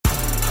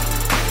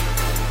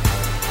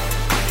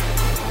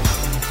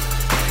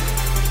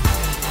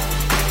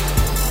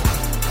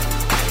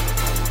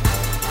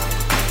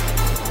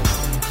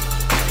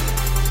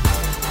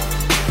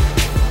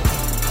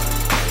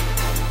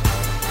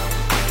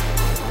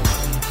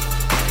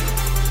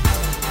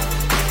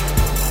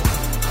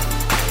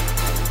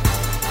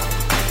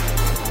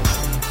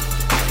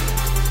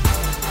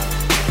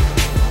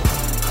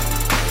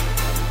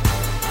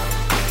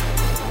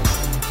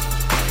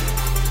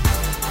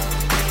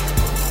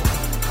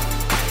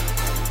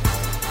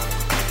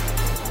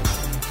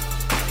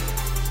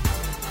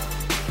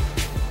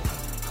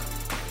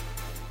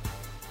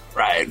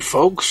right,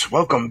 folks,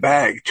 welcome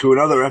back to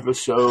another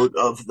episode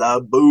of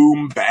the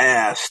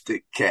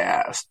Boombastic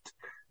Cast.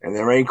 And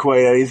there ain't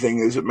quite anything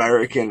as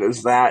American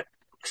as that,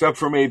 except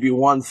for maybe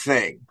one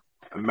thing: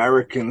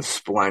 American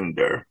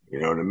Splendor. You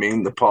know what I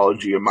mean? The Paul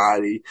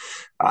Giamatti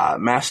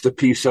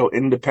masterpiece of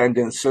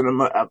independent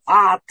cinema of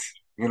art.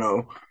 You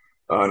know,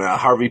 on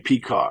Harvey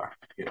Pekar.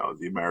 You know,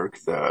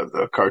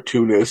 the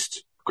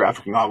cartoonist,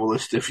 graphic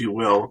novelist, if you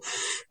will,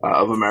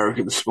 of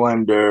American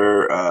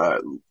Splendor.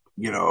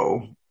 You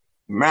know,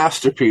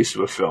 masterpiece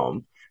of a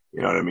film.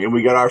 You know what I mean?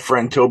 We got our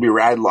friend Toby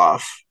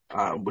Radloff,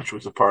 which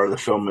was a part of the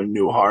film and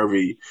knew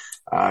Harvey,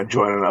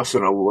 joining us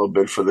in a little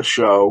bit for the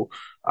show.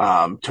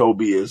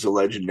 Toby is a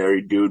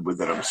legendary dude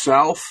within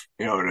himself.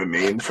 You know what I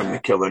mean? From the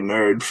Killer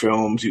Nerd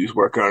films, he was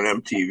working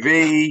on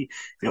MTV,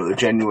 you know, the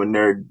Genuine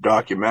Nerd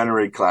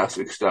documentary,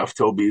 classic stuff.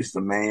 Toby's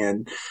the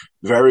man,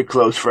 very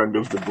close friend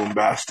of the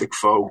Boombastic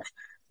folk.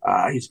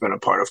 He's been a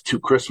part of 2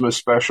 Christmas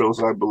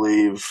specials, I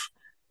believe.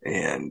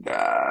 And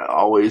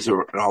always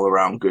an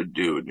all-around good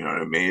dude, you know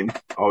what I mean?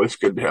 Always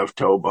good to have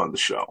Tobe on the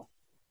show.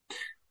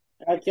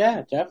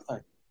 Yeah,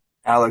 definitely.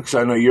 Alex,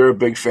 I know you're a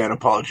big fan of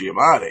Paul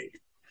Giamatti.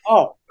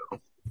 Oh,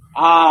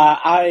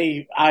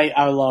 I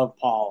love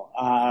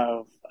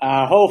Paul.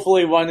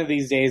 Hopefully one of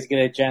these days get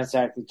a chance to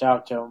actually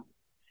talk to him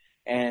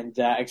and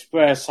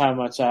express how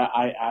much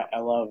I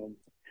love him.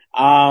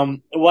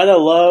 What I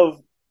love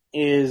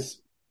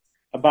is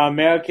about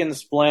American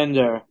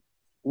Splendor,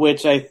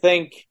 which I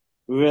think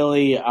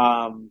really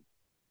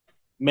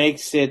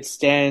makes it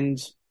stand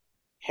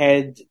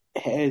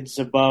heads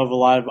above a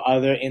lot of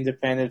other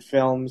independent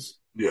films.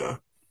 Yeah.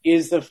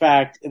 Is the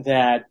fact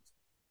that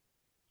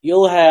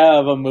you'll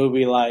have a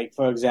movie like,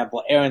 for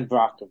example, Erin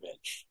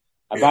Brockovich,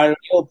 about a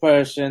real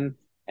person,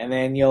 and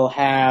then you'll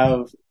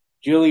have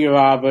Julia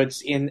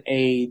Roberts in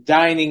a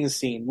dining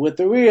scene with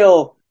the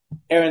real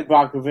Erin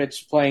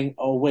Brockovich playing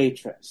a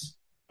waitress.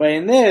 But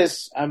in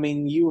this, I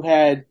mean, you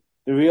had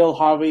the real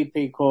Harvey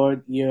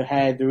Pekar, you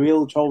had the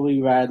real Toby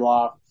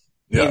Radloff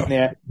in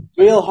there.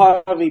 Real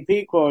Harvey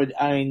Pekar,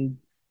 I mean,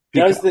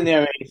 does the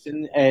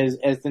narration as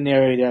the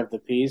narrator of the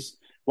piece,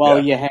 while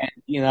you had,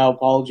 you know,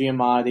 Paul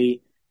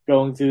Giamatti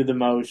going through the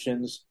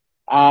motions.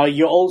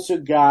 You also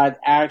got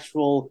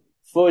actual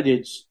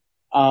footage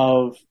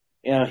of,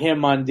 you know,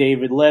 him on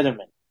David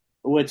Letterman,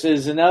 which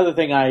is another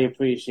thing I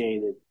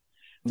appreciated.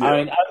 Yeah. I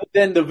mean, other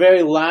than the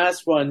very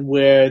last one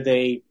where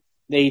they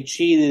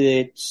cheated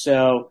it,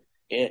 so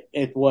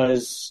it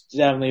was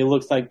definitely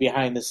looks like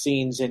behind the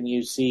scenes, and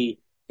you see,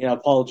 you know,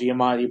 Paul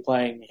Giamatti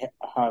playing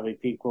Harvey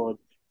Pekar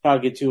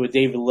talking to a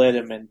David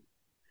Letterman,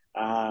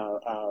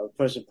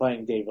 person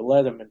playing David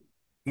Letterman.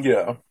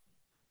 Yeah.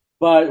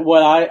 But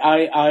what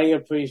I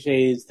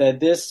appreciate is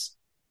that this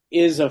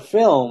is a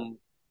film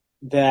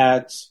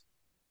that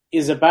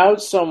is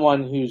about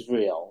someone who's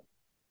real.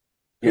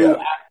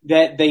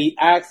 That they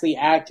actually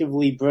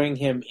actively bring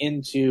him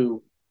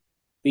into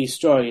the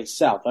story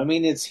itself. I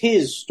mean, it's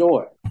his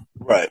story.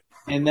 Right.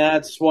 And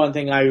that's one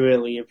thing I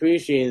really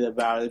appreciated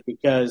about it,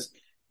 because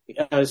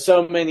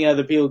so many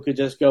other people could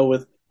just go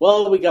with,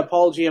 well, we got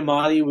Paul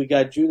Giamatti, we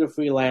got Judah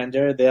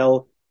Friedlander,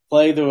 they'll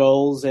play the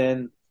roles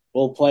and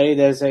we'll play it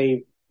as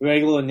a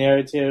regular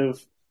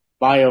narrative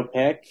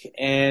biopic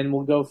and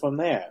we'll go from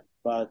there.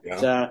 But,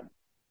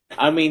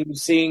 I mean,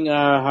 seeing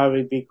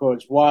Harvey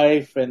Pekar's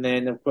wife and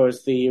then, of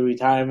course, the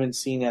retirement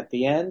scene at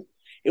the end,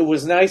 it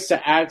was nice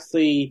to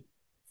actually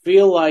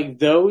feel like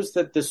those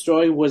that the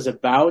story was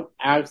about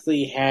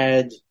actually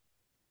had,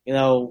 you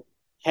know,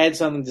 had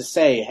something to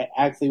say,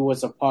 actually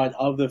was a part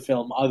of the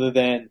film, other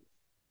than,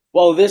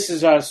 well, this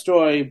is our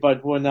story,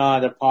 but we're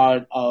not a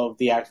part of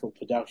the actual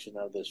production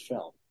of this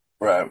film.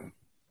 Right.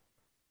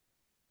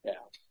 Yeah.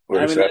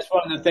 I mean, that's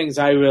one of the things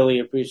I really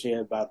appreciate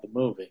about the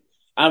movie.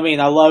 I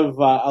mean, I love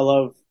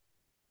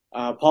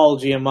Paul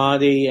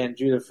Giamatti and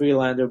Judah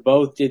Friedlander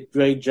both did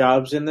great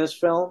jobs in this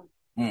film.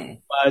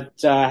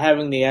 But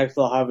having the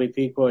actual Harvey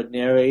Pekar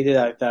narrated,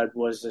 I thought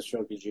was a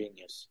stroke of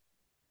genius.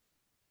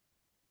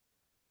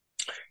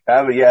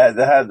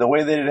 The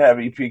way they did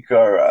Harvey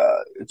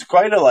Pekar, it's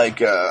quite a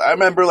I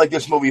remember like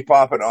this movie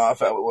popping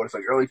off at what was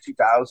like early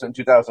 2000,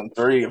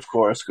 2003, of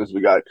course, because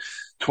we got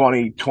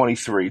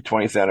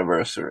 20th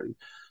anniversary.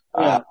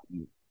 Yeah.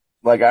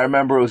 I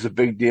remember it was a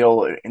big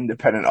deal in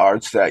independent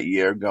arts that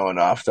year going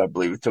off. I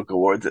believe it took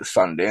awards at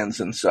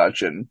Sundance and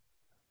such, and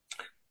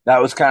that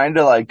was kind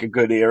of like a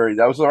good area.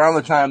 That was around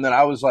the time that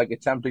I was like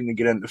attempting to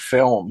get into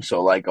film.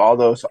 So like all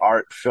those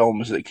art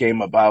films that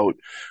came about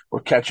were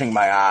catching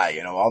my eye.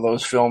 You know, all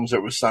those films that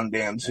were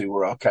Sundance who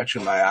were all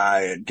catching my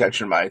eye and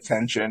catching my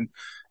attention.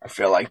 I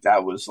feel like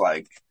that was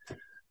like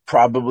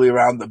probably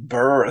around the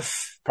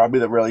birth, probably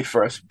the really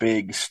first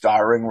big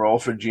starring role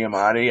for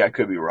Giamatti. I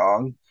could be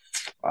wrong.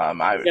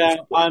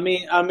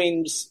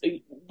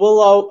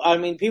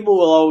 People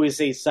will always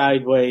say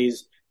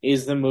Sideways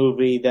is the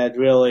movie that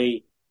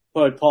really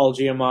put Paul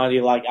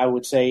Giamatti, like I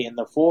would say, in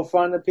the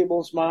forefront of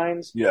people's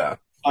minds. Yeah.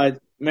 But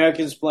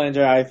American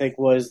Splendor, I think,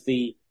 was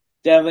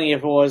definitely, if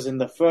it wasn't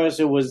the first,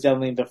 it was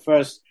definitely the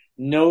first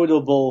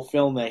notable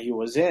film that he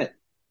was in.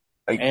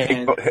 Like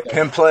And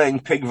him playing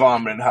Pig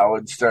Vomit in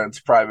Howard Stern's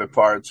Private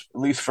Parts, at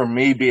least for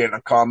me being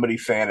a comedy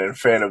fan and a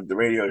fan of the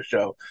radio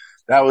show,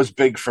 that was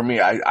big for me.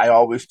 I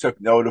always took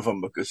note of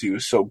him because he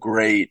was so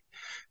great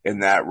in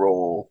that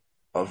role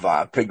of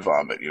Pig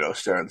Vomit,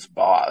 Stern's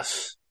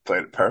boss.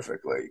 Played it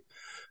perfectly.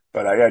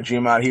 But I got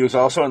Gmod. He was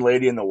also in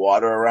Lady in the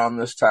Water around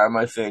this time,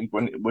 I think,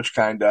 which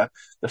kind of,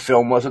 the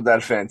film wasn't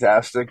that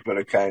fantastic, but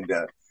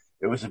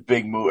it was a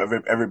big move.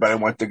 Everybody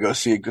went to go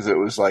see it because it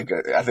was like,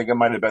 I think it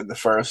might have been the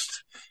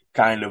first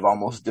kind of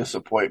almost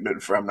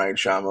disappointment from M. Night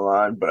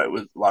Shyamalan, but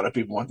a lot of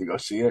people went to go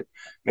see it.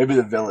 Maybe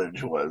The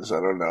Village was, I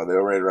don't know. They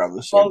were right around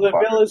the same Well, The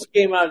Village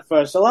came out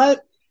first.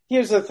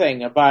 Here's the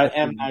thing about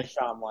M. Night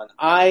Shyamalan.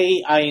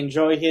 I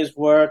enjoy his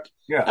work.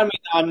 Yeah. I mean,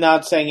 I'm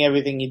not saying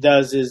everything he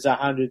does is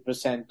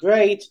 100%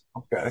 great.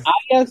 Okay.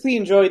 I actually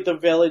enjoyed The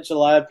Village. A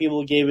lot of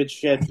people gave it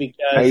shit because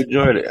I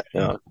enjoyed it.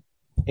 Yeah.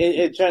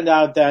 It turned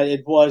out that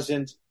it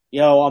wasn't,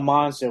 a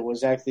monster. It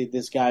was actually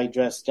this guy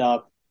dressed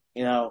up,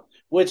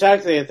 which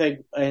actually I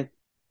think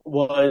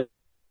was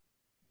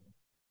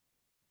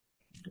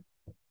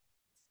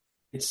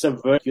it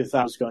subverted you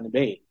thought it was going to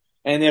be.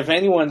 And if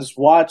anyone's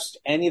watched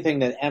anything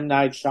that M.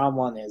 Night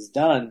Shyamalan has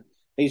done,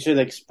 they should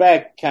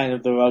expect kind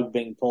of the rug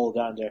being pulled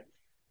under.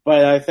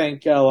 But I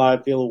think a lot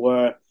of people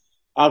were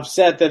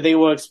upset that they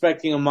were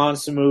expecting a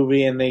monster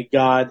movie and they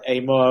got a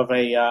more of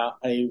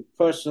a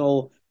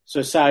personal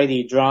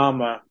society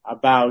drama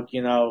about,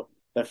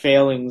 the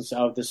failings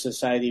of the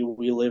society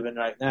we live in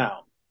right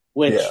now.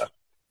 Which,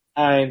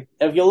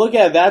 if you look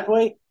at it that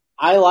way,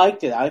 I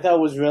liked it. I thought it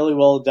was really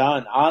well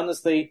done.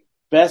 Honestly,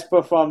 best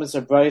performance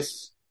of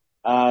Bryce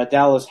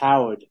Dallas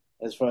Howard,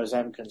 as far as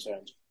I'm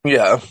concerned.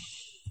 Yeah.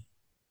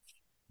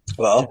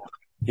 Well,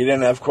 he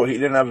didn't have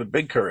a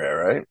big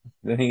career, right?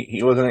 Then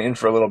he wasn't in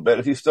for a little bit.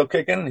 Is he still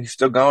kicking? He's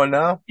still going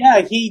now? Yeah,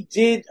 he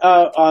did.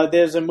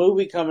 There's a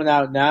movie coming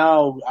out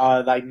now,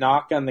 like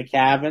Knock on the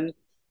Cabin.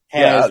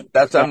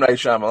 That's M. Night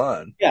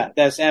Shyamalan. Yeah,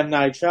 that's M.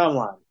 Night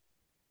Shyamalan.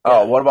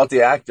 Oh, what about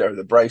the actor,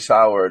 the Bryce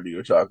Howard you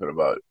were talking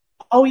about?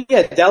 Oh,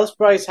 yeah, Dallas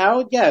Bryce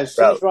Howard? Yeah,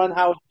 she's Ron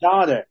Howard's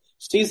daughter.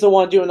 She's the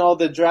one doing all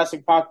the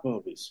Jurassic Park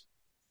movies.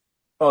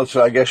 Oh,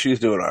 so I guess she's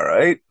doing all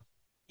right.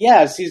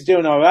 Yeah, she's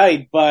doing all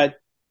right, but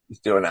she's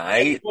doing all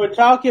right. We're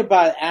talking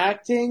about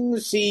acting.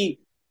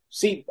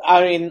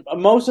 I mean,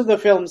 most of the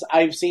films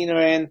I've seen her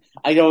in,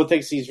 I don't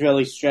think she's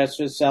really stretched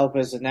herself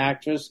as an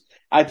actress.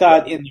 I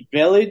thought in The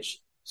Village,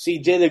 she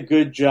did a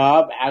good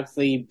job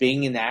actually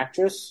being an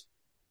actress.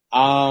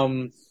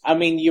 I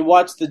mean, you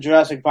watch the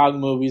Jurassic Park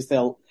movies,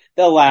 they're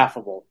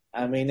laughable.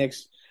 I mean,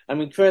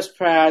 Chris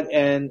Pratt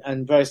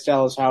and Bryce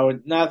Dallas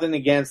Howard, nothing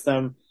against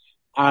them.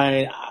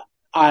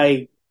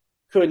 I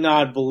could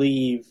not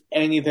believe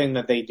anything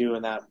that they do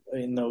in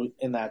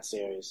that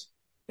series.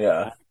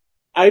 Yeah.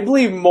 I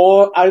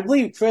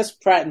believe Chris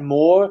Pratt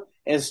more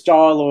as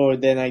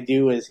Star-Lord than I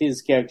do as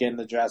his character in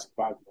the Jurassic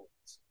Park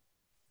movies.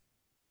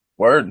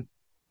 Word.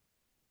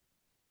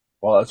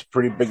 Well, that's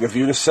pretty big of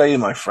you to say,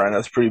 my friend.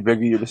 That's pretty big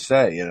of you to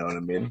say, you know what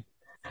I mean?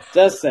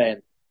 Just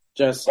saying.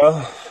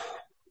 Well,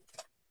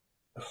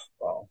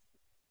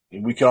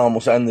 we can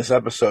almost end this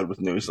episode with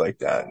news like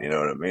that, you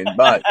know what I mean?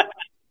 But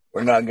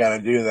we're not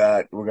going to do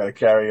that. We're going to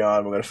carry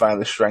on. We're going to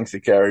find the strength to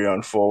carry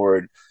on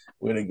forward.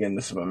 We're going to get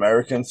into some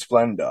American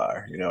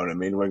Splendor. You know what I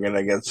mean? We're going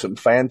to get some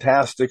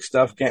fantastic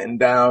stuff getting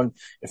down.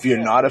 If you're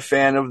not a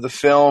fan of the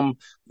film,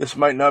 this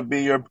might not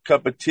be your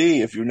cup of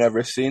tea. If you've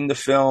never seen the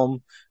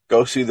film,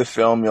 go see the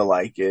film. You'll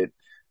like it.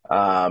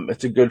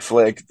 It's a good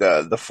flick.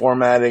 The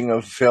formatting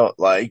of film,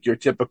 like your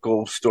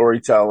typical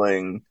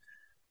storytelling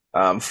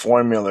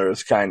formula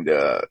is kind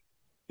of,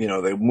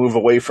 they move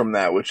away from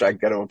that, which I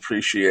got to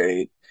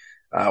appreciate.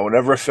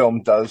 Whenever a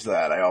film does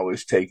that, I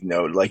always take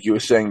note. Like you were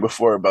saying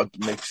before about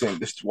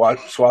the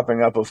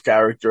swapping up of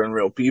character and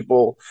real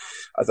people,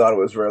 I thought it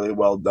was really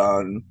well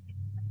done.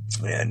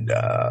 And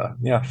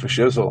for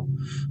shizzle.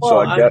 Well,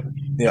 I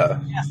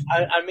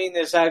mean,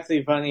 it's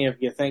actually funny if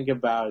you think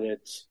about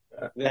it.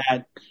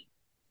 That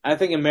I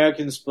think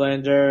American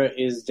Splendor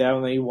is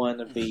definitely one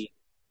of the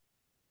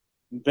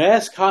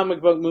best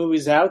comic book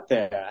movies out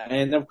there.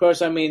 And of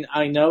course, I mean,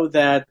 I know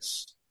that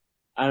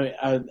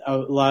a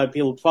lot of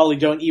people probably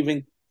don't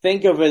even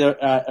think of it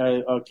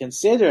or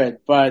consider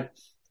it, but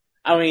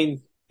I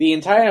mean, the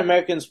entire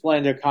American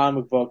Splendor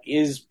comic book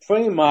is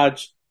pretty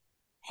much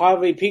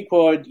Harvey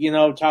Peacock,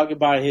 talking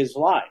about his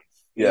life,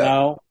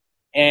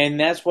 and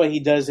that's what he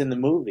does in the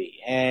movie.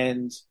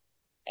 And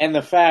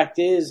the fact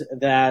is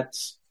that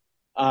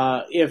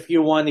if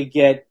you want to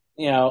get,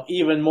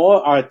 even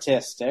more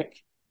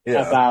artistic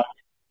about it,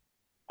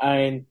 I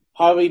mean,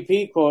 Harvey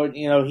Peacock,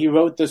 he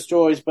wrote the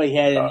stories, but he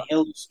had an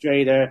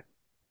illustrator,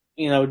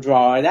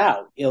 draw it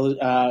out,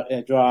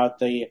 draw out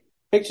the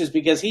pictures,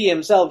 because he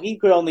himself, he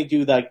could only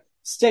do like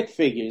stick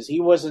figures. He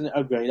wasn't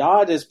a great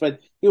artist, but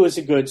he was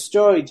a good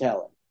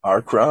storyteller.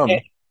 Art Crumb.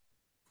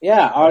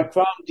 Art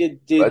Crumb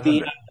did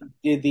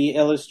the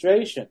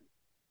illustration.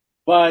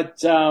 But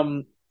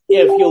if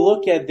you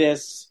look at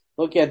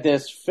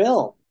this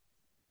film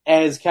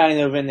as kind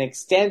of an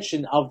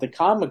extension of the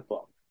comic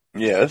book.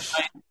 Yes.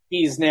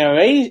 he's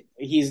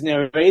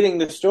narrating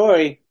the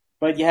story,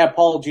 but you have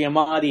Paul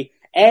Giamatti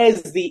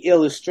as the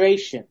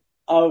illustration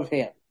of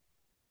him.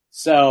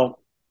 So,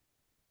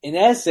 in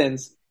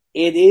essence,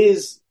 it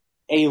is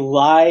a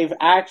live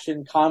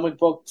action comic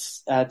book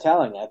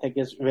telling. I think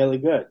it's really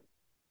good.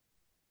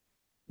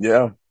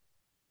 Yeah.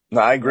 No,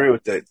 I agree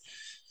with that.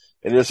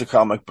 It is a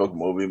comic book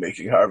movie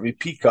making Harvey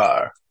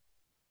Pekar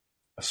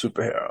a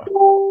superhero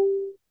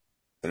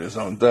in his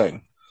own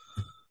thing.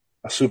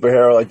 A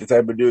superhero like the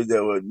type of dude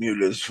that would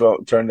mute his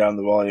phone, turn down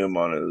the volume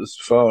on his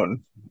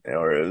phone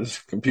or his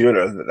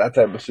computer, that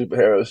type of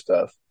superhero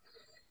stuff.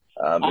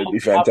 It'd be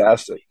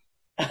fantastic.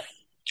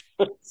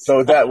 So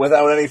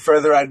without any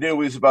further ado,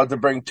 he's about to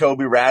bring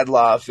Toby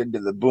Radloff into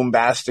the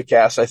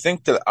Boombasticast. I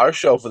think to our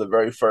show for the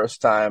very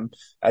first time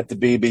at the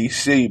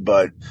BBC,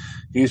 but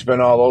he's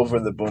been all over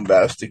the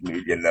Boombastic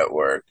Media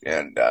Network,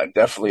 and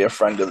definitely a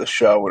friend of the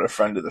show and a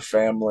friend of the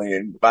family,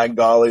 and by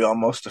golly,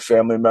 almost a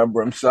family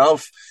member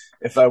himself,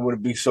 if I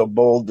would be so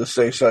bold to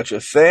say such a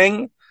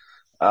thing.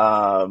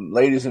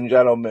 Ladies and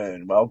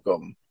gentlemen,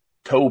 welcome,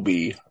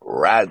 Toby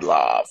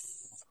Radloff.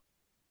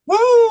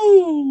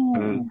 Woo!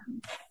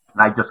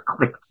 And I just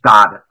clicked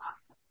got it.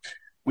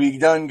 We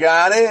done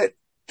got it.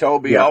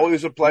 Toby, Yeah.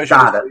 Always a pleasure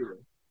Got to it. see you.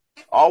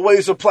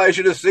 Always a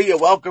pleasure to see you.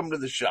 Welcome to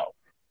the show.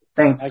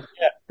 Thanks.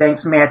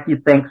 Thanks, Matthew.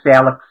 Thanks,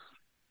 Alex.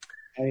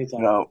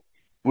 Anytime. You know,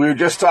 we were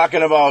just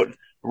talking about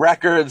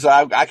records.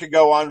 I could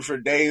go on for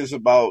days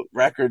about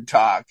record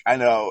talk. I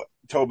know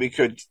Toby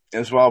could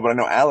as well, but I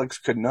know Alex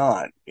could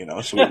not. You know,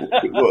 so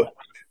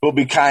we'll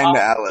be kind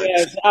to Alex.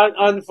 Yes,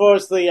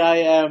 unfortunately,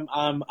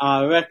 I'm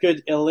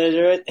record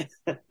illiterate.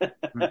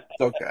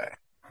 It's okay.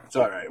 It's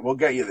all right. We'll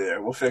get you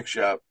there. We'll fix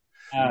you up.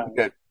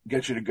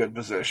 Get you to good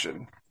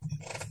position.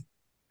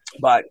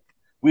 But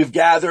we've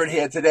gathered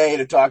here today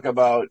to talk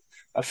about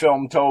a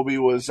film Toby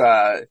was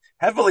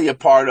heavily a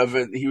part of.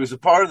 It. He was a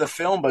part of the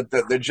film, but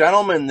the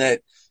gentleman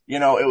that, you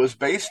know, it was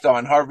based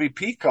on, Harvey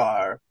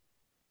Pekar,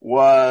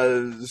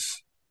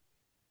 was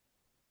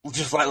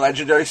just like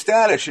legendary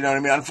status. You know what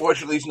I mean?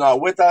 Unfortunately, he's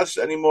not with us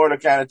anymore to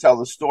kind of tell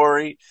the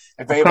story.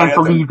 I can't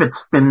believe it's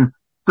been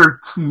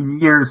 13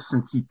 years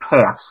since he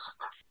passed.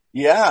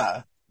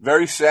 Yeah.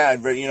 Very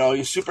sad, but, you know,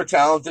 he's a super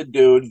talented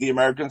dude. The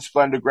American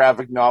Splendor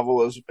graphic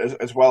novel,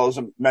 as well as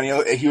many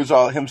other.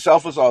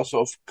 Himself was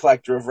also a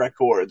collector of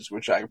records,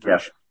 which I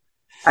appreciate.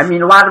 Yes. I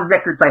mean, a lot of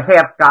records I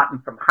have gotten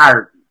from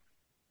Harvey.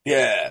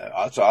 Yeah,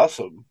 that's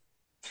awesome.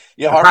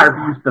 Yeah,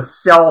 Harvey used to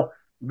sell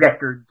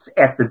records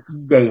at the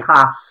VA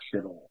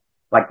hospital,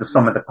 like to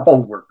some of the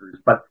co-workers.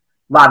 But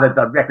a lot of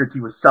the records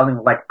he was selling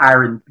were like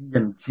R&B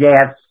and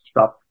jazz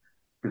stuff,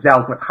 because that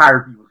was what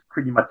Harvey was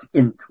pretty much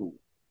into.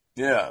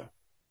 Yeah.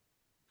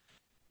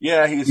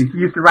 Yeah, he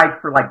used to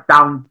write for like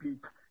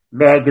Downbeat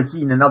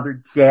magazine and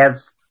other jazz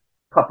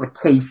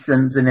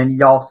publications, and then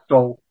he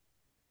also,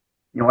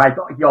 you know,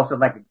 he also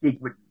had like a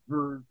gig with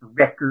Verve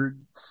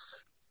Records,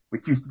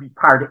 which used to be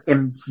part of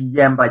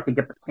MGM, but I think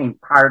it became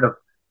part of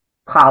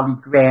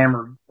Polygram,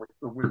 or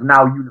was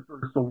now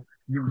Universal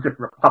Music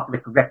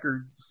Republic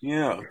Records.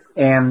 Yeah.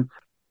 And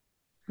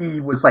he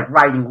was like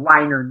writing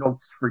liner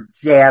notes for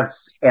jazz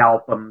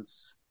albums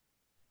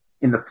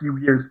in the few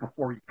years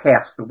before he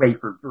passed away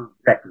for Verve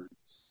Records.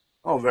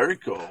 Oh, very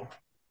cool.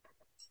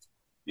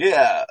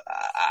 Yeah,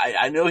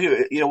 I knew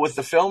he, you know, with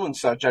the film and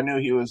such, I knew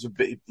he was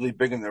really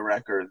big in the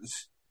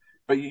records.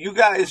 But you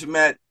guys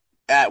met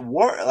at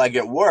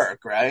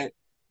work, right?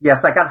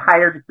 Yes, I got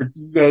hired at the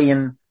VA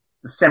in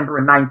December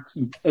of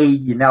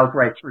 1980, and that was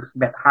where I first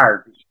met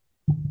Harvey.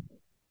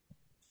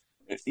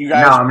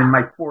 Now I'm in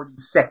my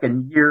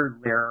 42nd year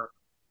there,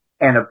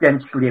 and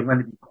eventually I'm going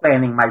to be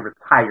planning my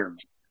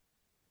retirement.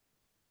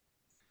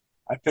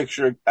 I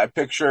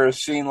picture a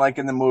scene like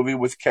in the movie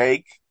with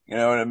cake. You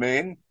know what I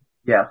mean?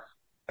 Yes.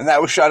 And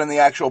that was shot in the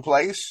actual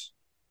place?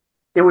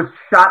 It was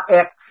shot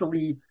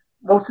actually,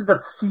 most of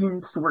the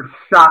scenes were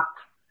shot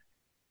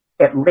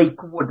at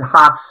Lakewood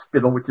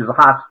Hospital, which is a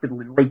hospital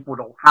in Lakewood,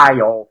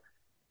 Ohio,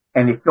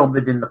 and they filmed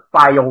it in the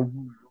file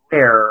room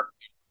there,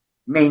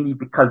 mainly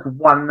because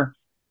one,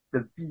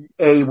 the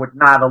VA would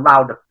not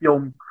allow the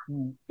film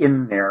crew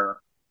in there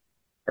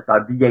at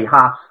the VA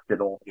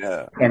hospital.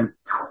 Yeah. And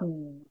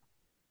two,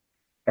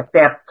 at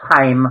that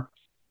time,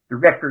 the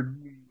record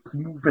was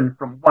moving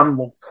from one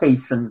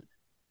location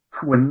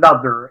to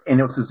another,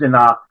 and it was in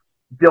a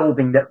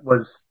building that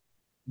was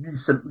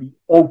recently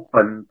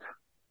opened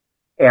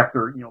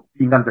after, you know,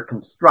 being under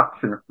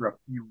construction for a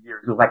few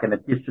years. It was like an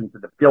addition to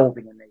the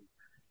building, and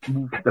they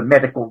moved the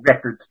medical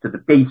records to the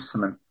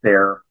basement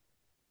there.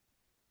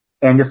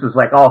 And this was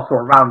like also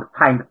around the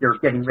time that they were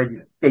getting ready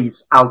to phase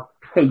out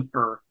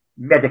paper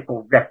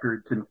medical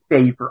records in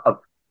favor of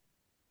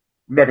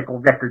medical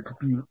records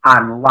being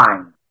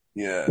online.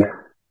 Yeah.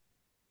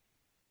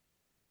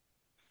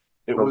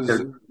 It was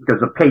because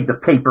the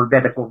paper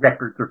medical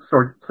records are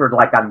sort of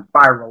like on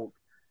borrowed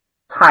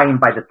time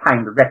by the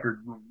time the record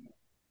room.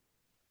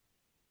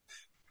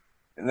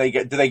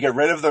 And do they get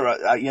rid of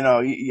the,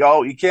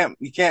 you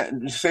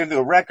can't save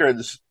the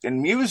records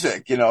in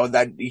music,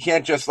 that you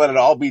can't just let it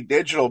all be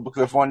digital,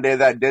 because if one day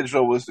that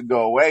digital was to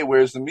go away,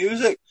 where's the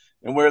music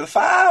and where are the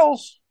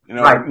files?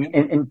 Right. I mean?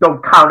 And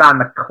don't count on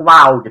the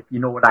cloud, if you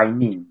know what I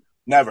mean.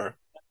 Never.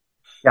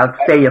 Yeah,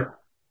 say if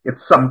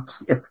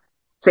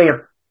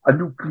a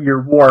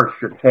nuclear war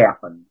should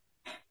happen,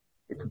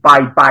 it's by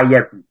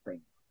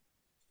everything.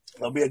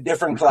 There'll be a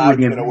different cloud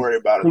you're going to worry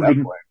about at that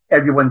point.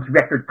 Everyone's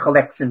record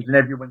collections and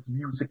everyone's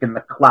music in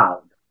the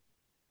cloud.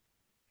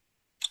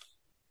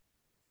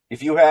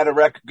 If you had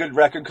a good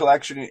record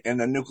collection and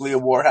the nuclear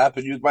war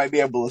happened, you might be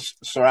able to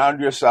surround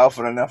yourself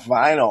with enough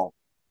vinyl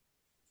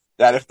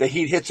that if the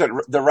heat hits it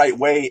the right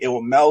way, it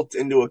will melt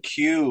into a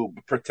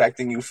cube,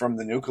 protecting you from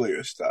the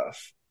nuclear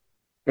stuff.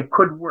 It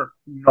could work,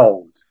 who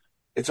knows?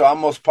 It's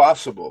almost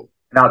possible.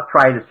 And I'll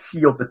try to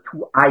shield the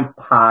 2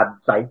 iPods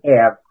I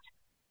have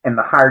and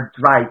the hard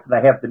drive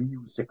that I have the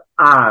music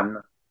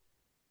on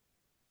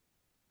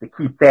to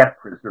keep that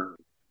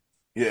preserved.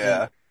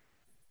 Yeah.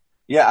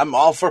 Yeah, I'm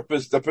all for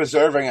the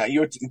preserving.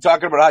 You're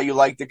talking about how you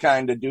like to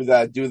kind of do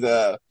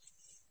the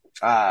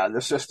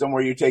system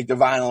where you take the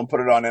vinyl and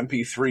put it on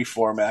MP3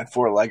 format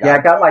for I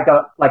got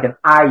like an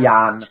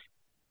Ion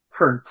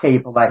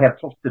turntable I have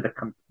hooked to the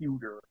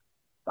computer.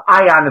 The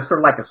Ion is sort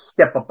of like a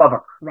step above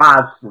a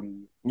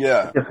Crosley.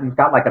 Yeah. This one's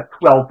got like a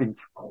 12-inch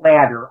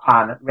platter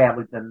on it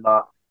rather than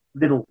the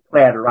little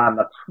platter on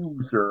the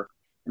cruiser.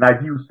 And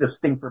I've used this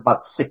thing for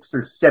about 6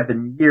 or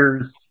 7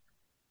 years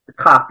to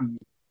copy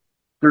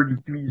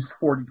 33s,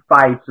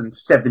 45s, and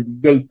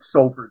 78s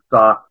over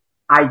to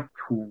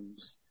iTunes.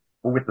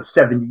 But with the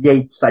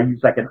 78s, I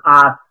use I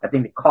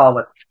think they call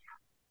it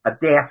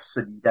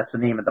Audacity. That's the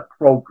name of the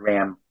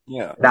program.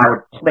 Yeah. And I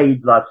would play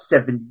the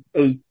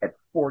 78 at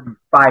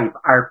 45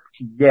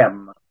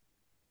 RPM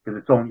because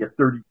it's only a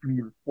 33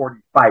 and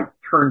 45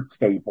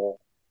 turntable.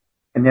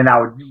 And then I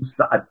would use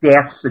the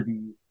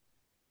Audacity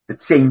to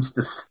change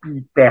the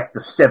speed back to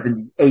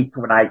 78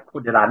 when I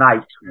put it on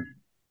iTunes.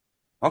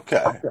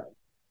 Okay.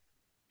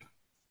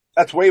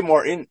 That's way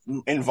more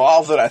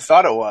involved than I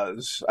thought it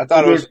was. I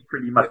thought it was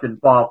pretty much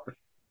involved.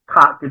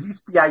 Because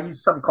I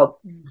used something called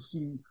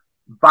Easy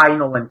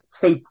Vinyl and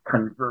Tape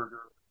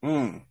Converter,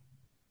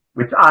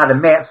 which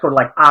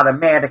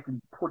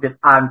automatically put it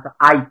onto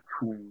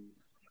iTunes.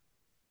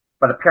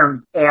 But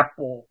apparently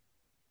Apple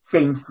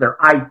changed their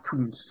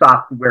iTunes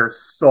software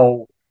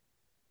so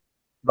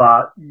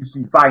the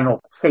Easy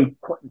Vinyl tape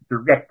couldn't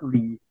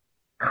directly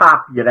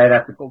copy it. I'd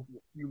have to go through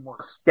a few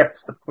more steps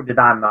to put it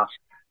on the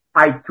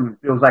iTunes.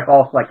 It was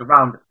also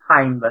around the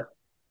time that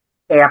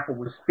Apple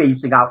was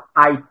phasing out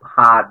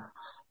iPods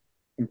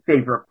in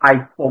favor of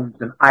iPhones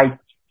and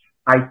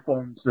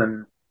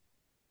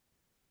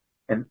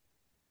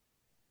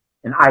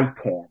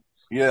iPads.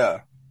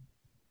 Yeah.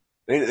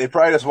 They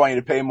probably just want you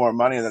to pay more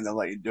money and then they'll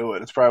let you do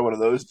it. It's probably one of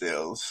those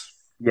deals.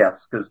 Yes,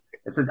 because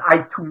it says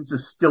iTunes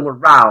is still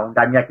around.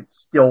 I mean, I could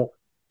still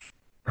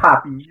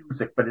copy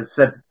music, but it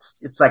said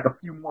it's a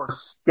few more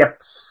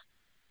steps.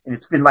 And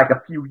it's been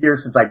a few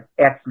years since I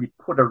actually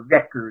put a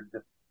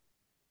record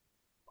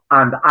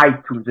on the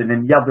iTunes, and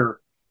then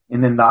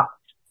the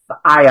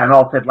Ion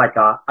also had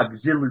a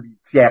auxiliary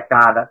jack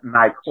on it, and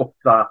I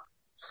hooked a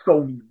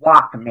Sony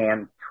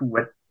Walkman to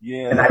it.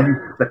 Yeah. And I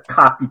used to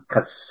copy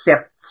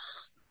cassettes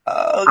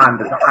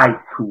onto the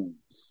iTunes.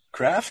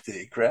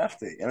 Crafty.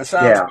 And it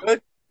sounds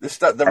good?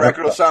 The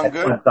record will sound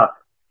good?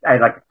 I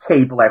had a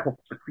cable I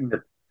hooked between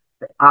the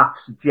aux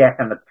jack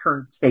and the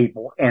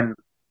turntable and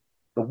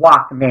the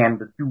Walkman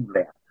to do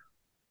that.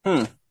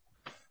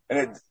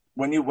 And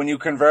when you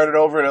convert it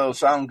over, it'll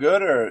sound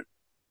good, or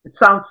it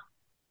sounds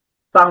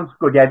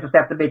good. Yeah, I just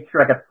have to make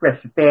sure I got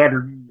fresh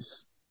batteries.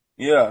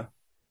 Yeah.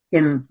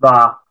 In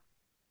the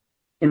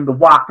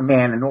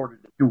Walkman in order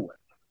to do it.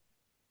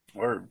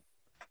 Word.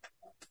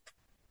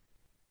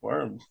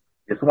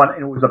 It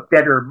was a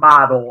better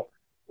model.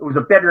 It was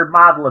a better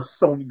model of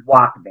Sony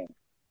Walkman,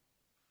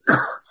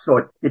 so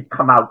it did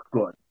come out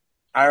good.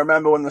 I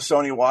remember when the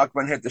Sony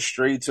Walkman hit the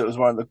streets, it was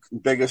one of the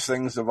biggest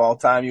things of all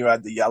time. You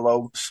had the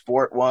yellow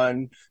sport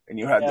one, and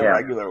you had the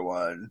regular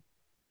one.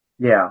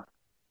 Yeah.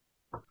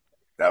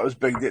 That was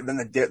big. Then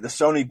the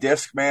Sony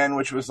Discman,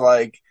 which was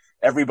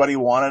everybody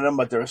wanted them,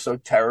 but they were so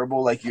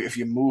terrible. If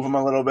you move them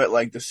a little bit,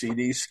 the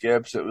CD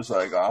skips, it was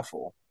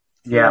awful.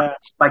 Yeah.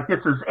 This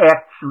is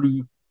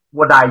actually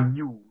what I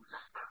used.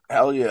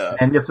 Hell yeah.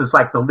 And this is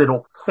the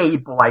little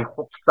cable I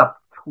hooked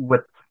up to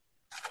it.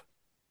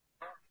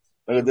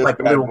 Look at this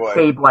a little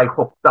cable I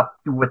hooked up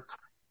to it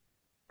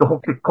to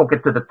hook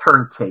it to the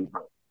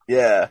turntable.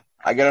 Yeah,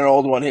 I got an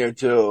old one here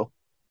too.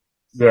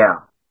 Yeah,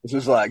 this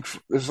is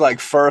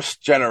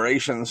first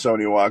generation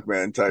Sony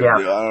Walkman type deal.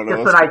 I don't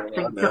know.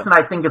 This one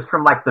I think is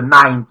from the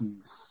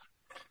 90s.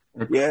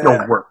 It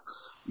still works.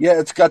 Yeah,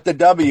 it's got the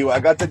W. I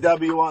got the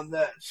W on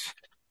this.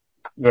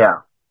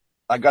 Yeah,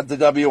 I got the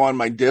W on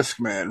my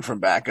Discman from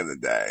back in the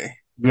day.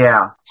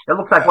 Yeah, it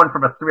looks like one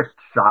from a thrift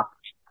shop.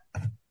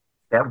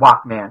 That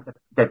Walkman,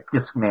 that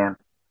Discman.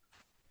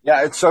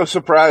 Yeah, it's so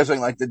surprising.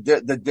 Like the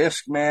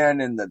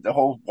Discman and the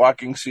whole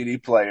walking CD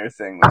player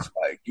thing was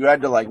like you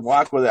had to like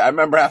walk with it. I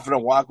remember having to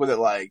walk with it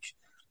like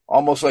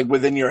almost like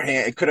within your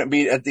hand. It couldn't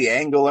be at the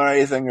angle or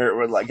anything, or it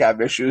would like have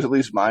issues. At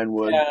least mine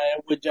would. Yeah,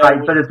 it would.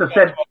 Right, but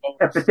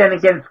but then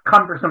again, it's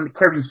cumbersome to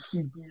carry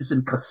CDs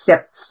and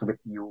cassettes with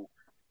you.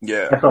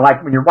 Yeah. And so,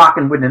 like when you're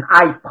walking with an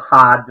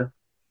iPod,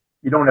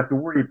 you don't have to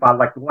worry about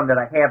like the one that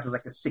I have is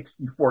like a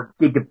 64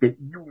 gigabit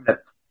unit.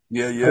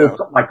 Yeah, yeah.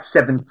 Holds like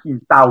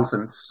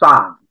 17,000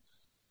 songs.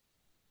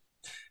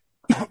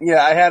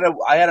 Yeah, I had an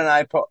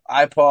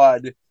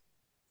iPod.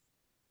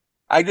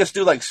 I just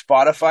do like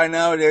Spotify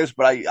nowadays,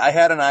 but I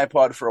had an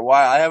iPod for a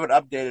while. I haven't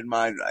updated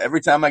mine.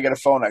 Every time I get a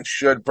phone, I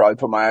should probably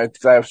put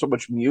because I have so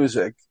much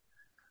music.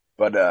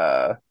 But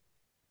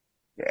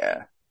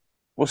yeah,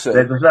 we'll see.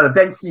 There's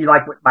eventually,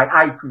 like with my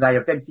iTunes, I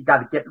eventually got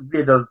to get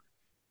rid of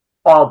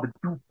all the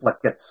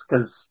duplicates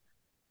because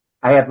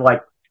I had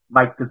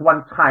because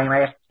one time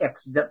I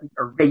accidentally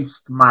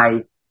erased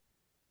my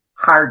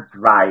hard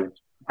drive.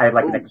 I had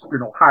like an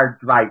external hard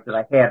drive that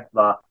I had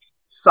the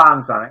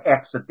songs on. I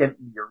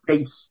accidentally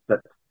erased it.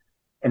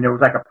 And there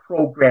was like a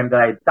program that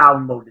I had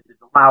downloaded that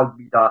allowed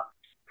me to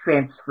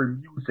transfer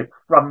music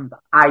from the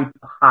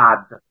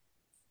iPod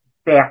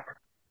back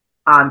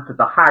onto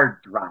the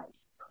hard drive.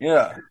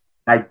 Yeah.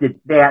 I did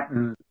that,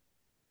 and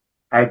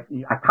I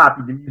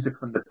copied the music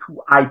from the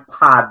two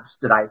iPods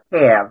that I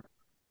have.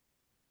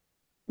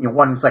 You know,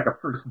 one's like a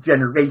first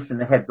generation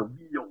that had the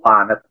wheel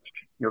on it,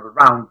 you know, the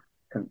round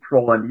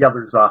control, and the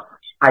other's a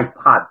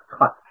iPod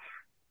Touch.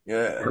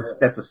 Yeah.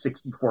 That's a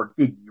 64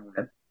 gig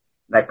unit.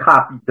 And I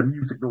copied the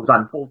music that was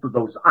on both of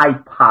those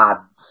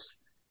iPods.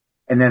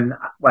 And then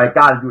what I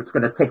got to do, it's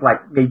going to take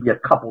like maybe a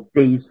couple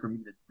days for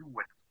me to do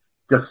it.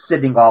 Just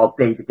sitting all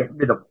day to get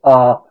rid of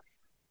all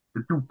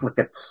the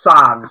duplicate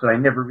songs, and I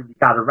never really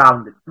got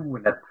around to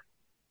doing it.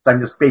 So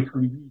I'm just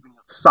basically leaving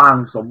the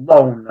songs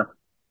alone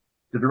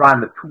that are on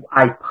the two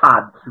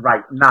iPods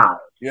right now.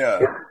 Yeah.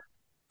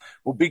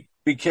 Well,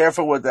 be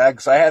careful with that,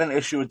 because I had an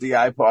issue with the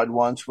iPod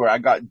once where I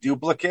got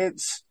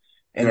duplicates,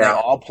 and they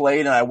all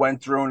played, and I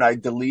went through and I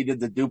deleted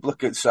the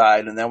duplicate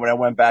side, and then when I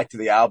went back to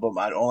the album,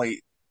 I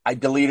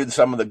deleted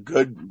some of the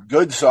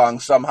good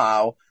songs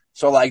somehow.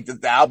 So like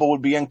the album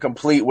would be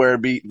incomplete where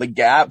it'd be the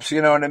gaps,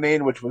 you know what I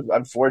mean? Which was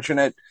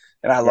unfortunate.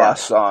 And I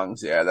lost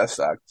songs. Yeah, that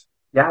sucked.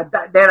 Yeah,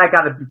 then I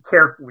got to be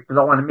careful because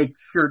I want to make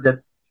sure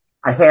that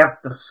I have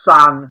the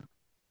song,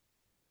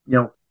 you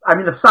know, I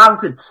mean, the songs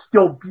would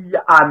still be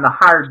on the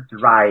hard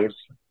drive,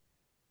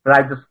 but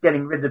I'm just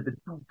getting rid of the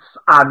dupes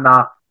on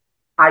the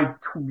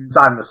iTunes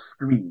on the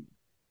screen.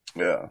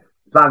 Yeah.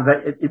 As long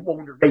as it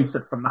won't erase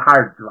it from the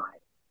hard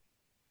drive.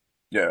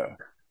 Yeah.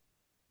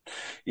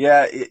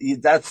 Yeah,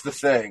 that's the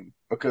thing,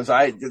 because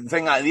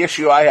the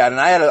issue I had, and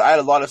I had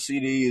a lot of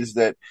CDs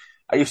that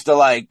I used to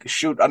like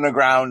shoot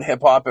underground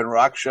hip hop and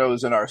rock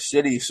shows in our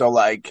city. So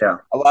like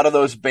a lot of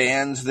those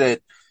bands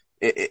that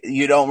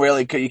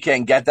you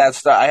can't get that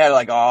stuff. I had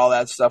like all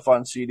that stuff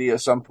on CD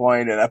at some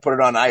point, and I put it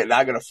on. I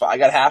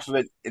got half of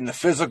it in the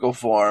physical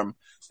form,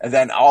 and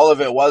then all of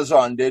it was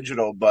on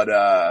digital. But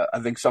I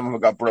think some of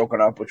it got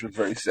broken up, which was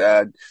very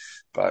sad.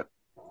 But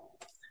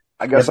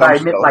I guess I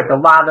admit, like a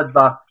lot of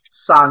the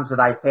songs that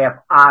I have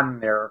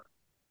on there,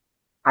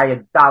 I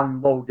had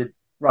downloaded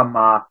from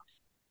a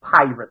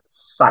pirate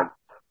site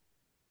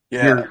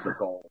years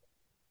ago.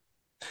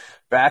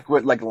 Back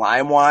with like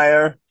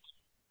LimeWire?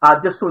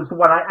 This was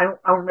one, I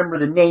don't remember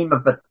the name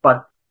of it,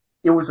 but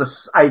it was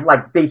I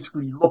like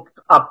basically looked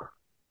up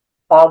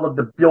all of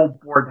the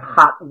Billboard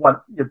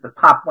the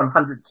top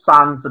 100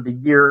 songs of the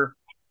year,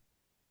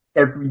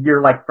 every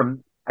year,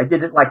 I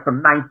did it like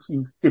from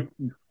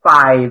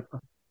 1955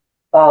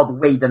 all the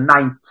way to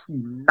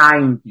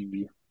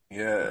 1990.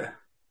 Yeah.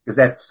 Because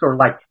that's sort of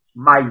like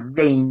my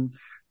range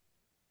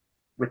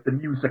with the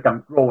music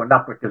I'm growing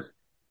up with, because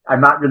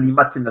I'm not really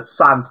much into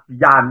songs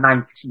beyond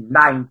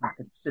 1990,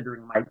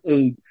 considering my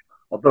age,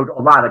 although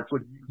a lot of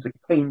good music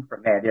came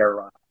from that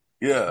era.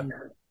 Yeah.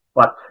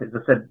 But as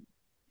I said,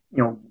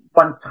 you know,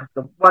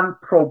 the one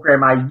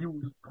program I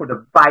used put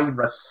a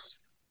virus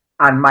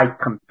on my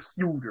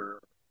computer.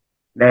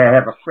 And I had to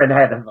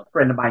have a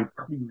friend of mine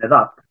clean it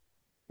up.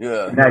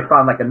 Yeah. And I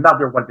found like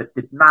another one that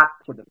did not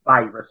put a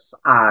virus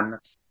on,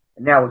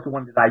 and that was the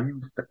one that I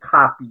used to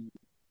copy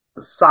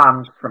the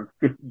songs from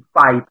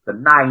 55 to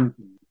 90.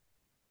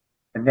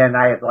 And then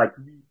I had to like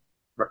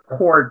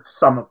record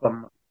some of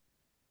them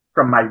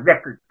from my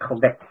record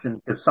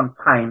collection, because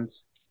sometimes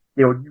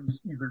they would use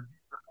either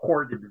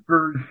recorded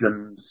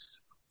versions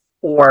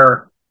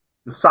or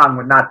the song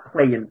would not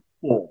play in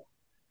full.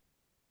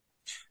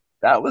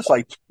 That was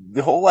like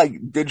the whole like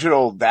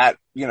digital, that,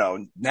 you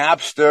know,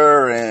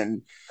 Napster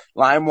and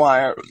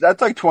LimeWire,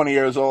 that's like 20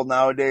 years old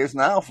nowadays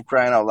now, for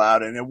crying out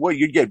loud. And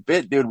you'd get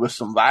bit, dude, with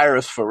some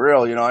virus for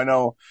real. You know, I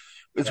know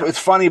it's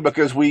funny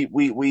because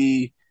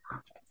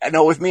I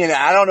know with me, and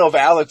I don't know if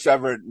Alex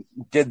ever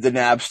did the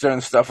Napster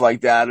and stuff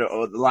like that,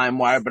 or the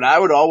LimeWire, but I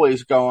would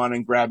always go on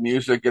and grab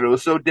music. And it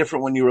was so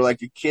different when you were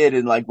like a kid,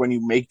 and like when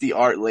you make the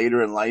art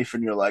later in life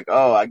and you're like,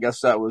 oh, I guess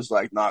that was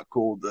like not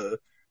cool to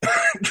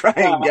Try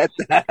and get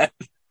that.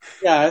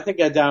 Yeah, I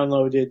think I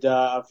downloaded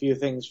a few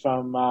things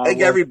from. I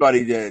think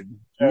everybody did.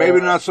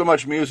 Maybe not so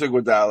much music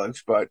with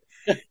Alex, but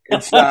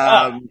it's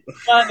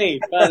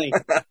funny. Yeah,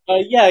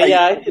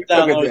 I did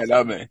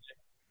download.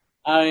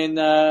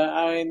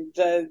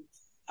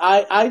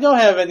 I don't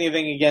have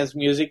anything against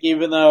music,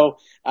 even though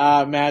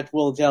Matt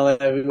will tell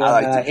everyone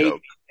that I hate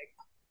music.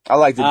 I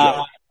like the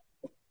joke.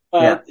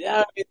 But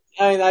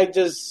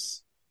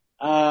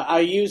I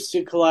used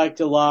to collect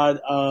a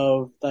lot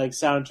of like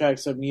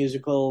soundtracks of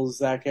musicals,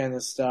 that kind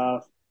of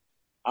stuff.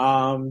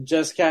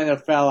 Just kind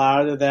of fell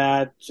out of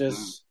that.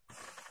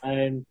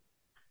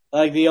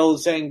 Like the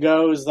old saying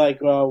goes,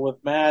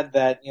 with Matt,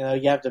 that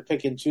you have to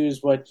pick and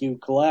choose what you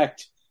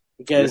collect,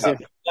 because if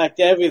you collect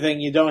everything,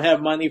 you don't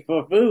have money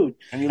for food.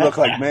 And you look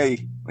like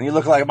me, and you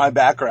look like my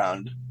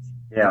background.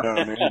 Yeah. You know what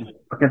I mean?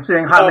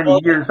 Considering how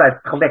many years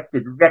I've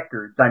collected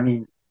records, I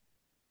mean,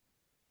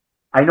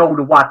 I know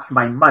to watch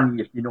my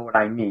money, if you know what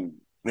I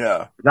mean.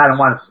 Yeah. Because I don't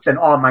want to spend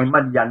all my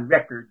money on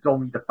records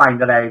only to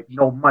find that I have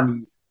no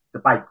money to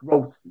buy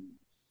groceries.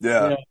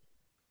 Yeah.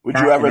 Would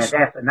and you ever?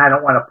 And I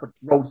don't want to put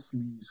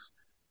groceries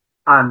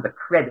on the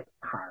credit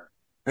card.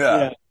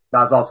 Yeah.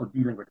 I was also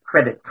dealing with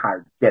credit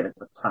card debt at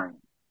the time.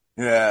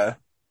 Yeah.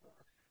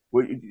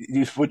 Would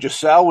you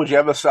sell? Would you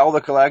ever sell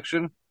the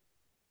collection?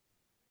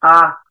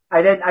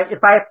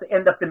 If I have to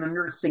end up in a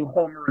nursing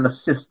home or an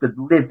assisted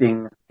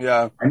living,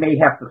 I may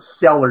have to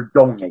sell or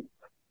donate.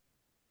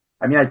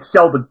 I mean, I'd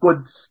sell the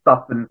good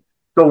stuff and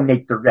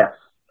donate the rest.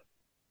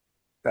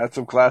 That's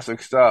some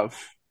classic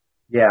stuff.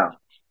 Yeah.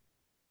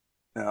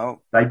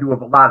 No. I do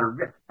have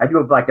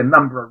like a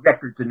number of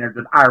records in there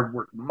that are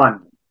worth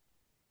money.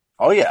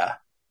 Oh yeah.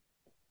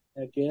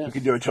 Heck yeah. You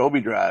could do a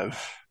Toby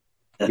drive.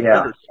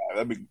 Yeah.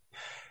 That'd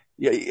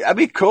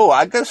be cool.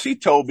 I could see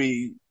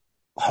Toby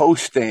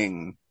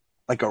hosting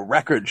like a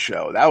record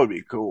show. That would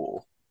be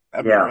cool.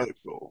 That'd be really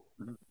cool.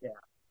 Yeah.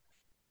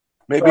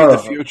 Maybe in the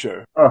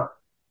future.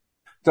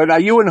 So now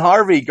you and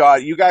Harvey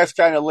you guys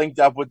kind of linked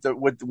up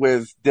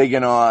with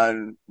digging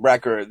on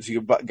records.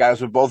 You guys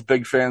were both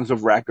big fans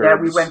of records.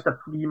 Yeah, we went to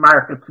flea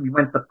markets, we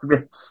went to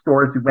thrift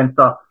stores, we went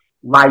to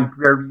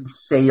library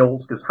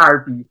sales, because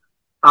Harvey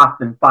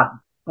often bought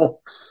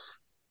books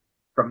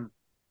from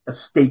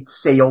estate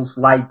sales,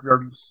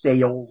 library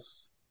sales,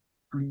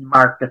 flea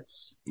markets,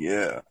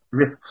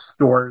 thrift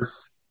stores,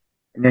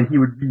 and then he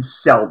would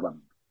resell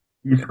them.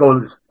 He used to go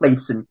to this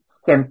place in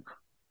Kent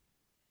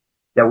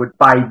that would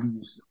buy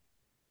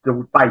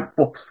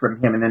books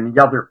from him, and then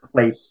the other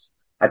place,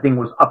 I think,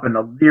 was up in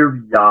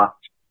Elyria,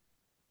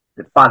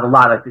 that bought a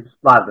lot of the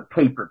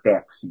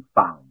paperbacks he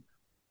found.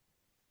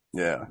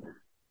 Yeah.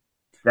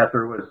 That's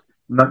where it was.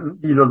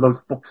 Neither of those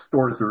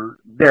bookstores are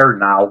there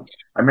now.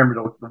 I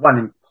remember the one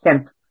in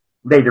Kent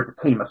later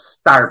became a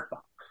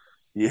Starbucks.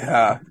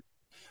 Yeah.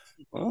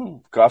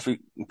 Oh, coffee.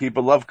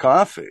 People love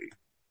coffee.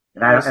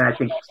 And I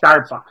think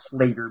Starbucks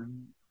later,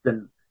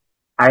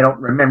 I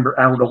don't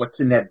know what's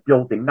in that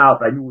building now,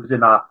 but I knew it was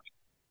in a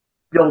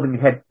building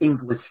that had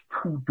English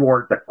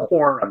two-door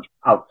decorum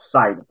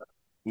outside of it.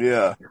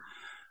 Yeah.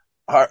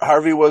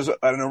 Harvey was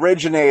an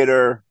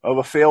originator of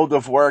a field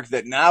of work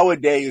that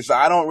nowadays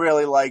I don't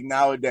really like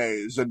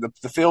nowadays. And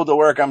the field of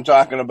work I'm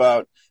talking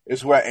about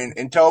is where,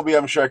 and Toby,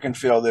 I'm sure can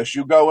feel this.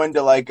 You go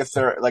into like a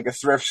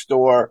thrift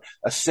store,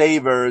 a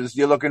Savers,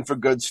 you're looking for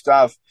good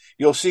stuff.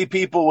 You'll see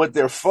people with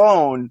their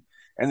phone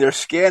and they're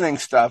scanning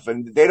stuff,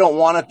 and they don't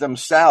want it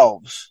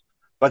themselves,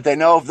 but they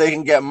know if they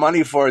can get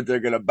money for it, they're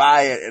going to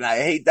buy it. And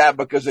I hate that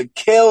because it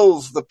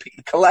kills the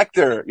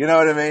collector. You know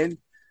what I mean?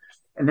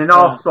 And then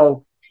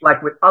also,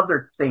 like with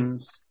other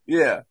things,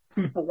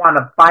 people want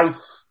to buy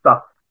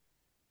stuff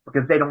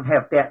because they don't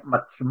have that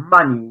much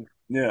money.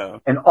 Yeah.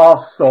 And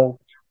also,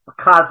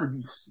 because of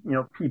these,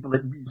 people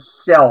that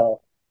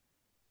resell,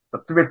 the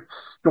thrift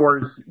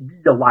stores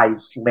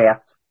realize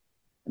that,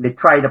 and they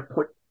try to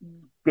put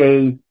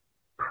eBay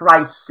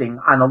pricing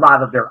on a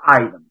lot of their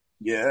items.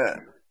 Yeah.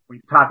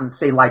 We're talking,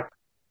 say, like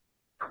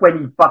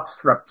 $20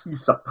 for a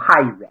piece of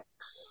Pyrex.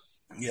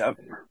 Yep.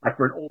 Like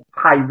for an old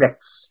Pyrex,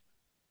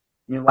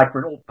 like for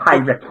an old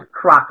Pyrex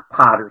crock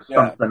pot or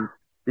something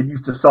that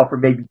used to sell for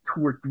maybe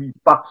 $2 or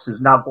 $3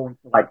 is now going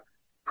for like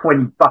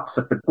 $20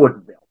 at the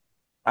Goodwill.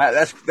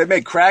 They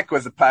make crack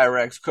with the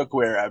Pyrex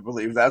cookware, I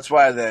believe. That's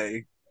why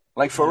they,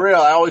 like, for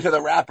real, I always hear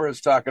the rappers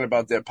talking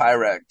about their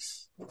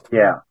Pyrex.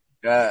 Yeah.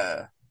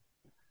 Yeah.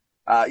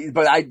 But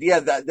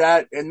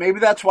that, and maybe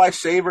that's why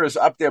Savers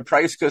upped their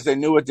price, because they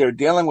knew what they were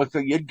dealing with.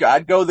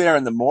 I'd go there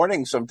in the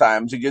morning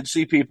sometimes, and you'd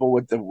see people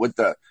with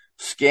the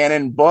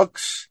scanning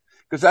books,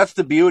 because that's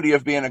the beauty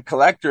of being a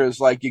collector. Is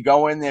like you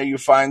go in there, you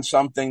find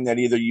something that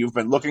either you've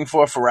been looking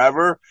for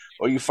forever,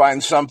 or you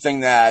find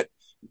something that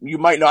you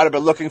might not have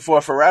been looking for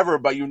forever,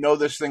 but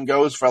this thing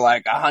goes for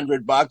like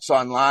 $100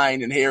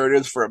 online, and here it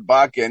is for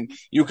 $1, and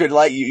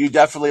you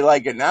definitely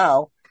like it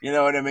now. You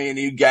know what I mean?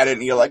 You get it,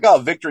 and you're like, oh,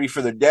 victory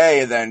for the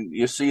day. And then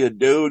you see a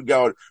dude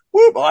going,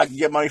 whoop, I can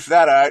get money for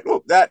that. All right,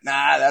 whoop, that's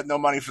no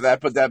money for that.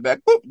 Put that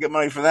back. Whoop, get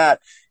money for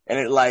that. And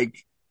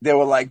they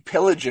were like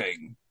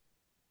pillaging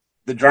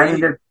the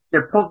dream.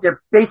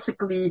 they're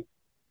basically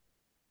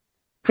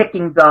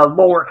picking the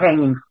lower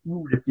hanging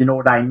fruit, if you know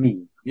what I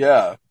mean.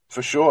 Yeah,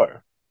 for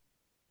sure.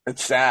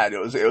 It's sad. It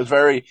was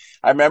very.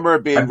 I remember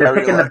it being and they're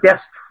very. Picking the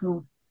best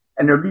fruit,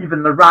 and they're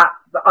leaving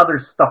the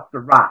other stuff to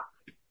rot.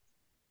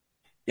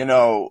 You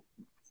know,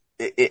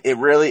 it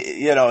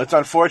really. You know, it's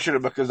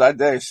unfortunate because I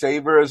did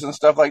Savers and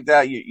stuff like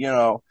that. You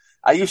know,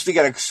 I used to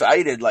get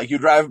excited. Like you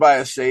drive by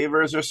a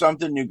Savers or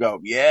something, you go,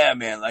 "Yeah,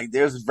 man! Like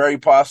there's very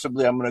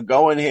possibly I'm going to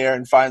go in here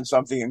and find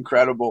something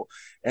incredible."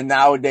 And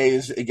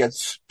nowadays, it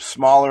gets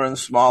smaller and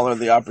smaller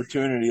the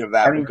opportunity of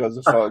that because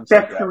of phones.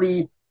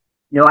 Especially,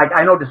 you know, like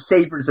I know the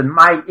Savers in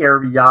my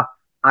area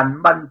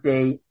on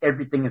Monday,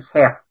 everything is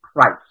half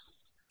price.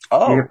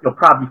 Oh, you'll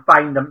probably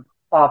find them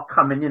all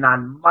coming in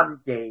on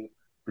Monday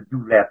to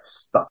do that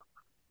stuff.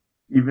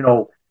 Even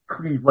though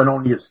Cleveland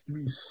only has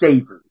 3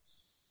 Savers.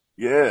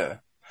 Yeah.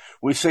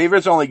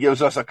 Savers only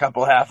gives us a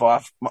couple half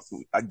off.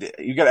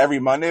 You get every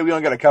Monday. We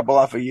only get a couple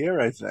off a year,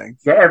 I think.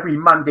 Yeah, every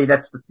Monday.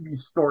 That's the 3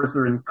 stores that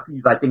are in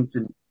Cleveland. I think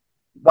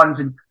one's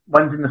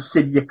in the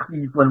city of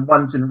Cleveland,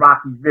 one's in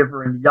Rocky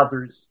River, and the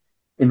other's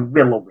in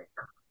Willowick.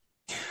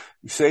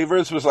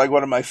 Savers was like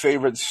one of my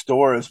favorite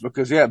stores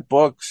because you had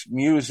books,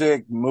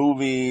 music,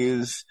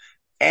 movies,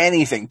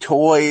 anything,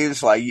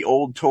 toys, like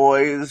old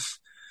toys.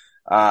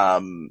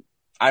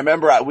 I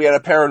remember we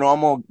had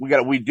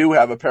we do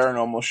have a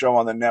paranormal show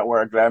on the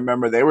network. And I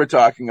remember they were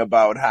talking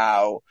about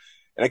how,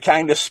 and it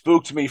kind of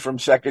spooked me from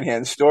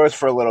secondhand stores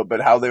for a little bit,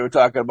 how they were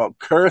talking about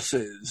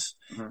curses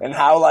and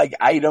how like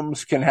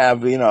items can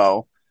have, you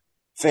know,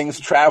 things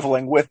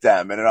traveling with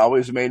them. And it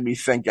always made me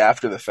think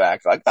after the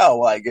fact, like, oh,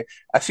 like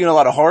I've seen a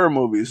lot of horror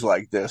movies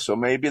like this. So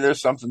maybe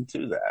there's something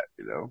to that,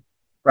 you know?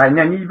 Right. And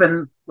then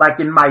even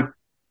like in my,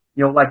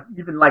 you know, like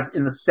even like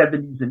in the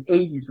 70s and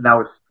 80s when I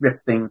was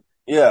thrifting,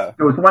 yeah.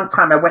 There was one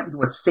time I went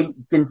into a St.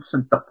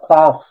 Vincent de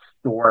Paul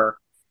store.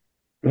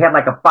 They had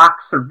like a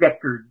box of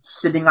records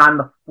sitting on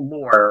the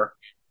floor.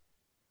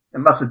 It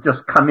must have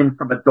just come in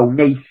from a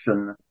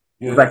donation.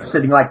 Yeah. It was like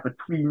sitting like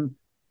between,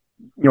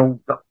 you know,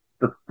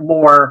 the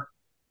floor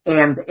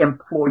and the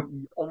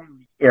employee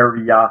only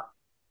area.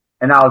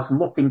 And I was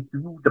looking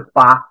through the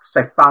box.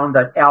 I found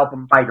an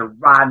album by the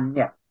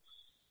Ronettes.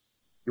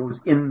 It was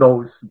in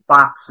those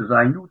boxes. And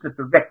I knew that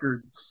the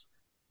records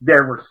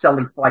there were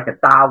selling for like $1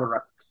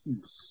 a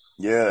piece.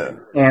 Yeah.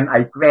 And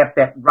I grabbed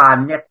that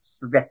Ronettes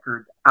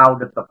record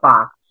out of the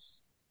box.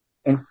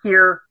 And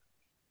here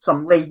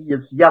some lady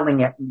is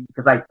yelling at me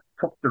because I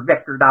took the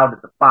record out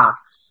of the box.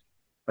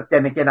 But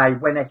then again, I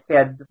went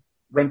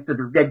to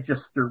the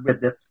register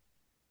with it,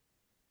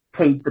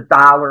 paid the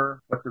 $1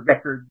 what the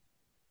record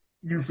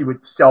usually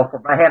would sell for.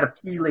 But I had a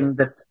feeling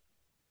that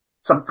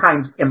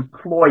sometimes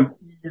employees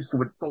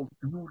would go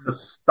through the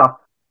stuff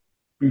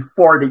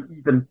before they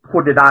even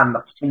put it on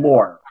the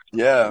floor.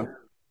 Yeah.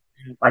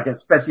 Like,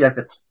 especially like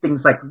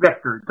things like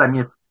records. I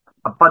mean, if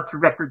a bunch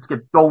of records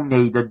get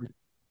donated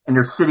and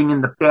they're sitting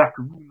in the back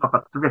room of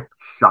a thrift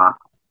shop,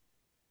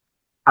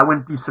 I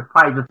wouldn't be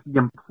surprised if the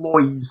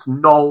employees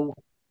know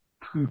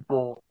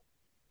people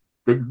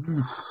that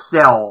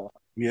resell.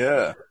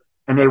 Yeah.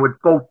 And they would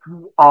go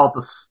through all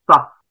the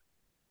stuff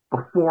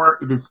before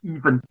it is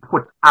even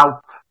put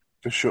out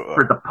for sure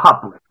for the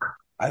public.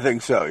 I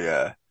think so,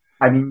 yeah.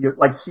 I mean, you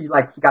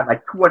got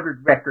like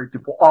 200 records. You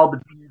put all the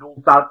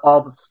Beatles out,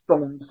 all the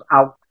Stones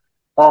out,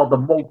 all the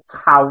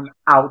Motown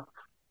out.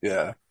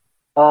 Yeah.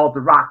 All the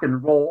rock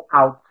and roll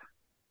out.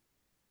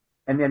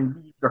 And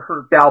then leave the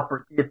Herb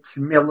Alpert, Mitch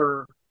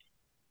Miller,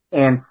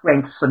 and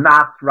Frank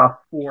Sinatra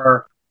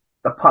for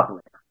the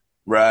public.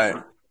 Right.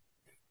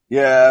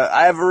 Yeah,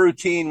 I have a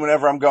routine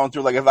whenever I'm going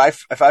through. Like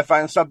if I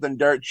find something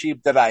dirt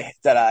cheap that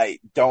I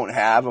don't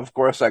have, of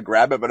course I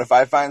grab it. But if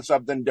I find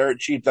something dirt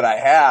cheap that I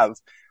have,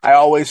 I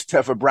always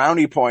for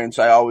brownie points.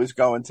 I always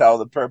go and tell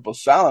the Purple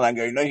Salon. I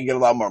go, you know, you can get a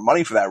lot more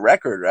money for that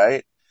record,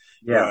 right?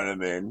 Yeah. You know what I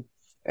mean?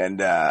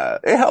 And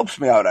it helps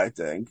me out. I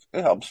think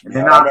it helps me.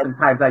 And out.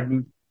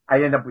 Oftentimes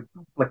I end up with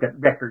duplicate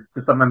records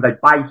because sometimes I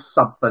buy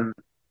something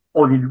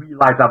only to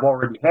realize I've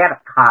already had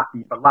a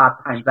copy. But a lot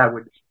of times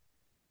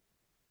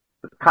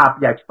the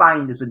copy I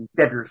find is in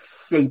better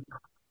shape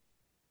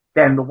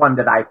than the one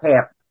that I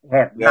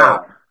have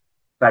now.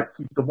 So I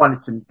keep the one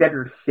that's in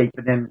better shape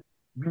and then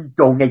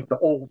redonate the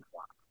old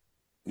one.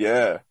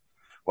 Yeah.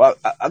 Well,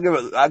 I'll give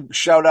a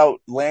shout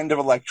out Land of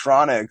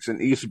Electronics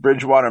in East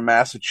Bridgewater,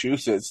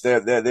 Massachusetts.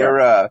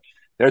 They're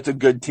it's a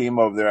good team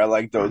over there. I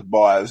like those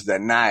boys. They're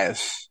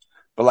nice.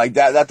 But like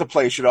that's a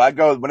place, you know, I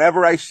go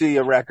whenever I see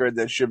a record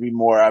that should be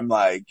more, I'm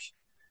like,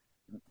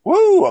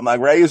 woo! I'm like,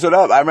 raise it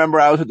up. I remember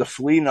I was at the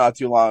Flea not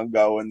too long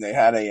ago and they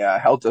had a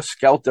Helter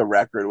Skelter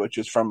record, which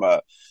is from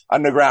a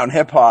underground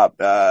hip hop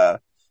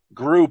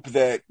group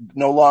that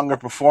no longer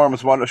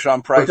performs. One of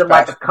Sean Price. Was it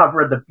like a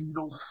cover of the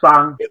Beatles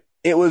song?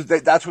 It was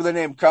that's where the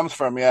name comes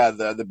from. Yeah,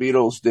 the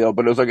Beatles deal,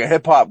 but it was like a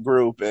hip hop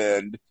group,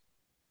 and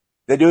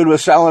the dude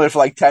was selling it for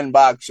like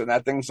 $10, and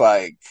that thing's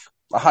like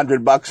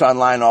 $100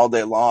 online all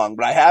day long.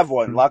 But I have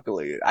one,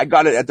 luckily. I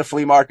got it at the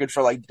flea market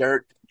for like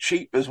dirt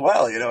cheap as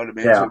well. You know what I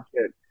mean? Yeah.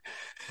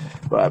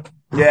 But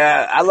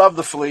yeah, I love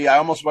the Flea. I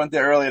almost went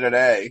there earlier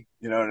today.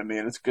 You know what I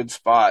mean? It's a good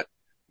spot.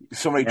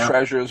 So many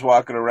treasures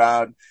walking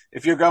around.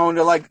 If you're going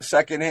to like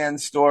secondhand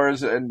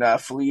stores and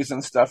Fleas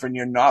and stuff, and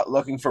you're not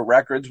looking for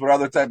records, what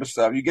other type of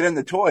stuff? You get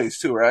into toys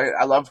too, right?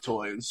 I love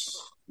toys.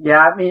 Yeah,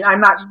 I mean,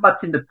 I'm not much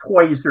into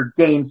toys or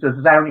games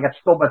because I only got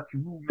so much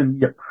room in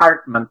the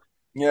apartment.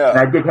 Yeah. And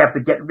I did have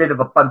to get rid of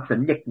a bunch of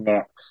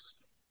knickknacks.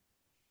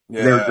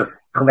 Yeah. They were just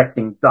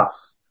collecting dust.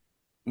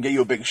 And get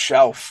you a big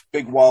shelf,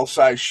 big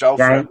wall-sized shelf.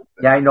 Yeah,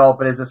 I know,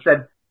 but as I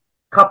said,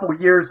 a couple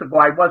of years ago,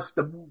 I was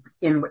to move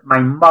in with my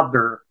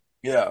mother.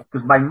 Yeah.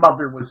 Because my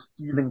mother was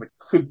dealing with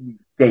kidney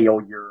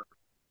failure.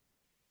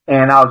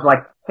 And I was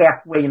like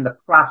halfway in the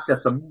process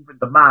of moving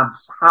to Mom's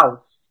house.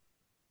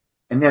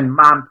 And then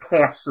Mom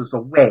passes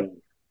away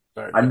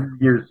on New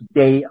Year's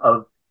Day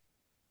of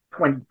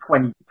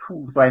 2022.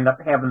 So I ended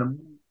up having to move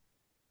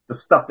the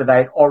stuff that I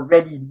had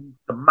already moved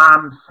to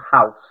Mom's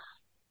house,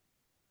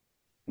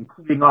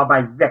 including all my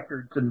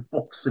records and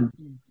books and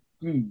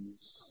DVDs.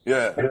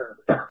 Yeah.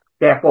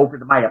 Back over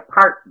to my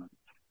apartment.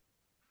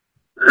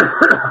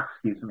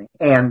 Excuse me.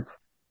 And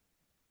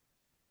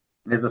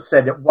as I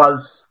said, it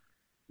was,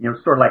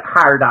 sort of like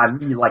hard on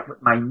me, like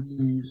with my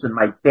knees and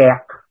my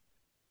back,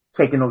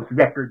 taking those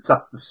records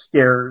up the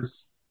stairs.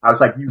 I was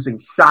like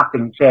using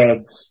shopping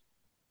bags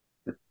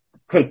to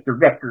take the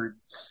records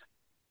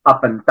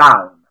up and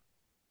down.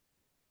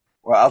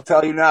 Well, I'll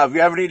tell you now, if you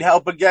ever need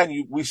help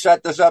again, we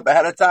set this up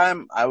ahead of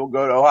time. I will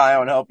go to Ohio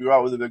and help you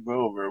out with a big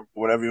move or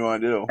whatever you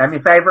want to do. I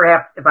mean,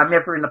 if I'm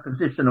ever in a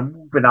position of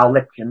moving, I'll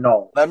let you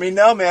know. Let me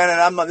know, man.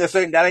 And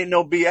that ain't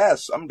no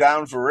BS. I'm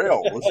down for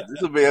real.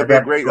 This will be a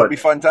great, it'll be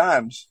fun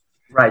times.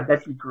 Right.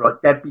 That'd be good.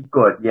 That'd be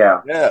good.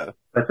 Yeah. Yeah.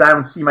 But I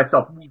don't see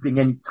myself moving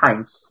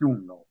anytime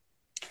soon, though.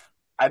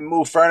 I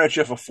moved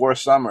furniture for 4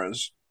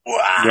 summers.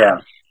 Wow.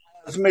 Yeah.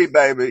 That's me,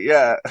 baby.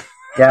 Yeah.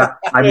 Yeah,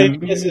 I mean,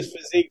 this is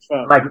physique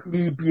from. Like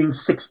me being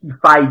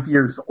 65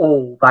 years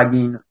old, I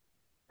mean,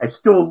 I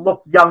still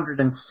look younger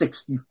than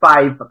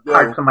 65, but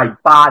parts of my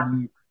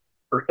body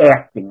are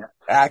acting it.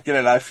 Acting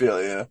it, I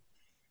feel you.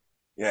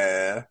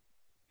 Yeah.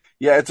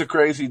 Yeah, it's a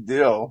crazy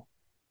deal.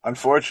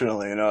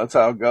 Unfortunately, that's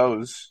how it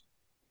goes.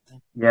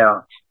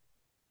 Yeah.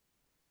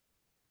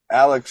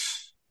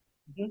 Alex,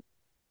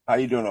 how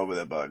you doing over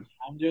there, bud?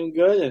 I'm doing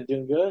good.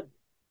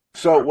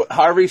 So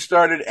Harvey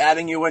started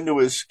adding you into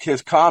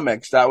his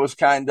comics. That was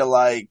kind of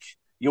like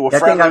you were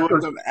friendly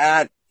with him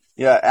at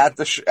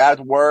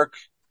work,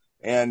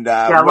 and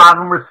a lot of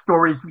them were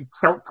stories we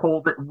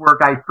told at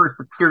work. I first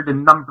appeared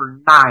in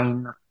number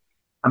 9,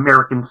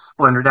 American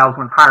Splendor. That was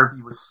when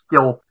Harvey was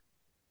still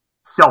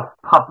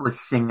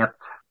self-publishing it,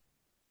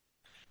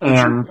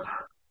 and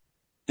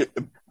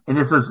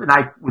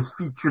I was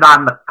featured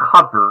on the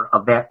cover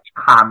of that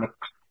comic.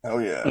 Oh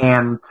yeah,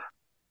 and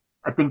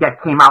I think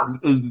that came out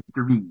in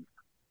 '83.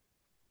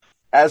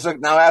 As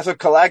a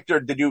collector,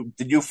 did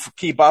you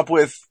keep up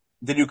with?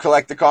 Did you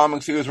collect the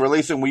comics he was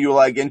releasing? Were you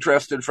like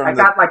interested from? I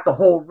got like the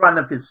whole run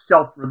of his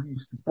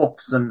self-released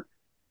books, and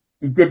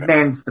he did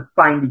manage to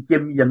finally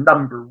give me a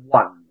number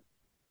 1.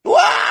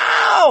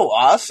 Wow,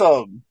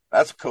 awesome!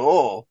 That's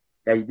cool.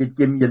 Yeah, he did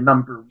give me a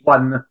number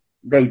 1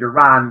 later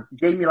on. He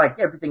gave me like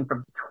everything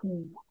from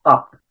 2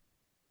 up,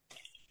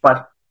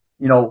 but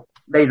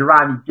later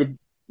on he did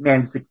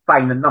managed to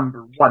find a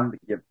number 1 to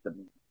give to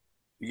me.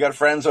 You got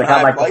friends on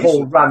high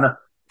places.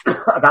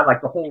 I got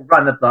like the whole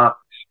run of the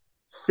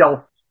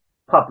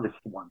self-published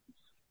ones.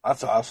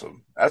 That's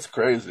awesome. That's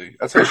crazy.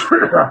 That's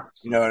history.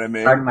 You know what I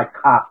mean? I'm my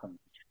coffin.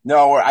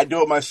 No, I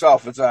do it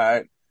myself. It's all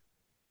right.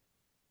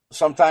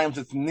 Sometimes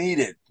it's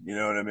needed. You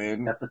know what I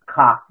mean? That's what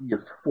coffee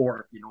is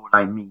for, if you know what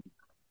I mean.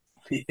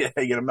 Yeah,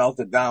 you gotta melt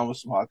it down with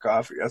some hot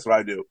coffee. That's what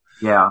I do.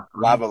 Yeah.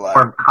 Lava light.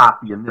 Warm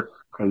coffee in this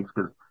case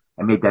because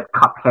I made that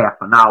cup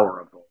half an hour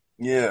ago.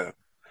 Yeah.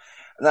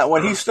 Now,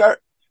 when he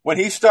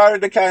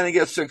started to kind of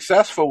get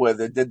successful with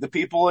it, did the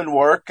people in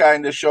work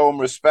kind of show him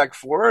respect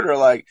for it, or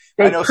like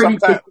everyone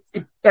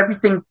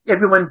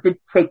did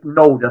take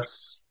notice,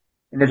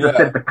 and as I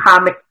said, the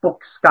comic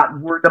books got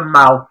word of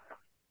mouth.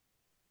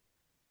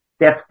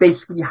 That's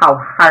basically how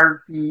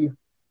Harvey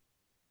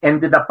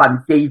ended up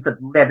on David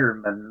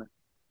Letterman,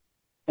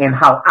 and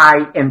how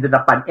I ended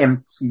up on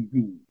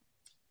MTV.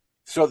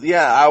 So,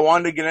 yeah, I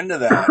wanted to get into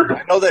that.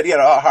 I know that,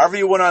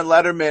 Harvey went on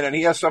Letterman, and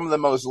he has some of the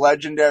most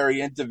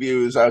legendary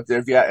interviews out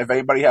there. If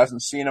anybody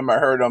hasn't seen them or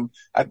heard them,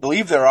 I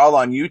believe they're all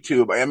on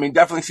YouTube. I mean,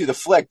 definitely see the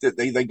flick that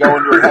they go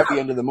into it at the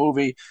end of the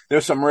movie.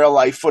 There's some real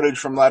life footage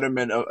from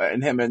Letterman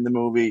and him in the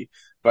movie,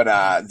 but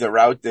they're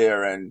out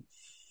there. And,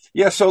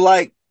 so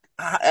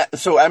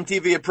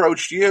MTV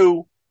approached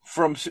you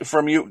from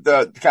you,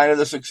 the kind of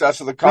the success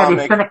of the comic.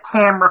 Yeah, they sent a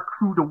camera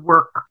crew to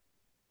work,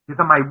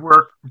 to my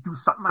work, to do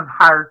something on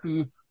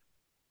Harvey.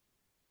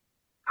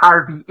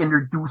 Harvey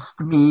introduced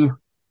me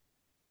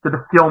to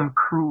the film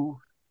crew,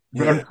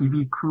 the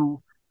MTV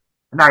crew,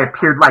 and I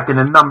appeared like in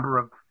a number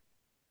of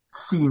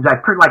scenes. I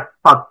appeared like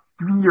about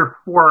 3 or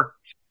 4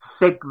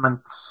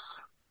 segments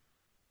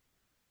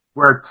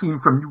where a team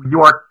from New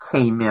York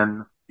came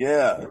in.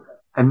 Yeah.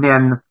 And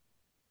then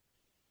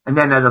And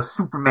then at a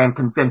Superman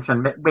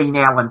convention, met Wayne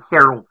Allen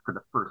Harold for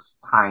the first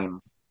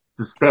time.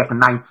 This was back in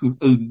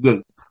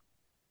 1988.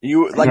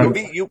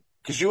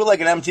 Because you were like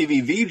an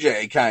MTV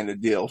VJ kind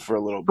of deal for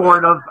a little bit.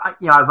 Sort of. I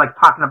was like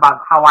talking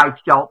about how I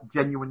felt,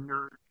 genuine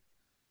nerd.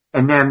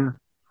 And then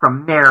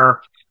from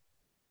there,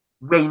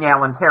 Wayne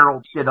Allen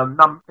Harold did and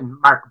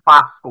Mark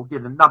Bosco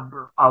did a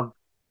number of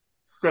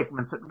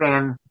segments that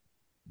ran,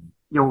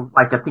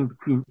 like I think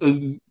between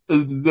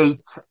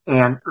 88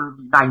 and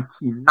early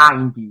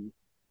 1990.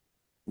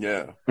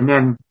 Yeah. And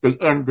then they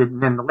ended,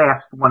 and then the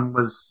last one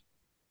was,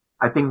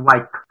 I think,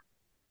 like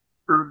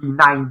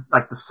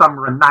the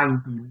summer of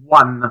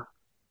 91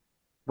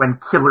 when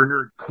Killer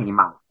Nerd came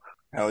out.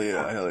 Hell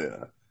yeah.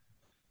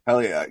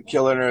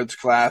 Killer Nerd's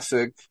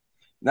classic.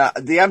 Now,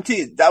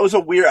 that was a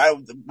weird,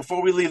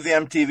 before we leave the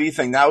MTV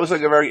thing, that was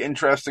like a very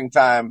interesting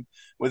time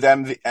with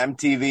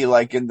MTV,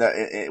 like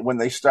when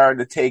they started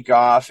to take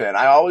off. And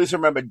I always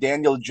remember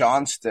Daniel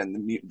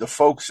Johnston, the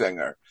folk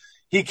singer.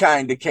 He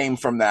kind of came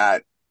from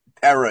that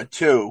era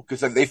too,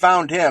 because they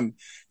found him.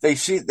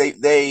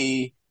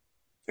 It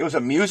was a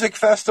music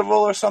festival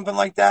or something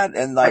like that.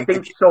 And like, I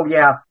think so,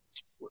 yeah.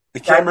 The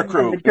camera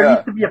crew.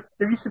 There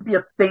used to be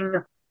a thing,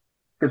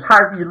 because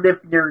Harvey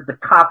lived near the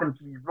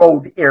Coventry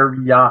Road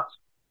area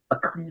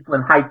of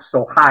Cleveland Heights,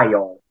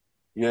 Ohio.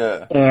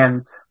 Yeah.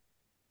 And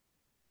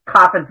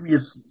Coventry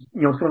is,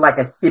 sort of like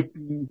a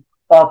hippie,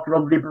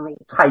 ultra-liberal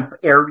type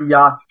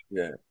area.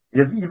 Yeah.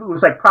 It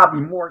was like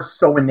probably more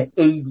so in the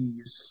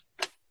 80s,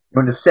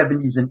 in the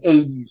 70s and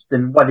 80s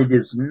than what it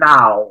is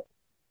now.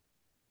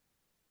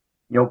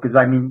 Because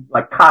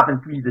like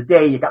Coventry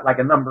today, you got like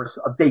a number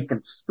of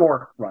vacant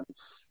storefronts.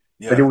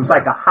 Yeah. But it was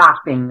like a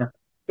hopping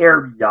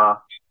area,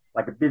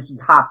 like a busy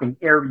hopping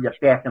area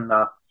back in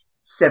the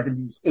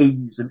 70s,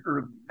 80s, and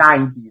early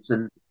 90s.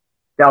 And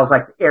that was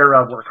like the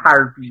era where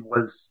Harvey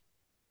was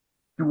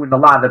doing a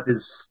lot of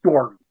his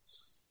stories.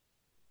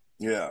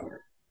 Yeah.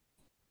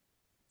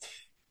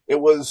 It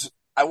was,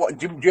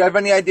 do you have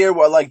any idea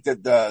what like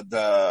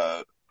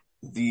the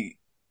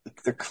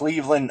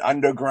Cleveland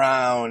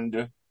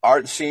underground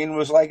art scene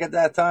was like at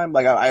that time?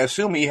 Like, I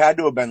assume he had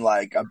to have been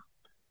like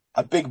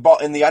a big ball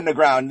in the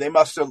underground. They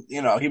must have,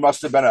 he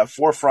must have been a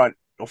forefront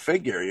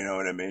figure. You know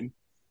what I mean?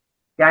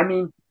 Yeah, I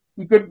mean,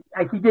 he did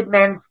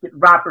manage to get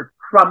Robert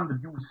Crumb to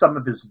do some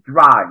of his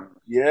drawings.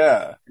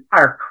 Yeah.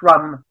 Our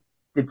Crumb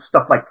did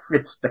stuff like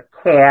Fritz the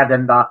Cat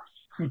and the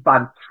Keep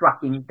on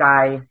Trucking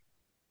guy.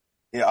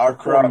 Yeah, our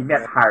Crumb. He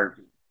met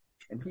Harvey.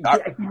 And he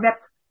met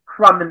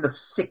Crumb in the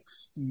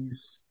 60s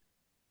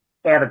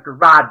at a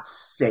garage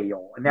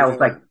sale. And that was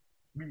like,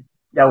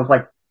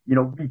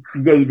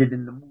 recreated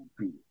in the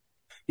movie.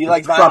 He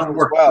liked Crumb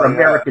worked for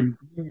American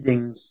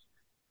Greetings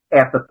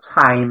at the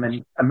time,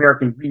 and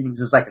American Greetings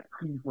is like a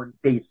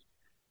Cleveland-based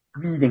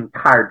greeting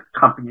card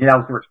company. And that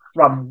was where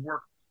Crumb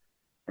worked.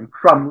 And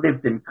Crumb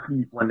lived in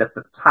Cleveland at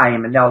the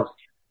time, and that was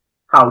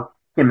how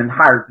him and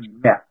Harvey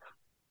met.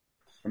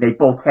 And they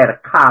both had a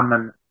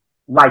common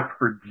like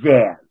for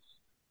jazz.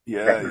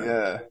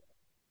 Yeah.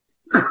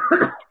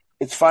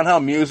 It's fun how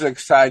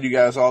music's tied you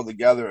guys all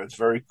together. It's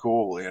very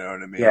cool, you know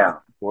what I mean? Yeah.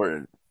 It's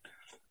important.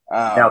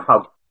 That's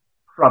how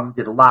Crumb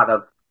did a lot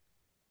of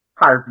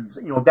Harvey's.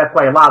 That's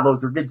why a lot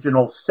of those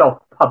original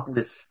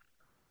self-published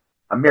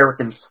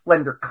American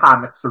Splendor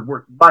comics are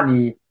worth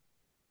money,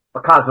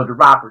 because of the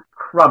Robert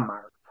Crumb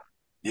art.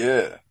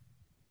 Yeah.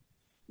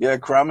 Yeah,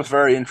 Crumb is a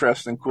very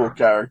interesting, cool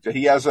character.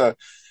 He has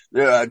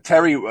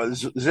Terry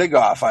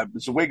Zwigoff,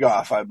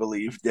 I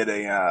believe, did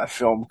a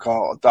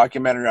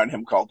documentary on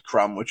him called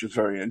Crumb, which is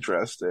very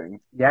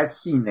interesting. Yeah, I've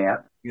seen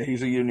that. Yeah,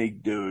 he's a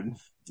unique dude.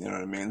 You know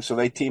what I mean? So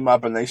they team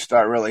up and they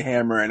start really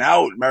hammering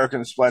out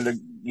American Splendor,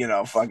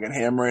 fucking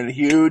hammering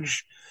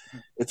huge.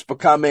 It's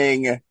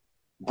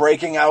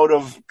breaking out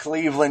of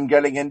Cleveland,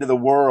 getting into the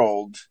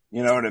world.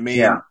 You know what I mean?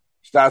 Yeah.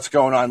 Starts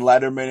going on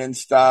Letterman and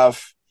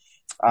stuff.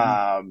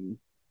 Mm-hmm.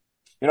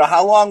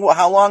 How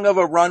long of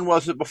a run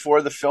was it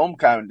before the film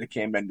kind of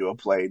came into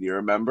play? Do you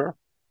remember?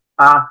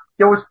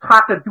 There was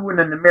talk of doing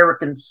an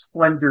American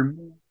Splendor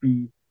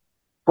movie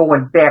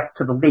going back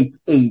to the late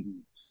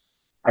 80s.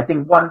 I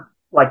think one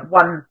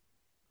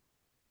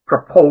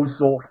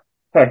proposal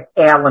had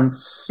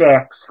Alan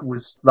Sachs, who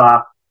was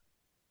the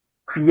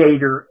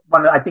creator.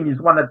 I think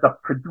he's one of the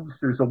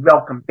producers of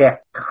Welcome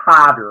Back,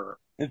 Kotter.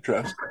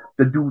 Interesting.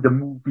 To do the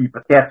movie,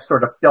 but that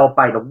sort of fell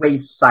by the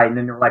wayside, and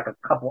then there were like a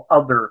couple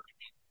other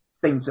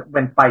things that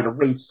went by the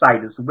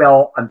wayside as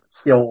well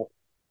until,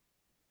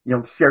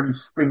 Sherry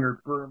Springer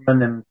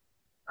Berman and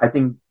I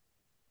think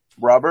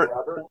Robert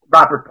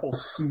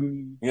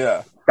Polsini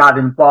got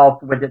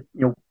involved with it,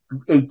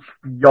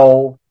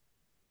 HBO,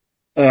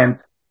 and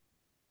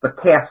the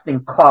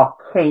casting call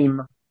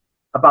came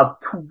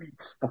about 2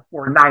 weeks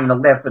before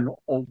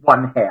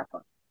 9/11/01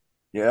 happened.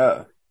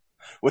 Yeah.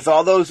 With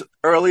all those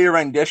earlier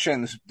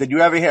renditions, did you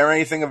ever hear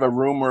anything of a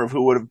rumor of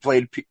who would have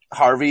played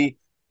Harvey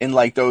in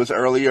like those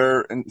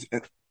earlier in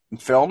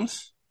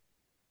films?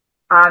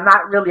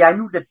 Not really. I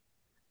knew that,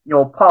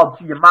 Paul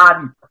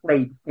Giamatti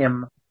played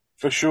him.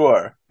 For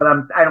sure. But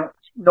I don't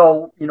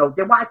know,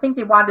 I think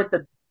they wanted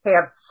to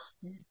have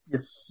Steve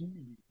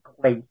Buscemi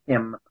played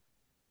him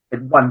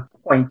at one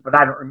point, but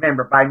I don't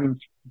remember. But I mean,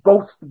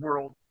 Ghost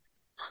World,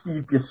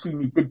 Steve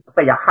Buscemi did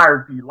play a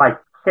Harvey-like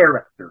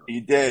character.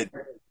 He did.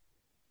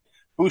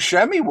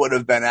 Buscemi would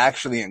have been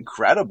actually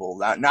incredible.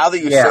 Now that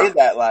you say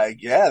that,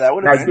 that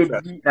would have been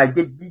interesting. I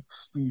did meet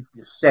Steve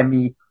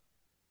Buscemi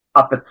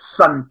up at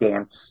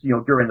Sundance,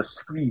 during the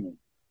screening.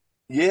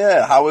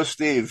 Yeah, how was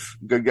Steve?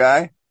 Good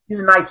guy? He's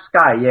a nice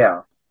guy,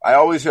 yeah. I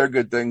always hear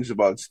good things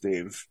about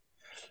Steve.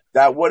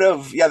 That would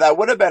have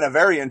been a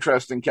very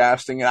interesting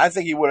casting, and I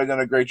think he would have done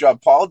a great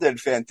job. Paul did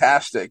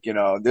fantastic.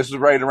 This is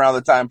right around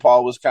the time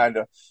Paul was kind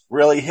of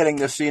really hitting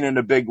the scene in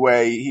a big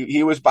way.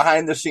 He was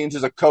behind the scenes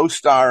as a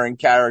co-starring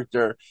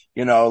character,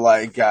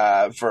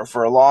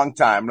 for a long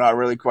time, not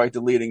really quite the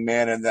leading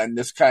man. And then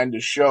this kind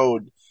of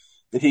showed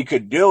that he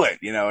could do it.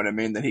 You know what I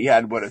mean? That he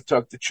had what it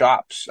took, the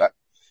chops.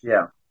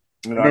 Yeah.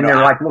 And then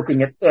they're like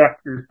looking at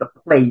actors to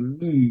play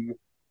me.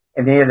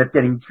 And they ended up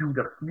getting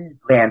Judah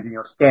Friedland,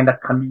 stand-up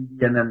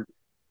comedian,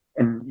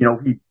 and he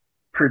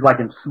appeared like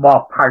in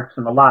small parts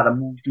in a lot of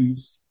movies.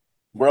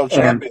 World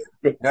champion.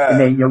 And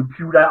then,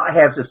 Judah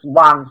has this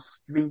long,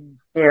 stringy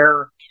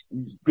hair,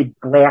 and these big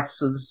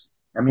glasses.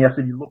 I mean, that's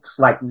what he looks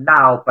like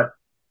now, but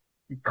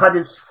he cut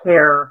his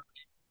hair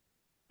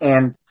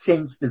and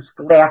changed his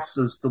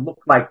glasses to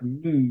look like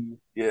me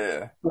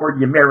for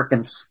the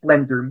American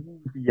Splendor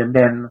movie. And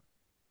then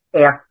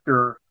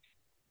after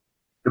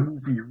the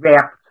movie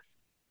wrapped,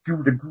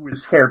 Judah grew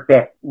his hair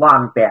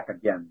long back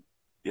again.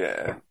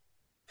 Yeah.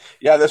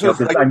 Yeah, this was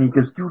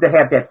because Judah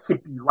had that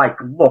hippie-like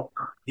look.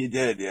 He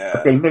did, yeah.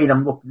 But they made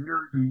him look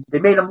nerdy. They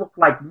made him look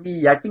like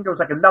me. I think there was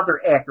like another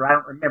actor, I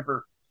don't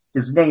remember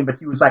his name, but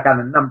he was like on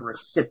a number of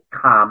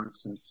sitcoms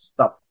and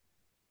stuff.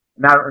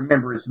 And I don't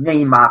remember his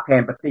name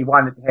offhand, but they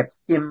wanted to have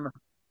him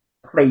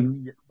play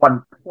me at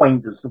one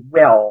point as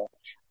well.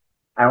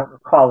 I don't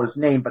recall his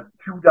name, but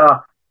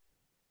Judah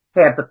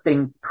had the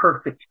thing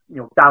perfect,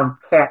 down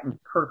pat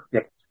and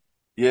perfect.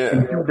 Yeah.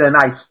 And Judah and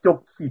I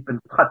still keep in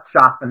touch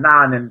off and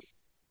on, and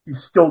he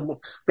still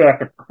looks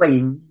back at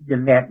playing me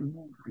in that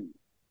movie.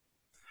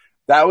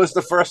 That was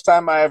the first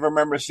time I ever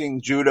remember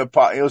seeing Judah.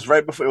 It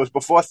was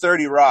before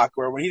 30 Rock,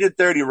 where when he did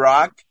 30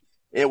 Rock,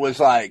 it was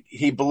like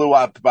he blew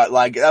up. But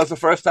that was the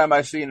first time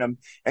I seen him,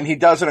 and he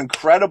does an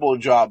incredible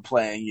job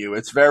playing you.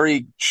 It's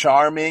very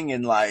charming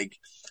and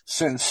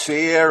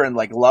sincere and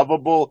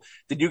lovable.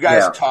 Did you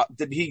guys talk?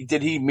 Did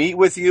he meet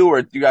with you,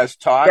 or did you guys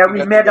talk? Yeah,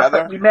 we met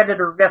at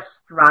a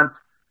restaurant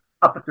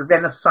up at the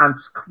Renaissance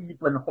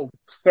Cleveland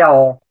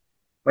Hotel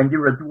when they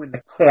were doing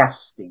the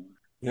casting.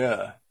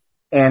 Yeah.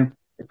 And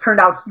it turned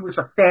out he was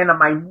a fan of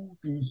my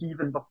movies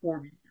even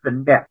before we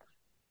even met.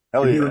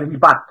 Hell yeah. He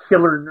bought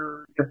Killer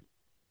Nerd,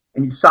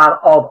 and he saw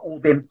all the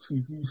old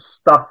MTV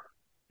stuff.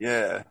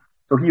 Yeah.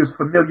 So he was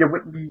familiar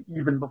with me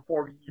even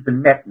before he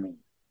even met me.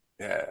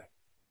 Yeah.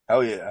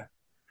 Hell yeah.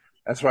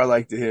 That's what I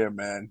like to hear,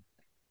 man.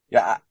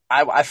 Yeah,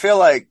 I feel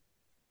like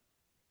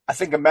I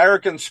think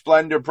American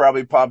Splendor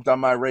probably popped on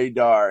my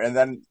radar, and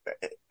then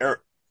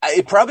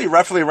it probably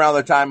roughly around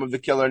the time of the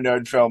Killer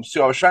Nerd films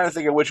too. I was trying to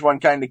think of which one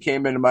kind of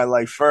came into my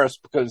life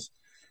first, because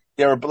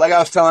they were, like I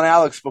was telling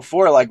Alex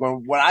before,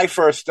 when I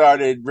first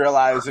started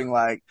realizing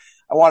I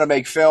want to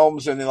make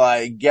films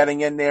and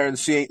getting in there and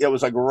seeing, it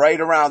was right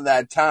around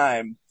that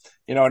time,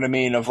 you know what I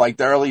mean, of the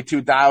early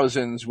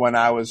 2000s when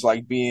I was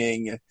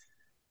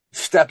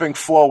stepping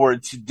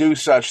forward to do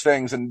such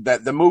things, and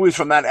that the movies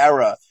from that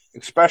era,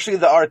 especially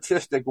the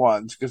artistic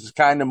ones, because it's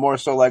kind of more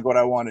so what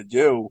I want to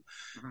do,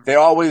 they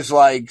always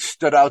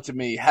stood out to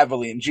me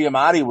heavily. And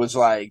Giamatti was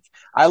I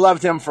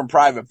loved him from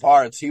Private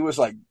Parts. He was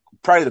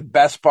probably the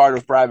best part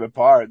of Private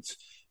Parts.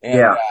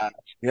 And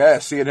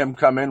seeing him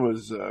come in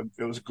was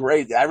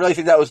great. I really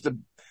think that was the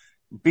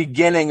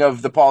beginning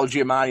of the Paul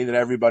Giamatti that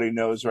everybody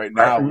knows right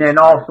now. And then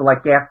also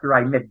after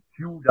I met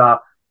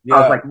Judah,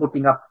 I was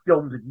looking up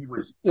films that he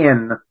was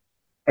in,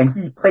 and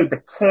he played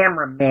the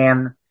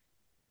cameraman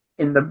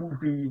in the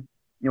movie,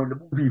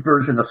 the movie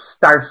version of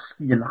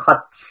Starsky and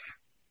Hutch.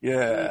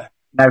 Yeah.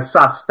 And I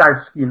saw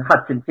Starsky and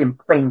Hutch and him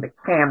playing the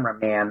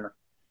cameraman.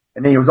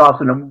 And then he was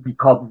also in a movie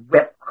called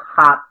Wet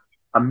Hot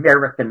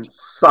American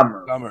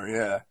Summer. Summer,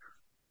 yeah.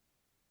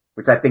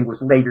 Which I think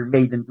was later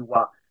made into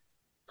a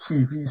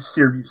TV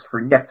series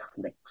for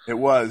Netflix. It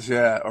was,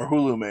 yeah. Or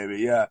Hulu,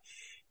 maybe, yeah.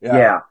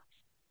 Yeah.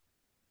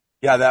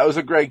 Yeah, that was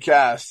a great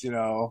cast,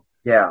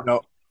 Yeah.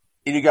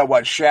 And you got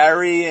what,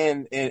 Shari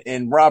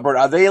and Robert?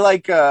 Are they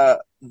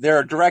they're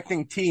a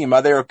directing team?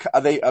 Are they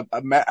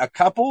a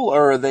couple,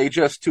 or are they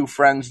just two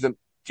friends? Do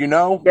you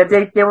know? Yeah,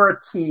 they were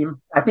a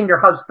team. I think they're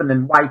husband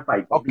and wife.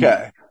 I believe.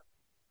 Okay.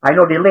 I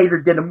know they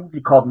later did a movie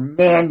called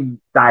Nanny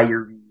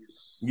Diaries.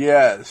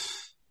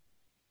 Yes.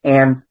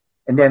 And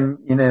then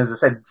as I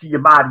said,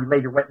 Giamatti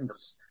later went into.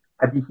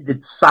 I think he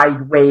did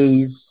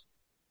Sideways.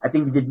 I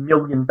think he did $1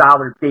 Million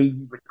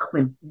Baby with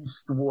Clint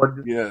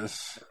Eastwood.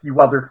 Yes. A few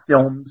other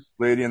films.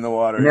 Lady in the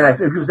Water. And then I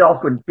think he was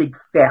also in Big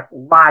Fat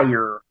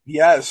Liar.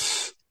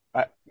 Yes.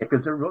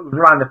 Because it was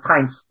around the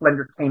time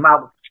Splendor came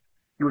out.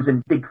 He was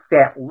in Big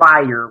Fat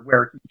Liar,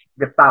 where he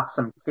ripped off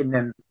some kid,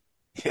 and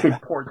Kid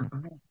pours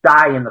blue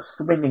dye in a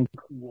swimming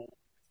pool.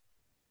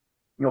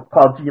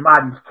 Paul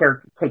Giamatti's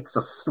character takes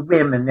a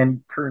swim and then he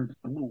turns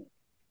blue.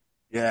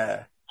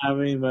 Yeah. I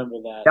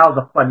remember that. That was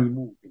a funny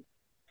movie.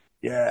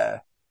 Yeah.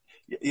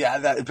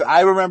 Yeah,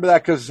 I remember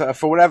that because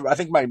for whatever, I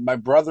think my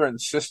brother and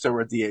sister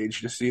were at the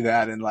age to see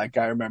that, and I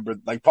remember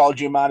Paul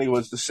Giamatti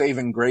was the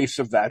saving grace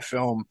of that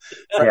film.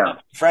 Yeah.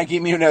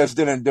 Frankie Muniz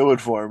didn't do it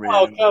for me.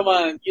 Oh, come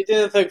on! You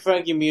didn't think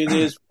Frankie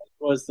Muniz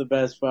was the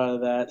best part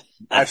of that?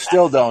 I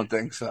still don't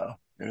think so.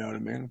 You know what I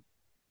mean?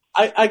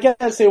 I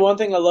gotta say one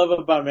thing I love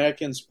about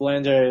American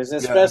Splendor is,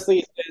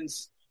 especially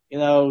since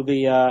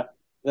the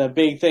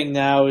big thing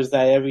now is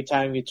that every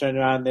time you turn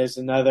around, there's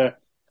another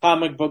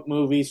comic book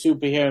movie,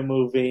 superhero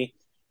movie.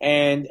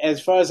 And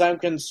as far as I'm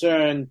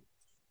concerned,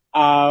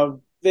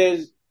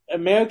 there's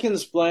American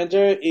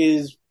Splendor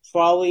is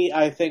probably,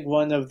 I think,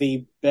 one of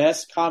the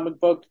best comic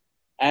book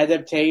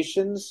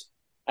adaptations.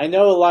 I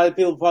know a lot of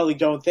people probably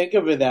don't think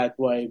of it that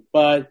way,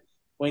 but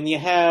when you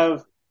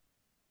have,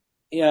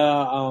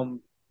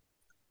 him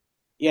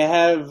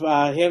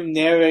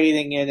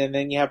narrating it, and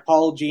then you have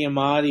Paul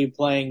Giamatti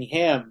playing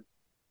him,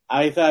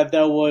 I thought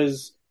that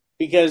was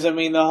because the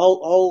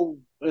whole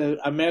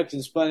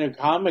American Splendor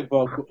comic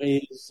book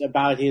is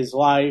about his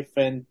life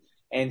and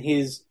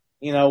his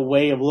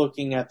way of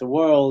looking at the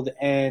world,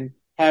 and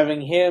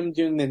having him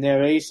doing the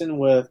narration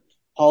with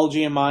Paul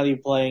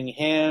Giamatti playing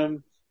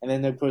him, and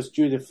then of course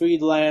Judah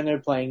Friedlander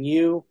playing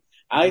you.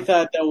 I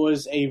thought that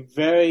was a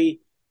very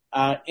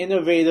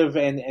innovative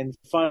and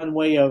fun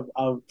way of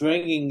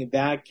bringing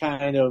that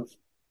kind of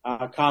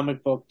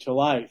comic book to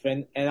life,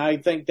 and I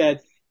think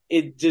that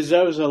it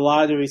deserves a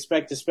lot of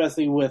respect,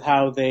 especially with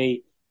how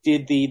they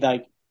did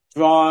the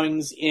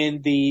drawings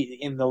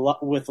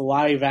with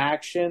live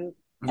action.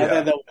 Yeah. I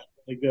thought that was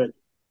really good.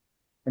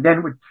 And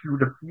then with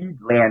Judah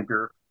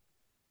Friedlander,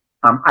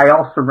 I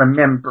also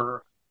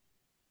remember,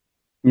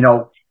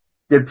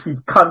 that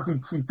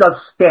he does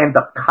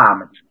stand-up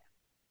comedy.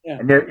 Yeah.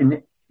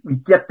 And we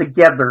get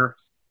together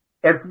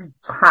every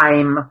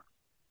time.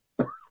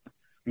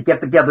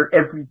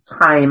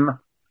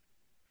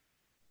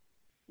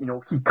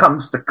 He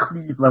comes to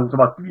Cleveland. It was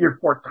about 3 or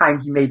 4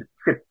 times he made a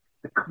trip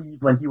to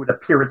Cleveland. He would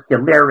appear at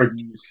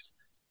Hilarities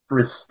for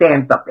his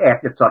stand-up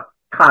act. It's a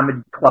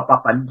comedy club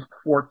up on East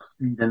 4th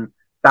Street in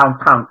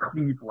downtown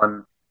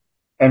Cleveland.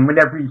 And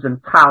whenever he's in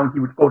town, he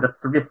would go to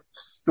thrift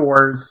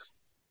stores,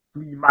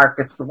 flea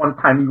markets. The one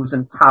time he was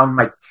in town,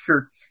 my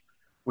church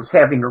was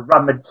having a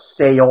rummage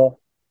sale,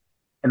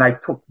 and I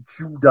took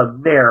Judah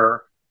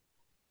there,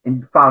 and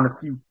he found a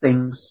few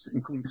things,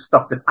 including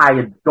stuff that I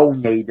had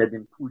donated,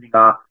 including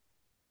a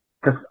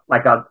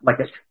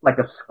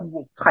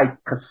school type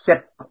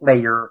cassette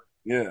player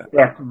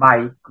that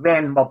my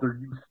grandmother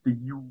used to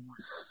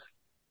use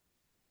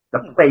to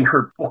play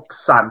her books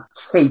on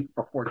tape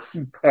before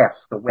she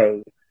passed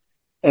away.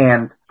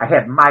 And I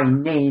had my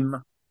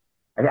name.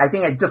 I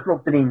think I just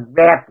wrote the name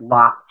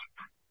Radloff,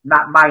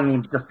 not my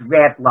name, just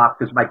Radloff,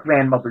 because my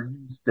grandmother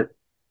used it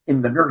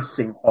in the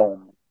nursing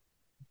home,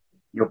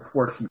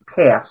 before she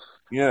passed.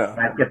 Yeah. And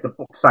I'd get the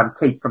books on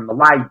tape from the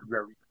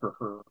library for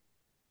her.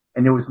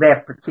 And it was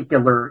that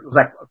particular, it was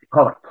like what they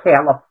call a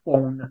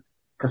Caliphone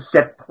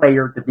cassette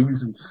player that they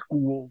use in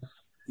schools.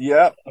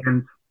 Yeah.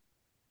 And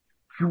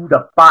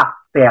Judah bought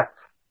that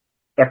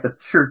at the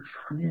church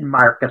flea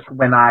market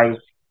when I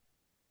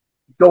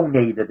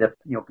donated it,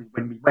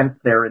 when we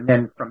went there. And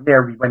then from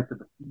there we went to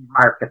the flea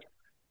market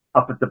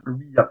up at the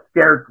Berea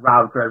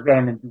Fairgrounds, where I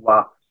ran into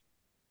a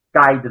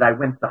guy that I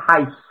went to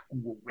high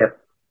school with.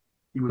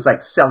 He was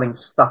selling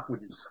stuff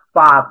with his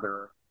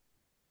father.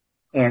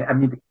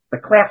 And the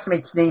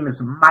classmate's name is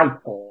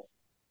Michael.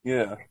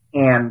 Yeah.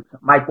 And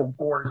Michael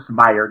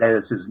Gorsmeyer,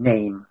 that is his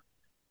name.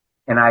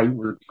 And I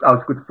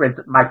was good friends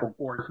with Michael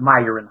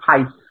Gorsmeyer in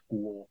high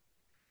school.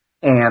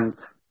 And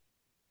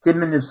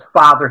him and his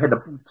father had a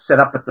booth set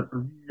up at the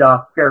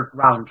Berea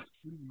Fairgrounds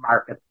flea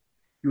market.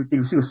 He was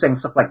saying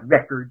stuff like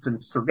records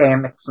and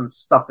ceramics and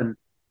stuff. And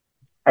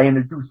I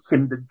introduced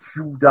him to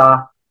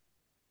Judah.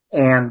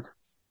 And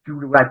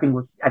Judah, I think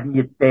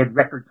they had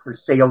records for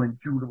sale, and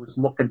Judah was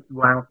looking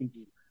through. I don't think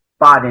he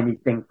bought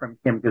anything from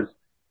him because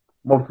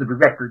most of the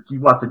records he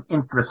wasn't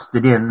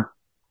interested in.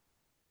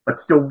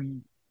 But still,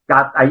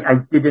 I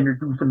did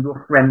introduce him to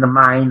a friend of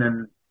mine,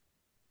 and a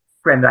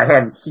friend I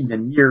hadn't seen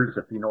in years,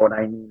 if you know what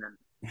I mean.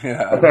 And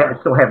I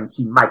still haven't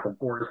seen Michael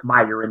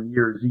Gorsmeyer in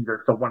years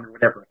either, so I wonder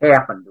whatever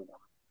happened to him.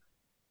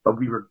 But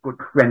we were good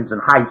friends in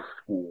high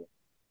school.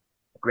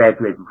 I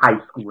graduated from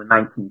high school in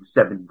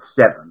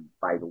 1977,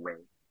 by the way.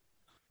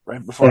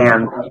 Right before.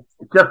 And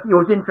it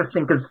was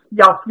interesting because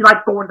he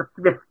liked going to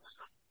thrift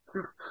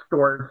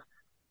stores,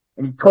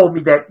 and he told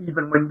me that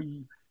even when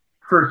we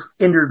first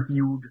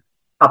interviewed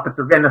up at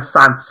the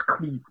Renaissance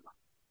Cleveland.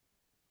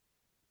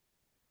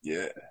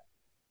 Yeah.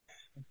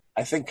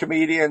 I think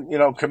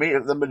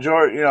the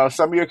majority,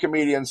 some of your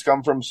comedians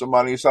come from some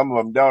money, some of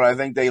them don't. I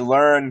think they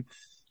learn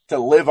to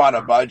live on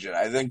a budget.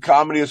 I think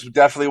comedy is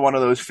definitely one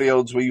of those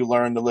fields where you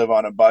learn to live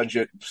on a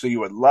budget, so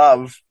you would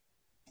love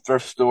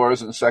thrift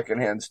stores and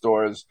secondhand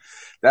stores.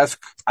 I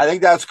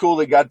think that's cool.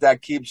 They got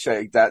that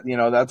keepsake. That's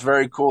a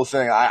very cool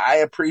thing. I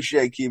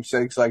appreciate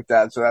keepsakes like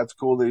that. So that's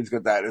cool that he's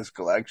got that in his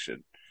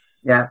collection.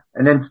 Yeah,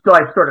 and then still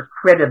I sort of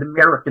credit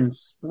American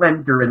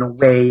Splendor in a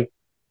way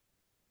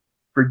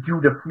for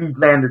Judah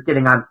Friedlander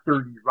getting on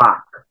 30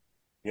 Rock.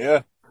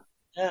 Yeah.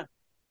 Yeah.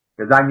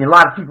 Because, I mean, a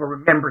lot of people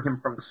remember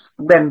him from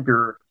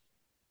Splendor,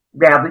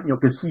 rather,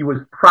 because he was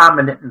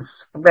prominent in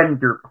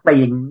Splendor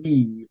playing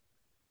me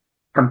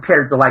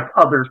compared to, like,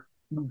 other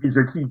movies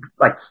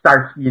like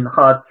Starsky and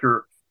Hutch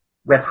or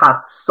Wet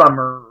Hot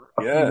Summer,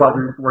 a few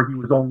others where he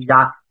was only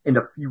in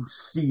a few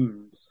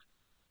scenes.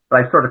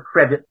 But I sort of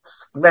credit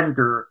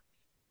Splendor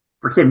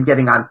for him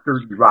getting on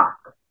 30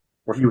 Rock,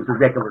 where he was a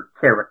regular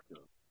character.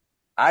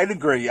 I'd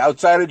agree.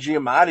 Outside of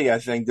Giamatti, I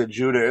think that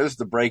Judah is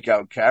the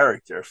breakout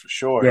character for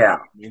sure. Yeah.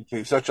 I mean,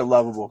 he's such a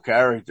lovable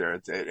character.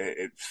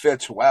 It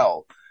fits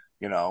well,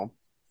 And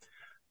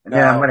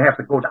then I'm going to have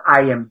to go to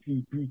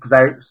IMDb because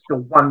I still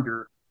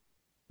wonder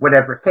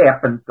whatever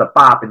happened to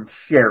Bob and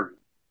Sherry.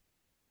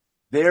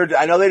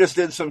 I know they just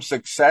did some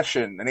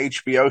Succession, an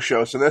HBO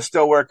show, so they're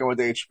still working with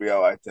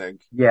HBO, I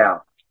think. Yeah.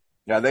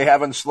 Yeah, they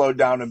haven't slowed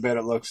down a bit,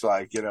 it looks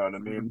like, you know what I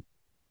mean?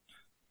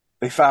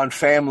 They found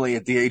family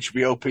at the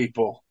HBO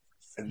people,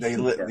 and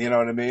you know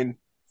what I mean?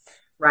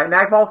 Right, and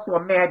I've also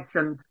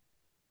imagined,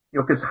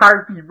 because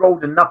Harvey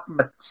wrote enough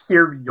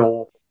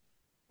material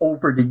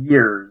over the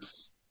years,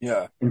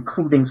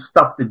 including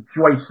stuff that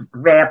Joyce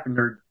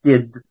Brabner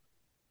did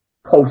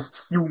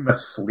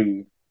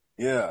posthumously,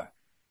 to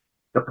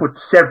put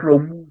several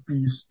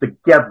movies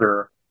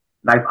together.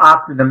 And I've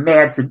often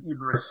imagined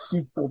either a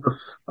sequel to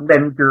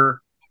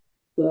Splendor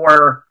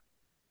or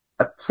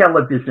a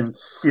television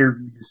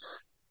series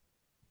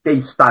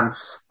based on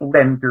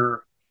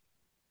Splendor,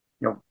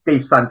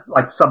 based on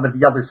like some of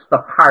the other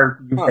stuff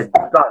Harvey had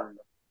done.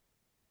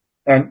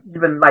 And he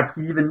even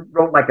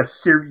wrote like a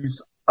series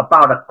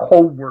about a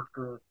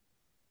coworker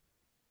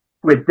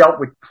who had dealt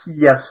with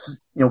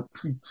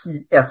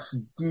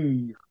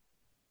PTSD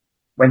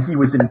when he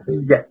was in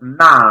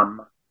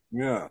Vietnam.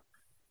 Yeah.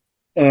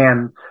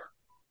 And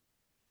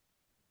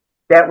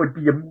that would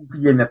be a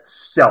movie in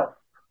itself.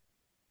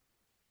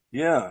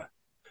 Yeah.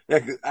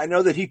 I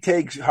know that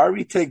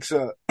Harvey takes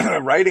a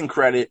writing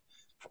credit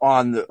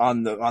on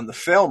the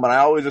film, and I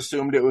always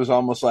assumed it was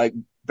almost like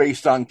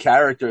based on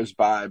characters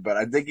but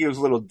I think he was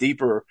a little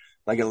deeper,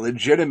 like a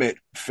legitimate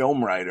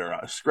film writer,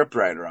 a script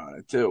writer on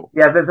it too.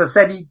 Yeah, as I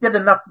said, he did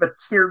enough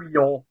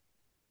material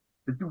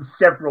to do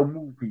several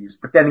movies,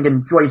 but then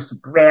again, Joyce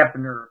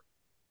Brabner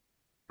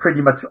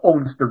pretty much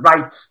owns the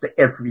rights to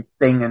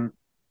everything, and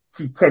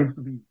she tends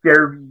to be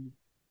very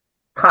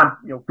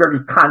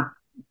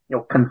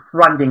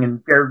confronting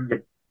and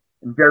very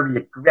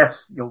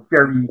aggressive,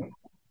 very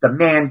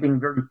demanding,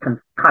 very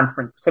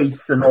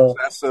confrontational,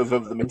 obsessive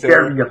of the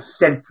material, very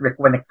eccentric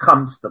when it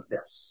comes to this.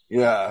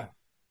 Yeah,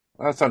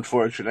 that's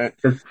unfortunate.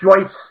 Because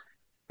Joyce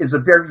is a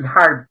very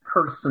hard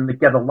person to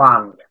get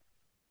along with.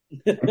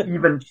 And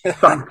even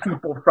some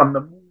people from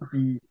the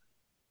movie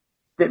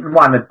didn't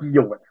want to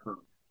deal with her.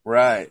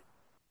 Right.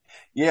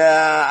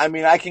 Yeah, I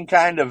mean, I can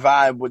kind of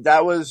vibe with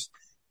that. Was,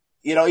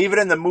 even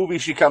in the movie,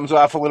 she comes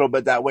off a little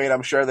bit that way, and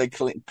I'm sure they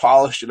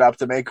polished it up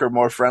to make her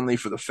more friendly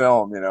for the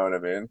film. You know what I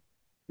mean?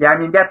 Yeah, I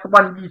mean, that's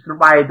one reason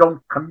why I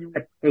don't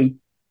communicate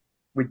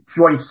with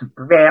Joyce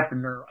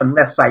Brabner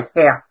unless I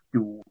have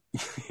to.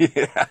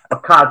 Yeah.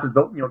 Because of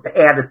the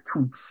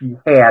attitude she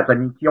has. I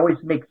mean, she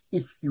always makes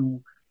issue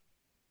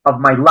of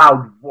my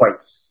loud voice.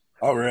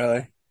 Oh,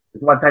 really?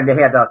 One time they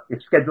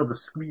scheduled a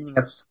screening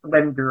of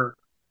Splendor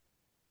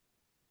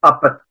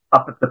up at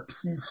the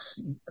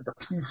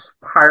Peace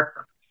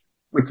Park,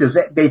 which is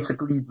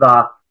basically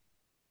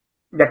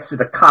next to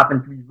the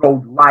Coventry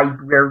Road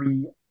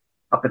Library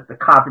up at the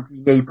Coventry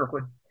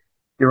neighborhood.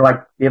 They're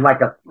like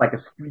a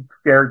street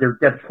fair. They're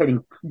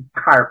dedicating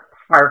Peacock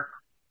Park,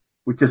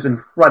 which is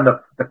in front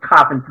of the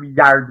Coventry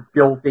Yard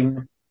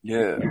building.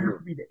 Yeah. It used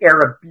to be the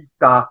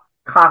Arabica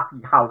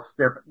coffee house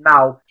there, but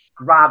now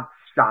Grog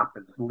Shop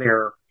is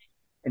there.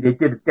 And they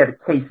did a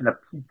dedication of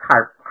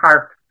Peacock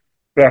Park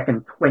back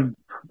in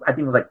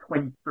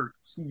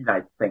 2013,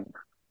 I think.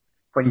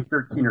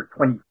 2013 or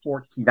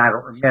 2014, I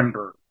don't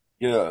remember.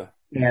 Yeah.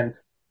 And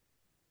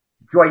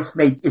Joyce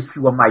made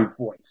issue of my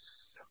voice.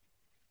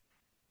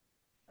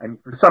 And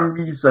for some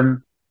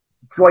reason,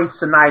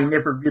 Joyce and I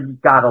never really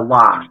got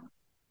along.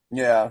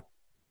 Yeah.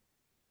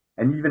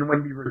 And even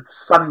when we were at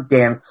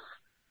Sundance,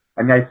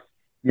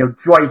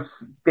 Joyce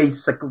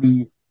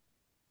basically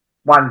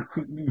wanted to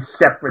keep me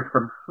separate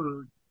from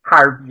her,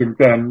 Harvey, and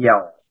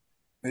Danielle.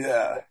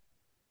 Yeah.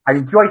 I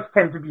mean, Joyce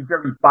tends to be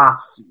very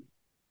bossy.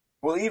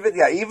 Well,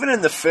 even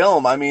in the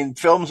film, I mean,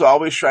 films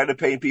always try to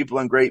paint people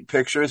in great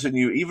pictures, and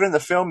even in the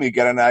film, you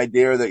get an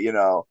idea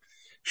that,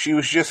 she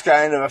was just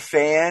kind of a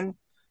fan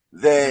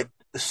that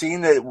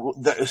seen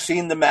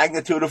the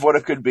magnitude of what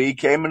it could be,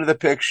 came into the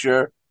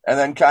picture, and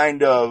then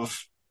kind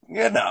of,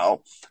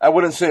 I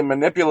wouldn't say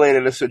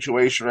manipulated a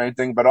situation or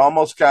anything, but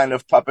almost kind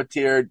of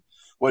puppeteered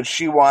what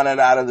she wanted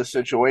out of the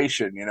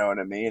situation, you know what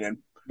I mean? And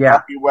Yeah.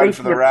 Harvey went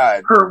for the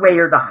ride. Her way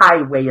or the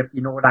highway, if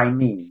you know what I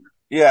mean.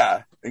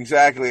 Yeah,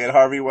 exactly. And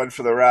Harvey went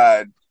for the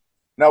ride.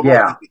 Now,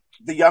 Yeah.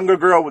 the younger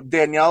girl,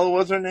 Danielle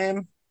was her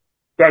name?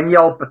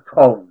 Danielle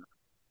Batone.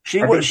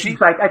 I think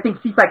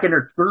she's like in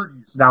her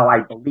 30s now, I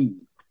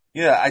believe.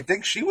 Yeah, I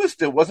think she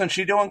wasn't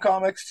she doing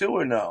comics too,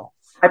 or no?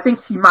 I think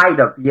she might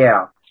have,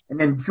 yeah. And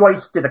then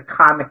Joyce did a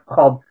comic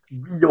called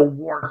Real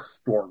War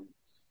Stories.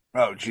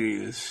 Oh,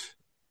 jeez.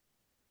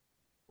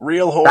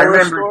 Real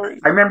horror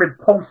stories? I remember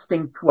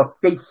posting to a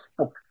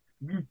Facebook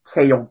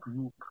retail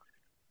group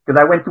because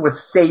I went to a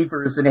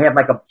Savers and they had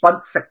like a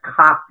bunch of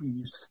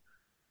copies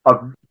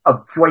of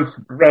Joyce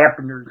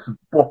Brabner's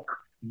book,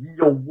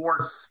 Real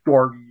War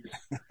Stories,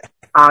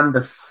 on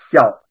the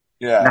shelf.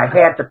 Yeah. And I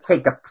had to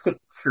take a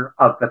picture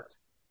of it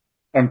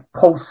and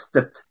post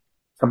it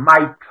to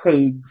my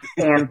page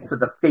and to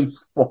the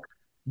Facebook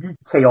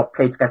retail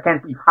page. I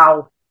can't believe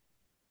how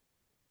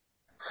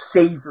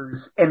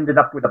Savers ended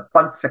up with a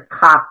bunch of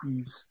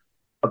copies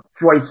of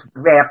Joyce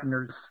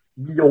Brabner's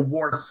Real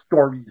War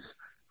Stories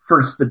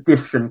first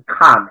edition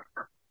comic.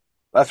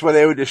 That's where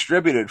they were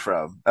distributed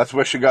from. That's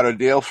where she got her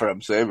deal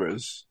from,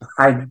 Savers.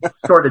 I'm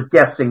sort of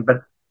guessing,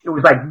 but it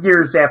was like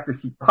years after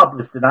she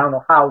published it. I don't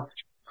know how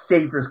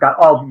Savers got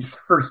all these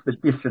first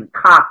edition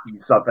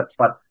copies of it,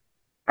 but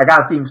I got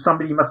to think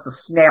somebody must have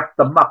snapped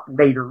them up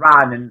later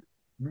on and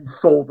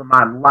resold them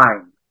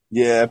online.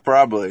 Yeah,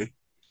 probably.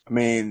 I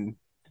mean,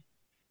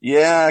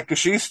 yeah, because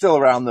she's still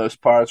around those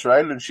parts,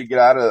 right? Did she get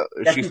out of?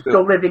 Yeah, she's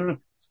still living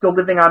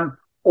on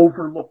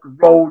Overlook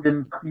Road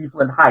in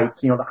Cleveland Heights.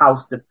 You know, the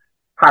house that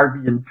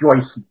Harvey and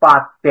Joyce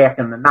bought back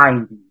in the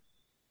 90s.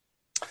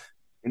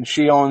 And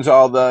she owns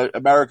all the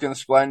American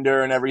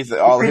Splendor and everything.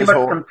 She pretty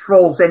much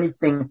controls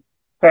anything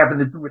having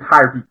to do with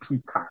Harvey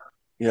Peacock.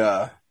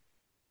 Yeah.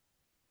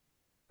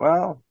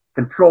 Well,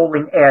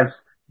 controlling as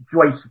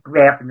Joyce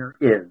Brabner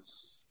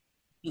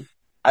is.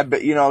 I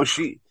bet,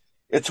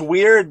 it's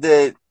weird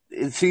that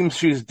it seems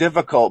she's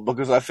difficult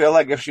because I feel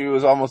like if she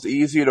was almost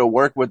easier to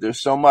work with,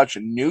 there's so much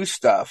new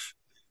stuff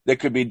that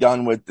could be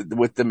done with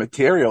the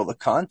material, the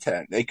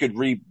content. They could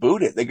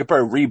reboot it. They could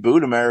probably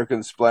reboot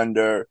American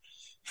Splendor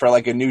for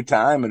like a new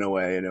time in a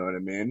way, you know what I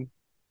mean?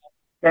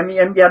 I mean,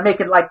 and yeah, make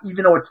it like,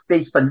 even though it's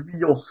based on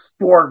real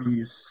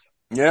stories.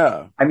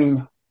 Yeah. I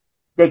mean,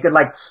 they could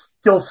like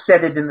still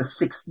set it in the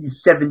 60s,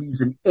 70s,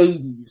 and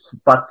 80s,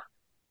 but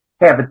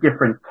have a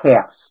different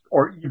cast,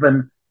 or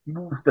even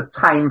move the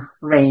time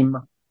frame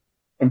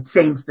and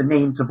change the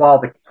names of all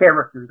the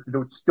characters, but it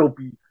would still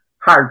be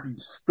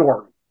Harvey's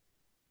story.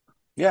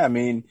 Yeah, I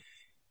mean,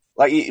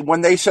 like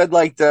when they said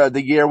like the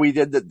year we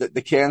did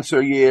the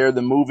cancer year,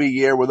 the movie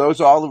year, were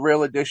those all the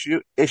real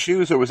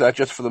issues, or was that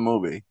just for the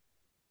movie?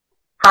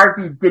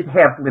 Harvey did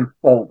have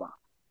lymphoma.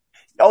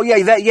 Oh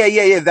yeah,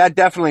 that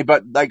definitely.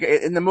 But like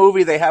in the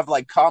movie, they have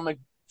like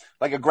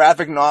like a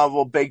graphic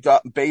novel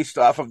based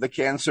off of the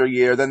cancer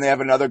year. Then they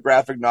have another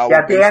graphic novel.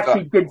 Yeah, they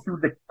actually did do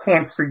the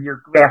cancer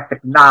year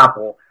graphic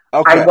novel.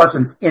 Okay. I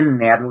wasn't in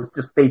that. It was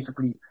just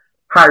basically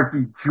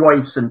Harvey,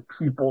 Joyce, and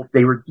people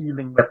they were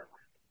dealing with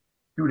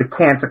due to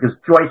cancer. Because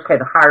Joyce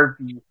had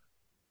Harvey.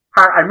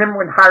 I remember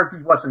when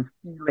Harvey wasn't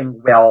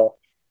feeling well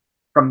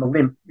from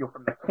from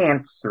the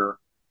cancer.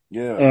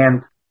 Yeah.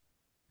 And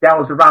that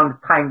was around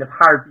the time that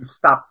Harvey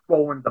stopped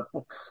going to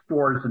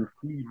bookstores and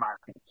flea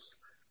markets.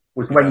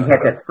 Was when he had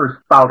that first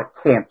bout of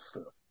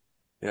cancer.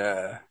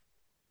 Yeah.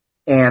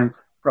 And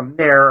from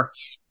there,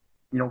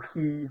 he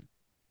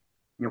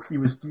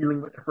was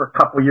dealing with it for a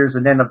couple of years,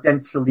 and then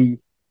eventually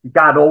he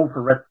got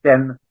over it.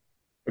 Then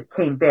it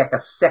came back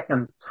a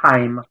second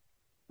time,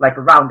 like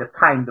around the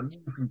time the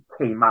movie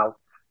came out.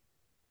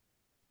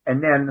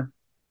 And then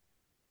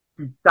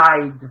he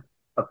died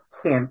of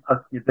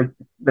cancer. The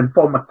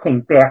lymphoma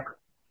came back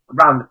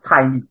around the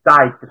time he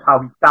died, because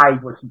how he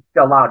died was he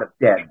fell out of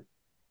bed.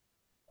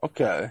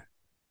 Okay.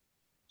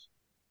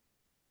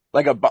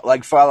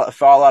 Like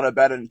fall out of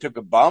bed and took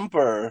a bump,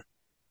 or?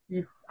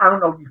 I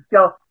don't know.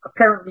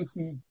 Apparently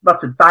he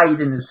must have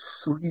died in his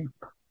sleep,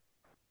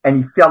 and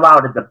he fell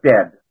out of the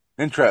bed.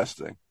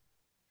 Interesting.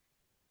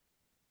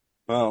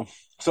 Well,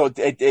 so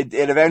it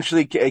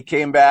eventually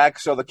came back.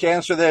 So the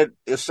cancer that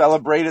is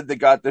celebrated that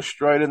got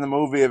destroyed in the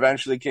movie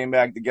eventually came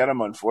back to get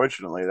him.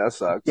 Unfortunately, that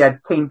sucks. Yeah,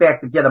 it came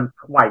back to get him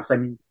twice. I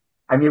mean,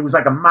 it was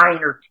like a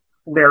minor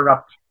flare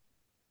up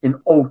in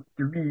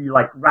 2003, it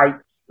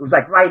was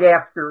like right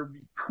after we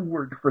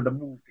toured for the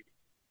movie.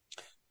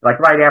 Like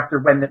right after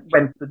when it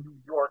went to New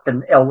York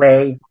and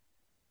LA,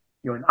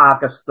 in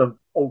August of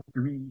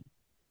 2003.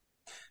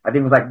 I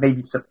think it was like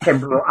maybe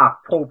September or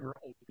October.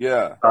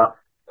 Yeah.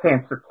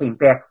 Cancer came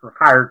back for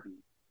Harvey.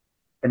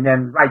 And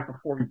then right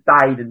before he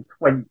died in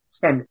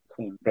 2010, it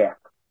came back.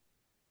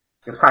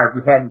 Because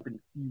Harvey hadn't been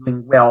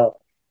feeling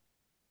well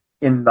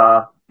in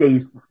the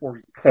days before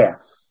he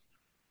passed.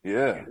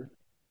 Yeah.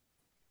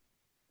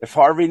 If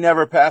Harvey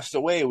never passed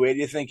away, where do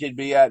you think he'd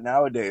be at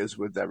nowadays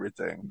with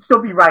everything? He'd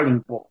still be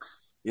writing books.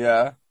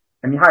 Yeah.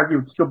 I mean, Harvey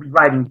would still be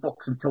writing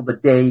books until the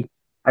day,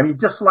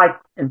 just like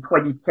in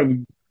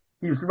 2010,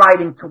 he was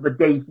writing till the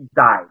day he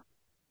died.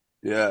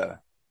 Yeah.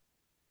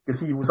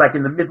 because he was like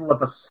in the middle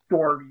of a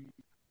story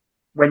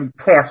when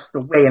he passed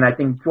away, and I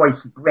think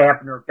Joyce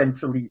Grabner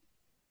eventually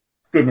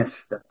finished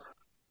it.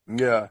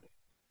 Yeah.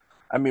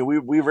 I mean,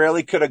 we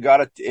rarely could have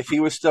got it if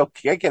he was still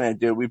kicking it,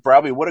 dude. We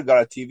probably would have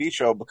got a TV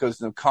show because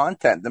the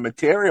content, the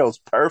material's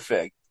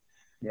perfect.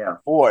 Yeah.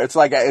 It's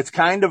like it's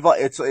kind of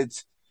like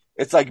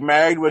it's like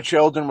Married with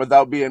Children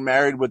without being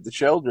married with the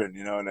children.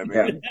 You know what I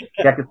mean?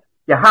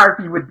 Yeah.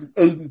 Harvey would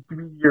be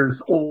 83 years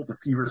old if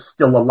he were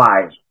still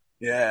alive.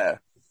 Yeah.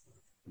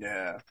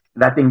 Yeah.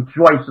 And I think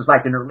Joyce is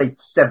like in her late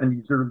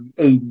 70s, early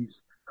 80s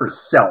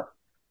herself.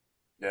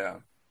 Yeah.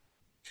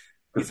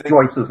 Because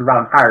Joyce is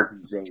around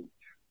Harvey's age.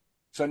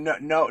 So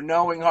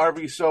knowing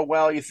Harvey so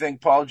well, you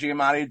think Paul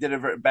Giamatti did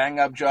a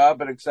bang-up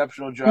job, an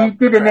exceptional job? He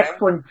did an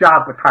excellent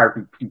job with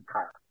Harvey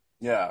Peacock.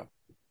 Yeah.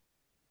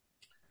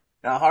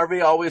 Now,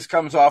 Harvey always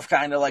comes off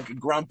kind of like a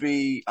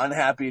grumpy,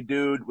 unhappy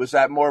dude. Was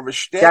that more of a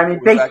shtick? Yeah, I mean,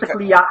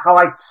 basically, how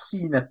I've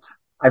seen it,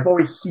 I've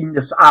always seen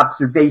this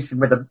observation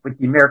with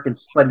the American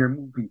Splendor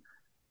movie.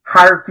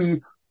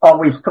 Harvey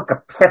always took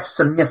a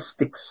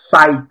pessimistic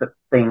side to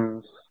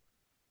things,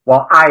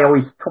 while I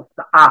always took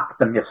the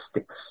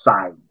optimistic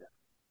side.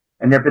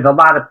 And there have been a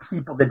lot of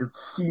people that have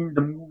seen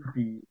the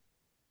movie.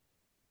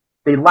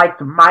 They liked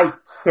my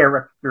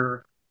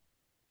character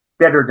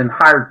better than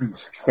Harvey's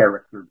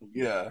character.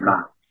 Yeah.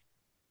 Not.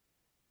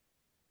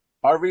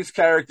 Harvey's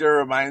character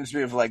reminds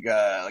me of like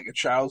a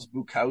Charles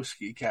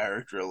Bukowski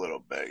character a little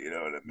bit. You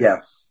know what I mean?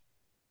 Yes.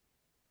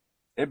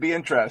 It'd be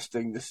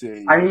interesting to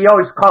see. I mean, he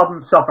always called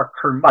himself a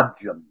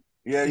curmudgeon.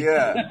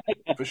 Yeah,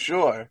 for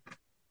sure.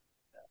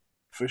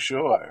 For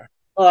sure.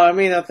 Well, I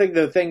mean, I think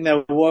the thing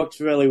that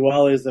works really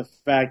well is the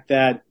fact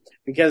that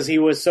because he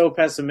was so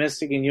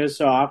pessimistic and you're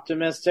so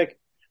optimistic,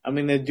 I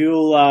mean, the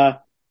dual,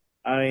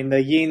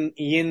 the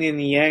yin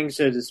and yang,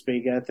 so to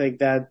speak, I think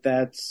that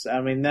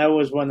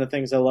was one of the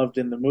things I loved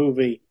in the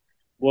movie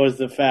was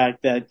the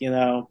fact that,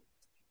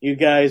 you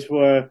guys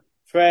were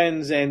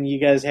friends and you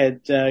guys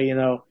had,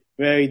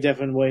 very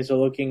different ways of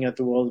looking at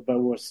the world, but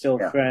were still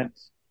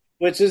friends,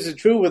 which is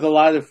true with a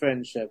lot of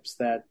friendships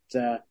that,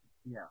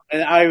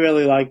 and I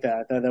really like that.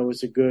 I thought that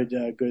was a good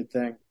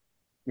thing.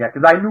 Yeah,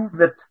 because I knew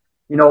that,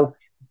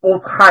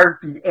 both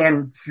Harvey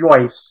and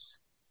Joyce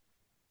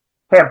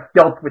have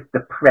dealt with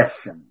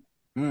depression.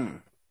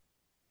 Mm.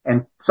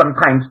 And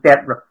sometimes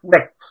that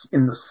reflects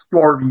in the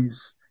stories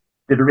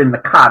that are in the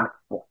comic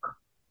book.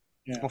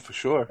 Yeah. Oh, for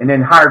sure. And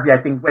then Harvey,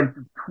 I think, went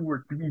through 2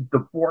 or 3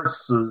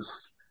 divorces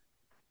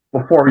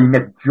before he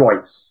met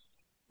Joyce.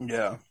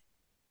 Yeah.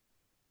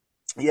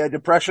 Yeah,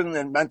 depression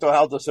and mental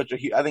health is I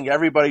think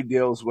everybody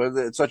deals with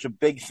it. It's such a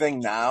big thing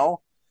now.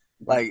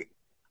 Like,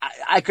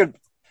 I could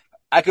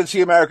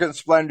see American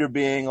Splendor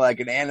being like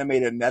an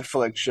animated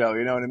Netflix show.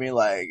 You know what I mean?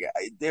 Like,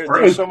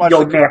 there's so much.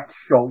 Or HBO Max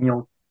show,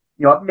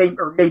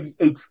 maybe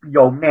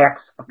HBO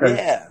Max because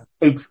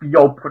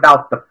HBO put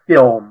out the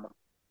film.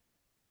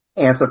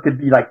 And so it could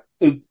be like,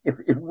 if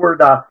it were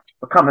to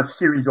become a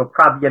series, it'll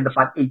probably end up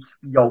on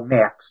HBO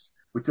Max,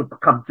 which will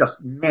become just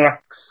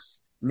Max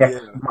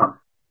next month.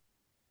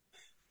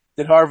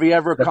 Did Harvey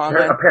ever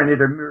comment? Apparently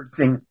they're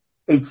merging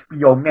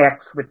HBO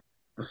Max with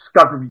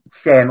Discovery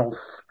Channel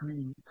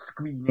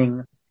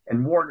screening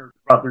and Warner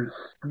Brothers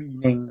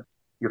streaming.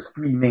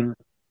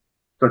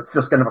 So it's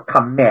just going to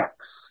become Max.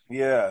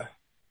 Yeah.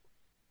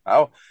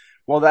 Oh,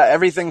 well, that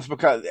everything's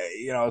because,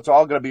 it's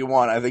all going to be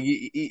one. I think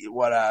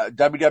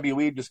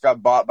WWE just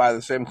got bought by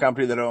the same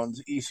company that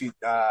owns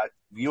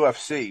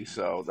UFC.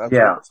 So that's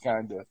what it's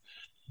kind of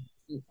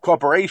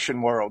corporation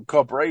world.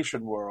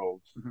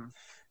 Mm-hmm.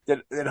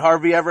 Did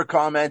Harvey ever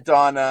comment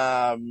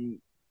on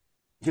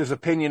his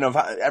opinion of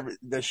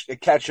the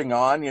catching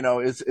on?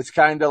 It's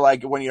kind of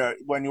like when you're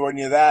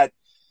that,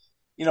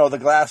 the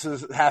glass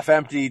is half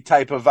empty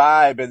type of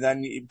vibe, and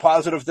then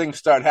positive things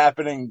start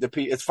happening.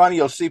 It's funny,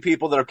 you'll see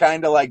people that are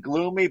kind of like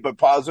gloomy, but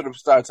positive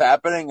starts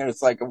happening, and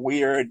it's like a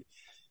weird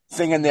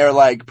thing in their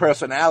like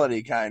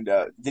personality, kind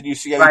of. Did you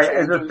see any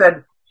changes? As I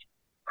said,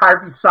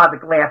 Harvey saw the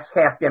glass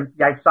half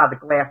empty. I saw the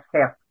glass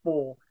half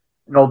full.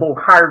 And although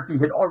Harvey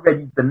had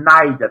already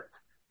denied it,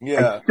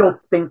 I still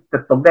think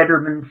that the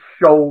Letterman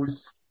shows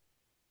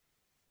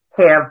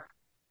have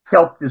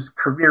helped his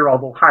career,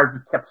 although Harvey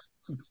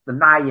keeps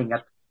denying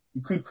it.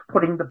 He keeps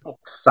putting the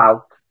books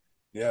out.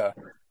 Yeah.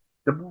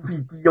 The movie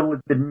deal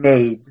had been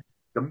made.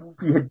 The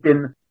movie had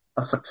been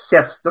a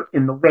success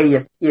in the way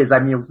it is. I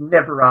mean, it was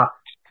never a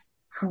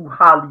true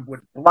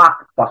Hollywood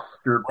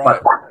blockbuster,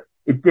 but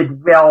it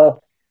did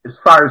well as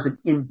far as an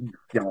indie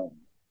film,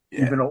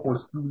 even though it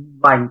was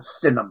line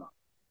cinema.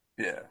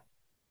 Yeah.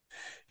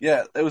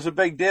 Yeah, it was a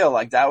big deal.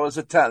 Like, that was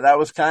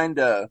kind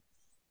of,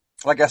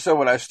 like I said,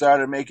 when I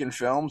started making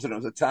films, and it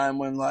was a time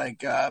when,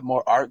 like,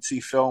 more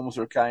artsy films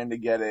were kind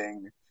of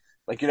getting,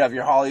 like, you'd have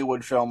your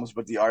Hollywood films,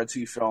 but the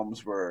artsy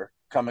films were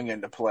coming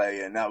into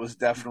play, and that was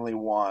definitely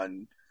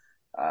one.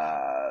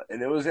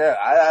 And it was,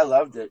 I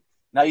loved it.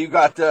 Now you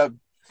got to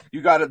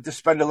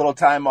spend a little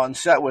time on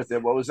set with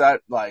it. What was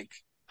that like?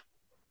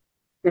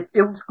 It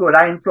was good.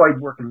 I enjoyed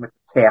working with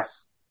the cast.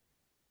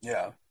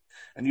 Yeah.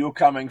 And you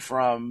coming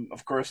from,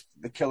 of course,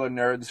 the Killer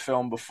Nerds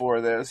film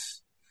before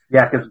this.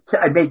 Yeah, because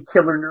I made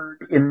Killer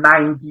Nerd in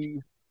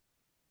 90,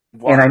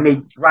 and I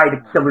made Ride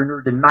a Killer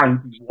Nerd in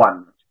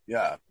 91.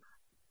 Yeah.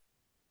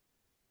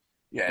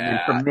 Yeah. And then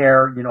from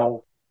there, you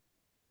know,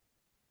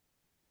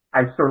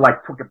 I sort of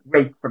like took a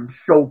break from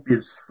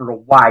showbiz for a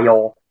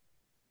while,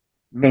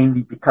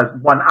 mainly because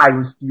one, I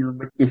was dealing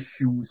with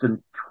issues,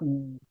 and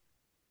two,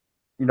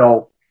 you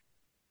know,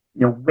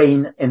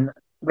 Wayne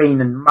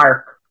and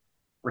Mark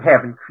were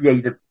having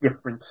creative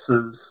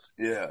differences.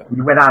 Yeah.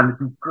 We went on to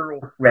do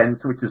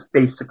Girlfriends, which is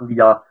basically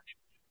a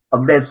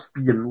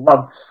lesbian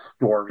love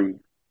story.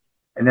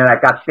 And then I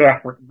got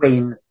back with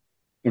Wayne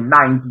in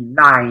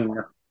 99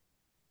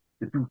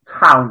 to do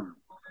Town.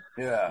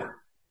 Yeah.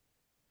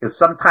 Because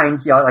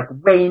sometimes, you know, like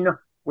Wayne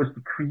was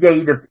the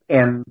creative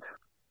end,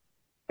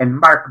 and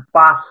Mark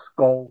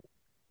Bosco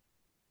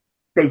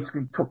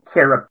basically took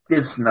care of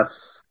business.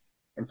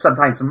 And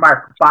sometimes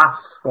Mark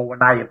Bosco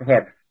and I have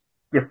had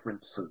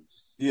differences.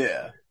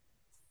 Yeah.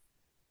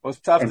 Well, it's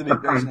tough to be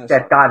business.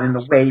 That got in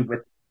the way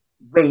with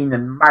Wayne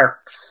and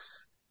Mark's,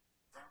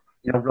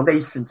 you know,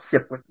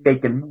 relationship with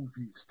making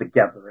movies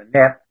together, and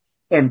that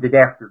ended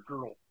after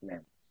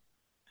Girlfriend.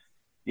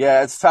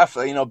 Yeah, it's tough.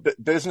 You know,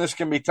 business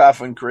can be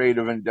tough in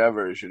creative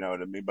endeavors. You know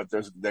what I mean? But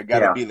there got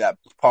to be that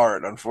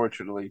part,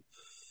 unfortunately.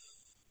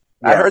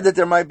 Yeah. I heard that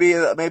there might be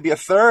maybe a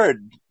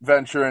third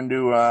venture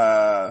into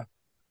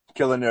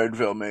Killer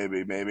Nerdville.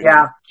 Maybe.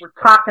 Yeah, we're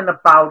talking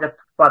about it,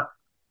 but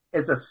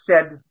as I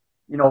said,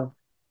 you know,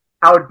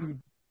 I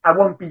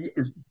won't be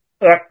as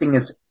acting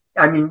as.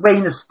 I mean,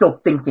 Wayne is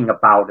still thinking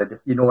about it, if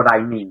you know what I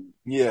mean.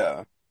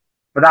 Yeah.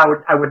 But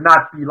I would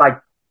not be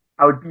like,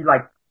 I would be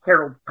like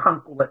Harold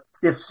Kunkel at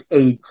this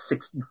age,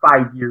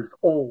 65 years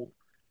old.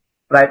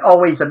 But I'd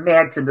always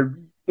imagined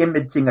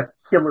re-imaging a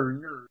Killer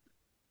Nerd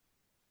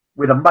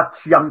with a much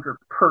younger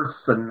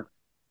person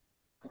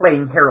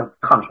playing Harold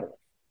Kunkel.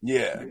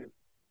 Yeah.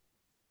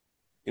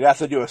 You'd have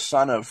to do a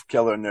Son of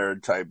Killer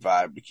Nerd type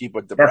vibe to keep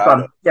with the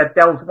bride. Yeah,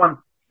 that was one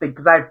thing,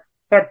 because I've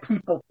had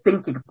people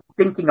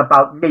thinking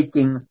about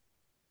making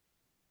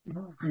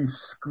movie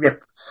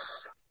scripts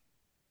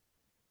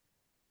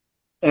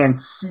and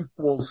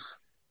sequels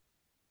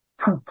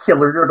to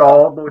Killer Nerd,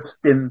 although it's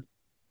been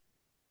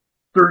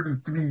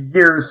 33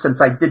 years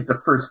since I did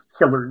the first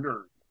Killer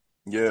Nerd.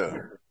 Yeah.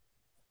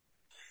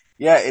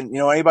 Yeah, and you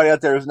know, anybody out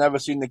there who's never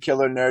seen the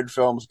Killer Nerd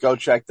films, go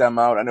check them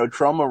out. I know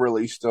Troma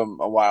released them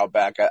a while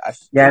back.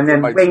 And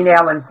then Wayne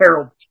Allen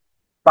Harold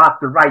bought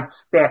the rights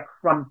back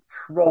from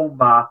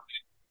Troma,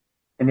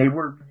 and they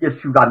were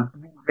reissued on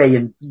Blu-ray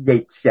and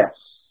VHS.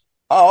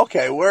 Oh,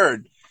 okay,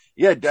 word.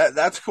 Yeah,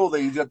 that's cool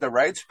that you got the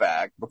rights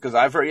back, because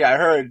I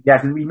heard.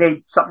 Yeah, and we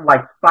made something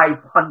like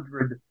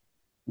 500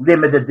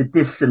 limited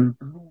edition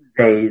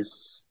Blu-rays,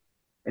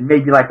 and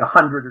maybe like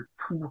 100 or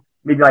two,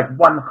 maybe like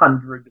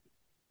 100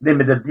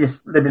 limited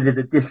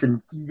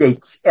edition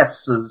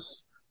VHSs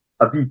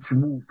of each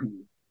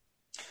movie.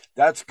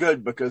 That's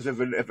good, because if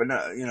you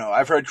know,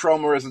 I've heard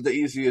Troma isn't the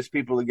easiest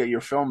people to get your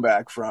film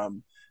back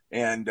from.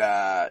 And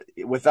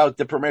without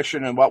the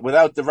permission and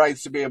without the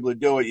rights to be able to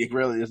do it,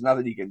 there's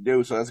nothing you can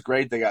do. So that's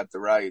great they got the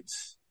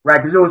rights.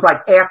 Right, because it was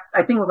like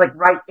I think it was like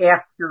right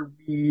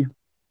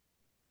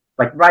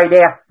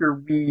after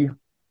we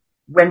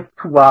went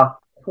to a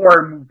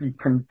horror movie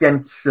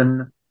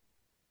convention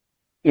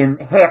in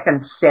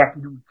Hackensack,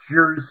 New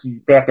Jersey,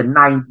 back in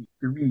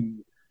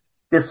 '93.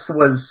 This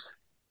was,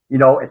 you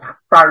know, at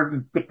Farley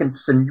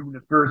Dickinson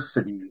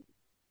University.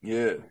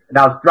 Yeah. And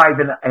I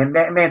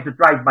managed to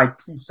drive my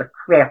piece of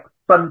crap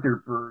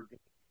Thunderbird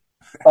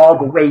all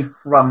the way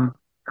from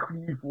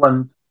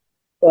Cleveland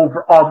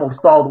over almost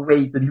all the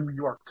way to New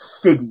York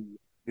City.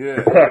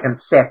 Yeah. To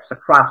Hackensack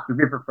across the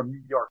river from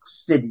New York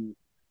City.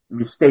 And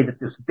we stayed at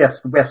this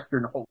Best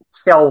Western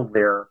hotel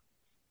there.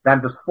 And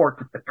I'm just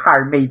fortunate the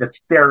car made it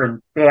there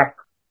and back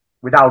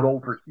without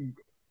overheating.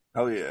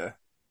 Oh yeah.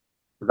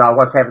 Because I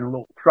was having a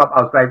little trouble.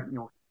 I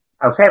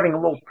was having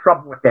a little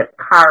trouble with that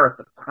car at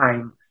the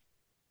time.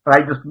 But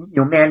I just, you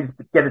know, managed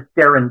to get it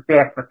there and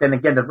back. But then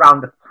again,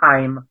 around the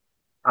time,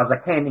 I was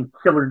like handing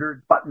Killer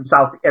Nerd buttons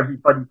out to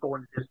everybody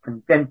going to this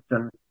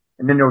convention.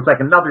 And then there was like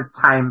another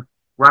time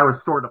where I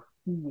was sort of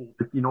fooled,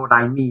 if you know what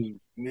I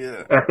mean.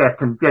 Yeah. At that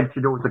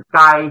convention, there was a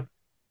guy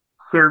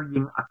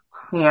carrying a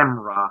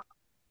camera.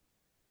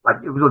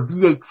 Like, it was a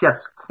VHS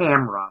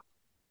camera.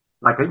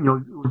 Like, you know,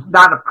 it was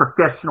not a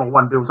professional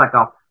one, but it was like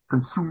a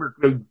consumer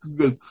grade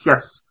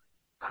VHS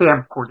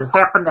camcorder. It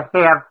happened to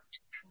have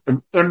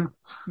an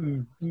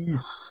MTV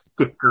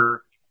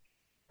sticker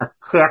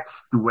attached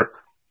to it,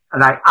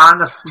 and I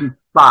honestly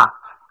thought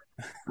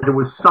that it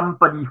was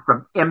somebody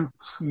from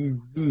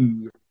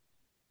MTV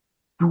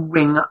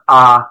doing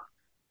a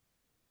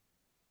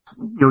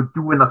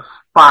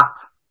spot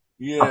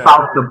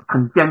about the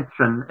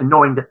convention, and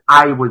knowing that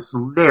I was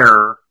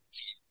there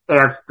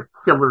as the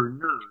Killer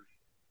Nerd.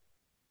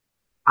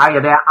 I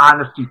had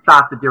honestly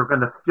thought that they were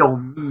going to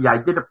film me. I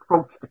did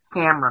approach the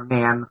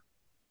cameraman,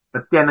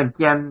 but then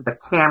again, the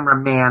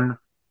cameraman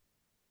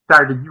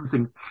started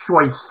using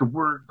choice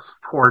words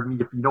toward me,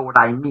 if you know what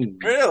I mean.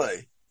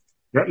 Really?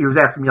 Yeah, he was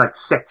asking me like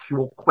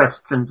sexual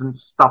questions and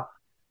stuff,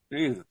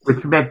 Jesus.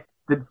 which meant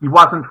that he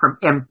wasn't from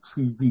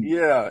MTV.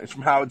 Yeah, it's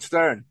from Howard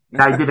Stern.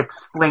 And I did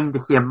explain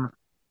to him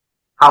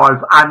how I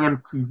was on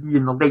MTV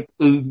in the late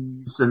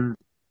 80s, and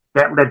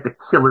that led to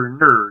Killer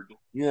Nerd.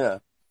 Yeah.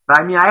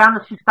 But I mean, I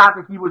honestly thought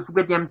that he was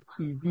with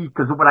MTV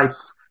because of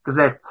because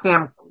that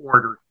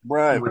camcorder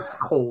Right. he was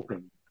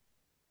holding.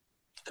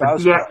 But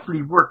Cosplay. he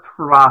actually worked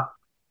for, I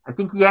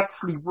think he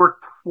actually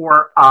worked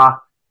for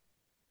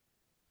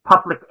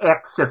public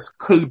access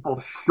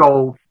cable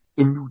show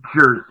in New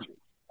Jersey.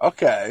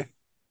 Okay.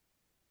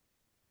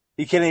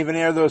 He can't even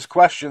air those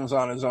questions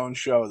on his own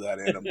show, that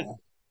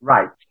animal.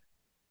 Right.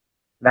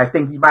 And I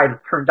think he might have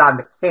turned on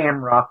the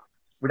camera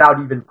without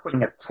even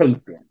putting a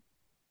tape in.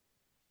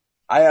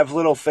 I have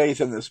little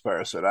faith in this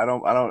person. I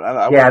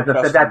Yeah,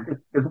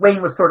 because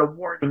Wayne was sort of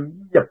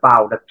warning me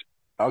about it.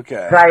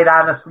 Okay. I had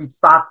honestly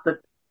thought that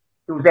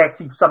it was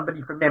actually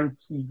somebody from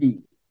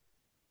MTV.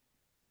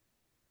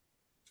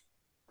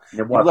 And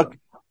it wasn't.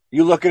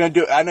 You looking to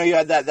do? I know you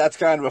had that. That's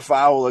kind of a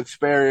foul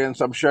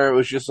experience. I'm sure it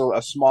was just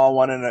a small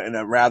one in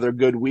a rather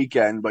good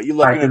weekend. But you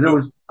looking to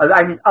do?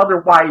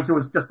 Otherwise it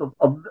was just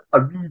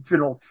a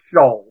regional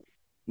show.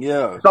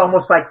 Yeah. It's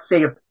almost like,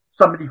 say, if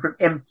somebody from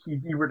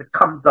MTV were to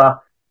come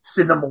to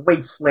Cinema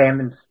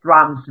Wasteland in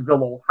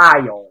Strongsville,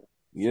 Ohio.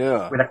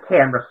 Yeah. With a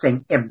camera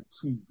saying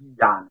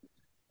MTV on it.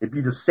 It'd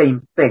be the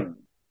same thing.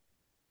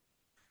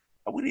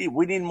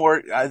 We need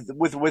more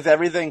with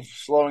everything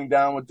slowing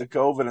down with the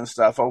COVID and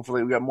stuff.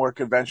 Hopefully, we got more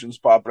conventions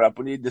popping up.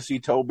 We need to see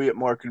Toby at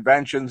more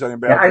conventions. I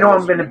know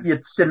I'm going to be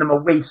at Cinema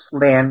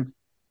Wasteland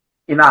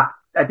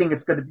I think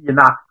it's going to be in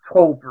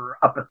October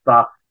up at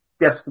the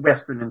Best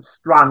Western in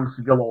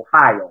Strongsville,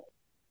 Ohio.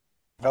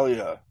 Hell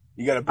yeah!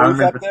 You got a I booth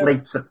remember up it's there?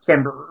 late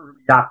September,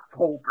 early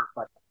October,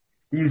 but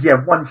they usually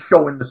have one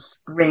show in the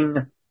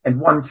spring and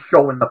one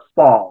show in the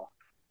fall.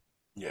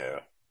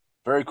 Yeah,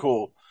 very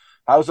cool.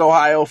 How's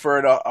Ohio for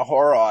a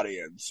horror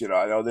audience? You know,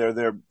 I know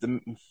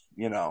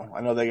I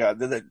know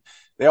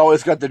they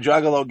always got the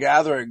Juggalo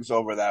gatherings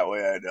over that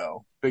way. I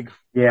know, big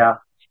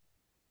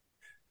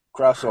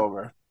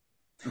crossover.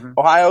 Mm-hmm.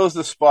 Ohio's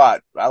the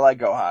spot. I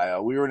like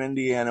Ohio. We were in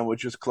Indiana,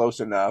 which is close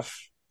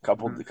enough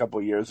a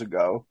couple years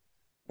ago,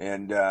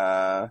 and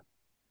it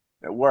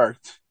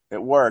worked.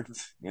 It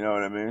worked. You know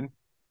what I mean?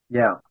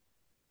 Yeah.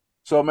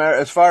 So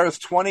as far as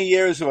 20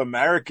 years of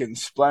American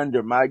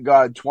splendor, my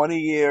God, 20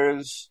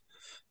 years.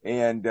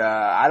 And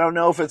I don't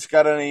know if it's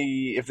got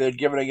if they're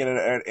giving it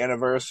an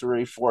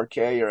anniversary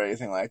 4K or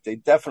anything like that. They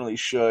definitely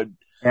should.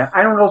 Yeah,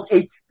 I don't know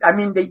if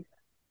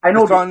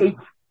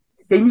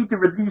they need to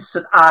release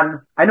it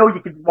on. I know you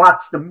could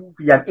watch the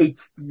movie on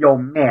HBO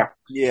Max.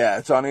 Yeah,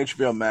 it's on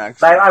HBO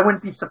Max. I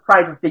wouldn't be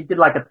surprised if they did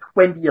like a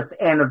 20th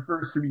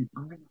anniversary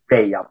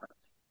Blu-ray of it.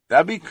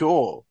 That'd be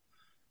cool.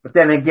 But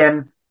then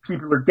again,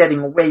 people are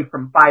getting away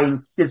from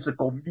buying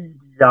physical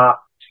media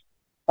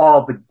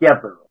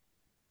altogether.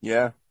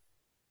 Yeah.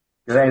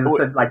 And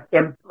like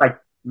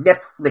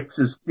Netflix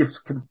is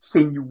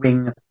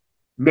discontinuing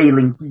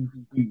mailing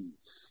DVDs.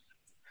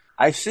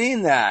 I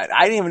seen that.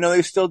 I didn't even know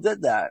they still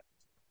did that.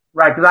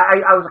 Right, because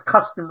I was a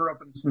customer of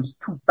them since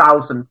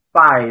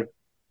 2005.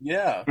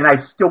 Yeah. And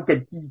I still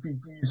get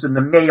DVDs in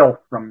the mail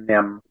from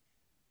them.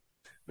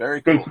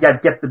 Very cool. Basically,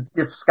 I'd get the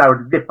disc, I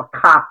would rip a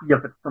copy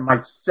of it for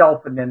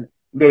myself and then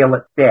mail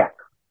it back.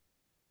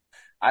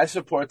 I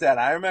support that.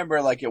 I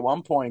remember like at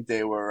one point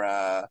they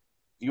were...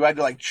 you had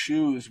to like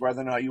choose whether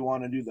or not you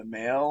want to do the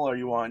mail or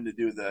you wanted to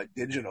do the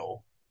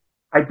digital.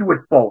 I do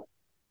it both.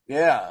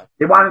 Yeah.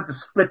 They wanted to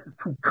split the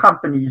two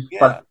companies,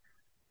 but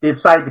they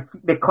decided to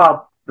they called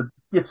the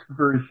disc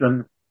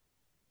version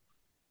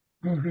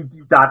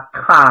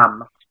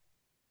DVD.com.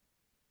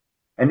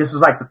 And this is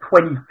like the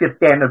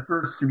 25th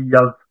anniversary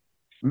of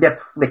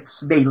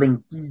Netflix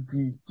mailing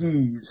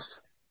DVDs.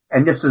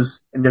 And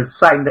they're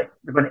deciding that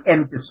they're going to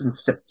end this in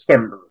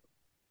September.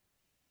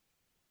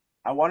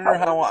 I wonder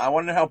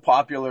how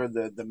popular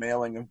the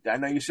mailing of. I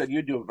know you said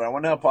you do it, but I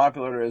wonder how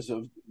popular it is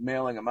of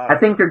mailing them out. I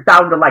think they're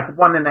down to like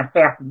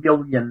 1.5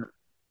 million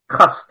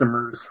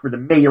customers for the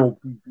mail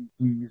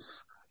DVDs,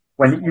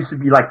 when it used to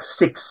be like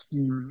 60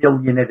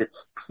 million at its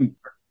peak.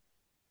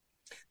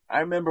 I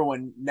remember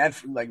when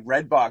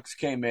Redbox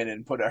came in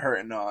and put a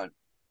hurting on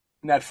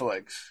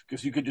Netflix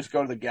because you could just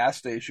go to the gas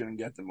station and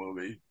get the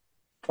movie,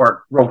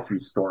 or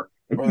grocery store.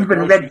 And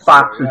even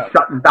Redbox is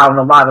shutting down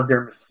a lot of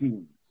their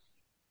machines.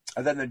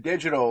 And then the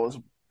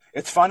digital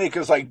it's funny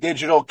because like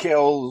digital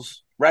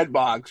kills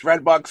Redbox.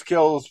 Redbox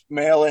kills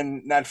mail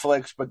in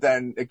Netflix, but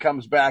then it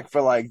comes back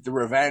for like the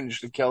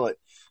revenge to kill it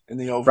in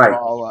the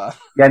overall. Right.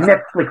 Yeah,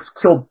 Netflix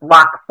killed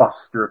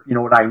Blockbuster, if you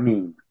know what I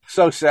mean.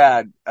 So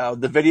sad.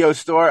 The video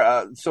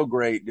store, so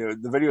great,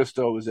 dude. The video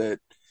store was it.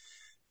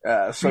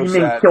 So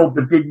Streaming sad. Killed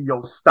the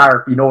video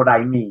star, if you know what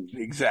I mean.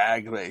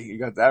 Exactly. You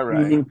got that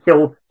right. Streaming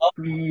killed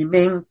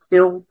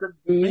the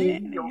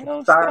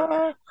video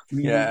star.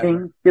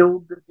 Streaming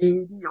killed the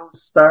video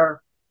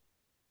star.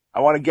 I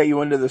want to get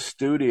you into the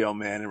studio,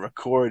 man, and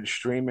record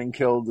Streaming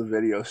Killed the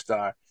Video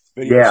Star.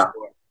 Video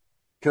store.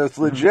 Because it's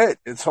legit.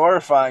 It's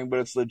horrifying, but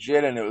it's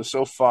legit, and it was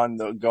so fun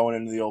going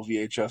into the old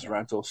VHS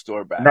rental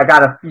store back. And I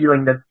got a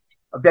feeling that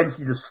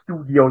eventually the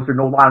studios are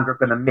no longer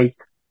going to make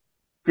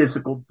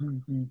physical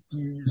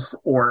DVDs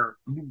or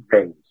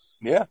Blu-rays.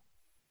 Yeah,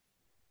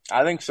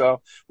 I think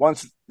so.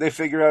 Once they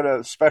figure out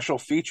a special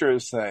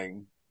features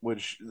thing,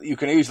 which you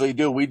can easily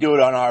do. We do it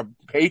on our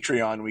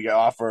Patreon. We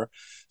offer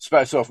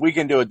so if we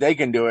can do it, they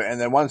can do it. And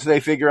then once they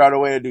figure out a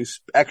way to do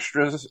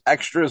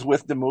extras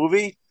with the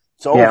movie,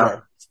 it's over. Yeah.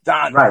 It's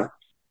done. Right.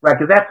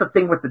 Because that's the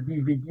thing with the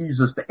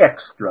DVDs is the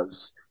extras.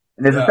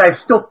 And I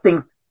still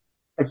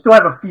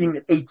have a feeling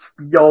that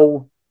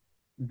HBO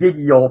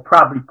Video will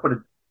probably put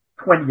a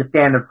 20th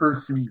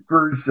anniversary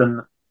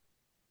version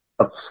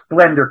of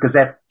Splendor because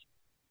that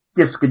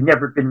disc had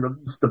never been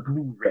released to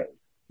Blu-ray.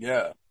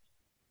 Yeah.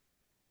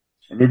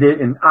 And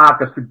in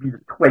August would be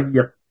the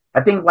 20th.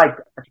 I think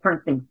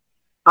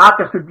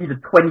August would be the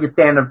 20th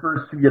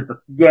anniversary of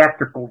the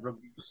theatrical release.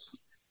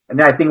 And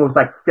then I think it was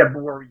like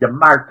February or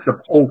March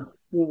of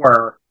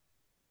 2004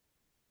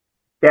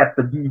 that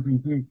the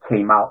DVD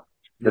came out.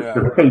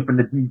 The tape and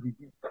the DVD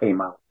came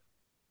out.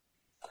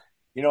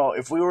 You know,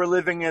 if we were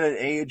living in an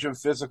age of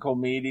physical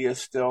media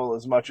still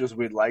as much as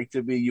we'd like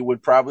to be, you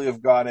would probably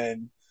have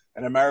gotten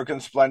an American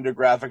Splendor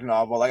graphic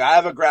novel. Like, I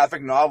have a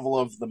graphic novel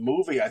of the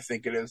movie, I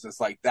think it is. It's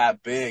like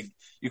that big.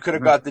 You could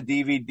have got the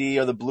DVD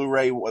or the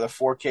Blu-ray or the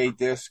 4K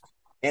disc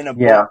in a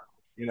book.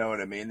 You know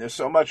what I mean? There's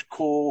so many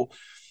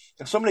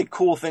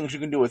cool things you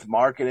can do with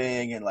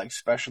marketing and like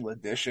special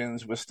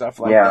editions with stuff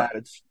like that.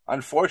 It's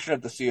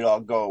unfortunate to see it all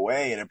go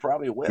away, and it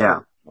probably will. Yeah.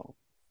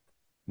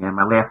 Yeah,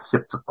 my last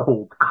sip's of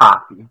cold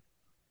coffee.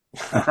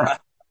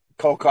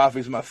 Cold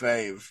coffee's my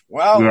fave.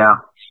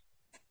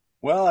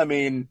 Well, I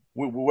mean,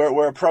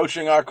 we're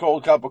approaching our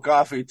cold cup of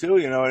coffee too.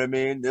 You know what I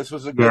mean? This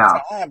was a good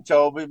time,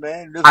 Toby,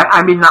 man.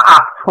 I'm in the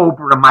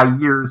October of my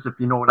years, if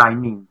you know what I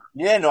mean.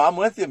 Yeah, no, I'm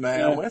with you, man.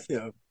 Yeah. I'm with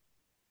you.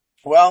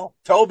 Well,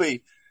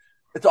 Toby,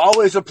 it's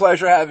always a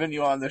pleasure having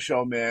you on the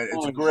show, man.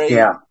 It's great.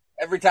 Yeah.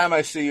 Every time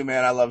I see you,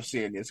 man, I love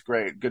seeing you. It's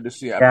great. Good to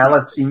see you. Yeah, I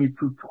love seeing you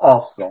too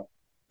also.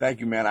 Thank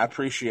you, man. I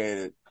appreciate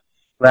it.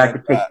 Glad I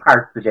could take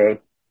part today.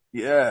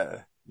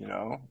 Yeah. You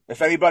know,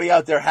 if anybody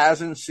out there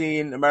hasn't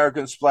seen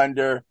American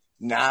Splendor,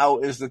 now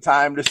is the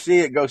time to see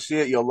it. Go see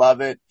it. You'll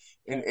love it.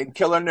 And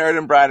Killer Nerd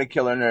and Bride of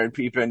Killer Nerd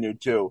peep in you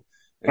too.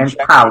 And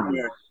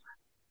Toby.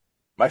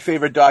 My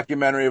favorite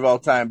documentary of all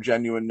time,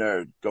 Genuine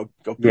Nerd. Go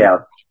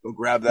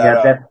grab that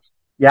up.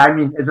 I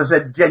mean, as I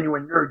said,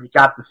 Genuine Nerd, you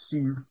got to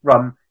see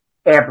from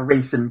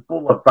Aberration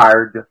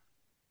Boulevard,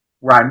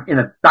 where I'm in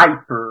a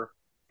diaper,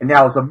 and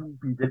that was a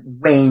movie that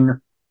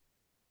Wayne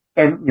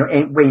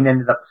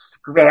ended up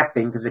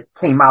scrapping because it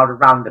came out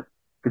around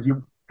because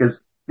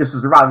this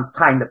was around the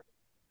time that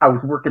I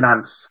was working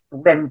on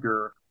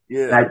Splendor,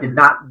 and I did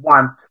not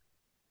want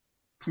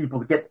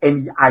people to get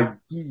any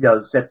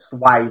ideas. That's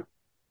why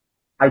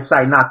I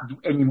decided not to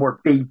do any more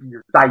baby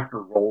or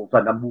diaper roles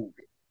on the movie.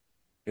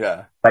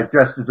 Yeah. I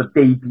dressed as a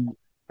baby.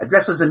 I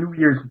dressed as a New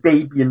Year's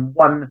baby in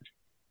one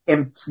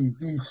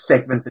MTV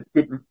segment that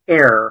didn't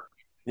air.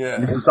 Yeah.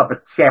 And this was up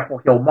at Chapel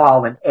Hill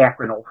Mall in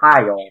Akron,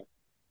 Ohio.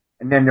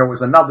 And then there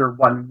was another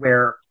one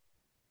where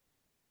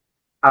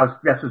I was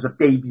dressed as a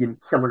baby in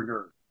Killer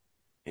Nerd.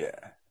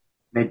 Yeah.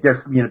 And they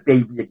dressed me in a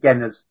baby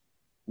again as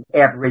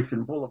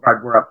Aberration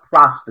Boulevard, where a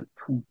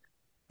prostitute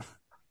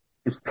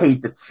is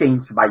paid to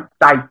change my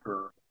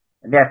diaper.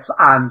 And that's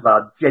on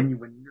the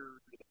Genuine Nerd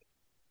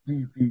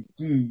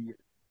DVD,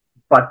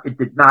 but it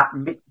did not,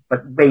 but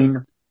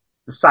Wayne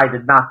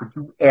decided not to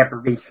do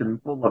Aberration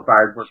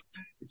Boulevard, where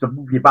it's a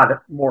movie about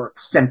a more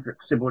eccentric,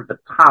 similar to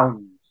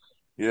Townies.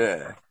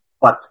 Yeah.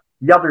 But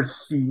the other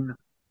scene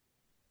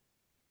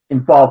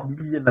involved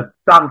me and a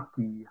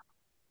donkey,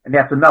 and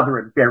that's another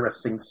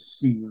embarrassing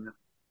scene,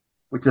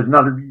 which is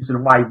another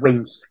reason why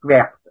Wayne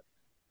scrapped it.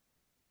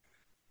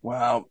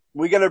 Wow.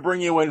 We got to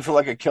bring you in for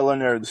like a Killer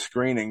Nerd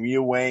screening.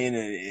 You, Wayne,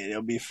 and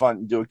it'll be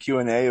fun. Do a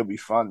Q&A. It'll be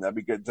fun. That'd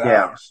be good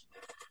times.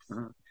 Yeah.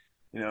 Mm-hmm.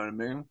 You know what I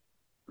mean?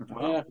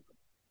 Yeah.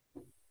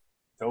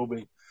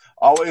 Toby.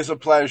 Always a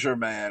pleasure,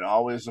 man.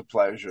 Always a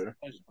pleasure.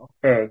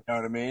 Hey. You know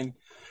what I mean?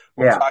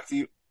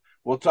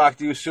 We'll talk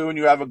to you soon.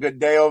 You have a good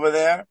day over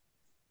there.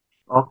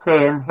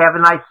 Okay, and have a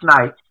nice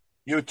night.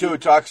 You too.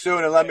 Talk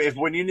soon, and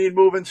when you need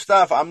moving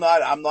stuff, I'm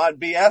not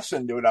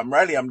BSing, dude. I'm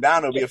ready. I'm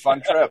down. It'll be a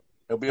fun trip.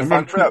 It'll be a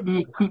fun trip.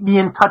 Keep me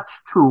in touch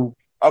too.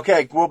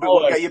 Okay, we'll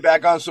get you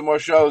back on some more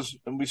shows,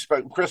 and we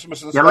spend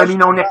Christmas and let me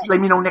know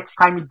next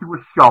time you do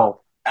a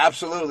show.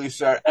 Absolutely,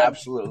 sir.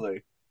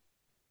 Absolutely.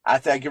 I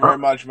thank you very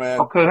much, man.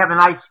 Okay, have a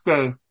nice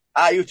day.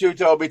 You too,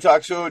 Toby.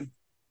 Talk soon.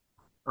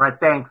 All right,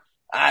 thanks.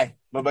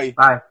 Bye-bye.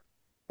 Bye.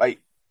 Bye.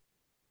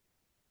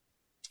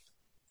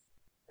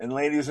 And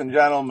ladies and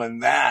gentlemen,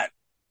 that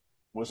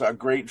was our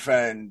great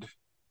friend,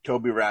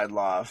 Toby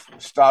Radloff,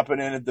 stopping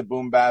in at the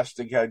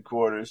Boombastic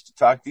headquarters to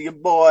talk to your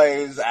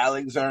boys,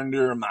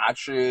 Alexander,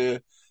 Machi,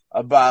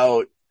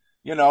 about,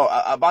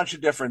 a bunch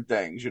of different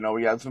things.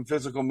 We had some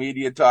physical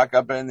media talk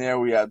up in there.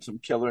 We had some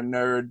Killer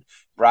Nerd,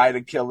 Bride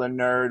of Killer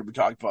Nerd. We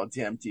talked about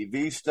the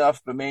MTV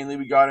stuff, but mainly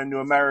we got into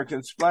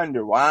American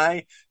Splendor.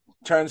 Why?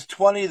 turns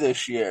 20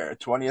 this year,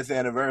 20th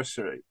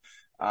anniversary.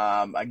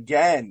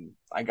 Again,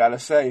 I gotta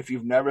say, if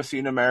you've never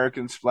seen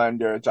American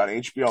Splendor, it's on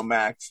HBO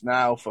Max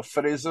now for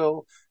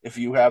Frizzle. If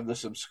you have the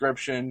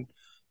subscription,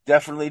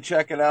 definitely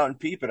check it out and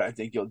peep it. I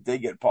think you'll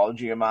dig it. Paul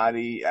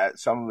Giamatti at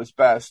some of his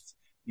best.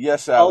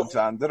 Yes,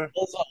 Alexander.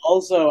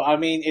 Also, I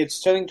mean,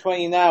 it's turning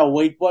 20 now.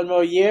 Wait one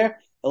more year.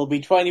 It'll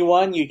be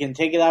 21. You can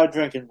take it out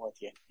drinking with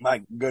you.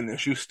 My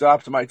goodness, you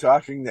stopped my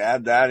talking to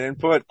add that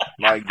input?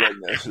 My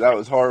goodness, that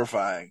was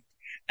horrifying.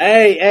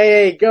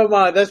 Hey, come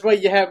on. That's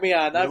what you have me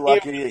on.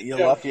 You're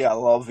lucky I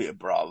love you,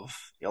 bruv.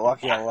 You're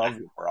lucky I love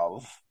you,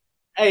 bruv.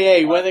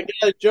 Hey, when I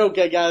got a joke,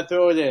 I gotta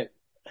throw it in.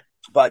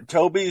 But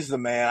Toby's the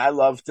man. I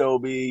love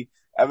Toby.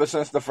 Ever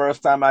since the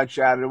first time I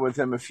chatted with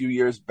him a few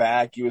years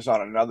back, he was on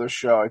another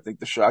show, I think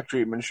the Shock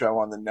Treatment show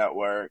on the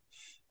network.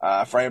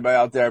 For anybody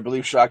out there, I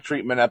believe Shock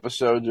Treatment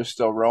episodes are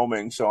still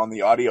roaming. So on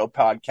the audio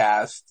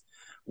podcast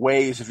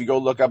ways, if you go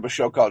look up a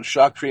show called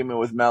Shock Treatment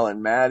with Mel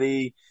and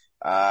Maddie,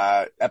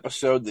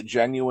 episode The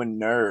Genuine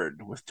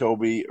Nerd with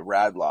Toby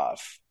Radloff.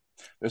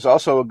 There's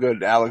also a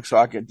good Alex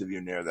Hawk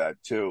interview near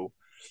that too.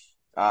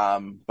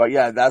 But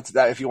yeah, that's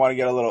that. If you want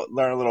to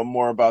learn a little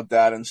more about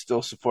that and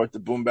still support the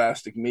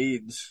Boombastic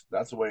Meads,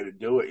 that's the way to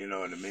do it. You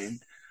know what I mean?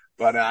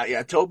 But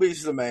yeah,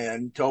 Toby's the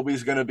man.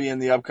 Toby's going to be in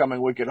the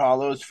upcoming Wicked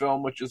Hollows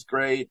film, which is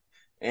great.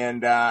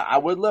 And I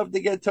would love to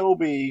get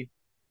Toby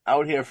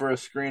out here for a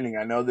screening.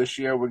 I know this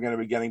year we're going to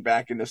be getting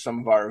back into some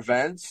of our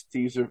events.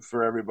 Teaser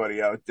for everybody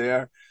out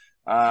there.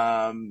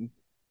 And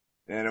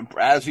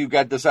as you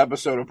get this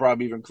episode, it'll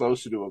probably be even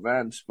closer to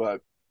events,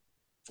 but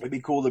it'd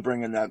be cool to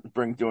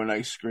do a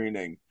nice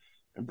screening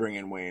and bring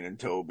in Wayne and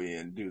Toby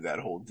and do that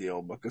whole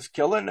deal, because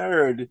Kill a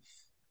Nerd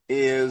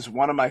is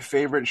one of my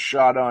favorite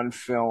shot on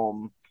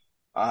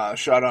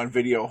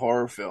video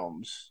horror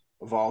films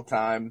of all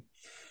time.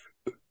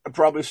 I'd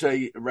probably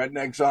say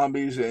Redneck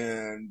Zombies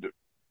and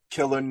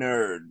Kill a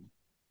Nerd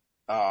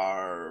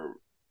are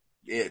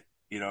it.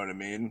 You know what I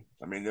mean?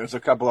 I mean, there's a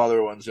couple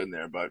other ones in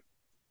there, but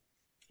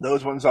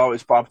those ones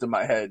always popped in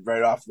my head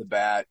right off the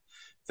bat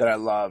that I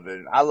love.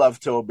 And I love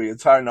Toby.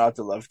 It's hard not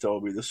to love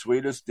Toby. The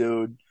sweetest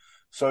dude.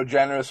 So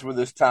generous with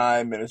his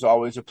time. And it's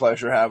always a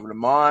pleasure having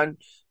him on.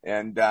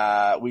 And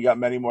we got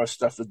many more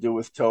stuff to do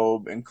with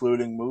Tobe,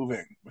 including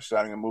moving. We're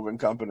starting a moving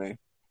company.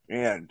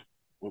 And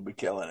we'll be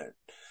killing it.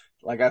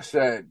 Like I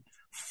said,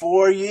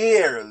 4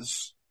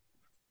 years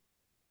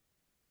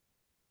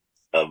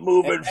of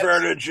moving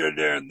furniture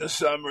during the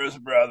summers,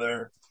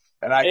 brother.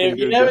 And if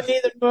you ever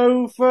need to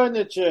move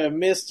furniture,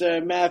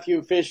 Mr.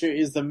 Matthew Fisher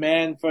is the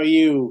man for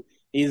you.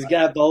 He's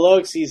got the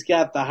looks, he's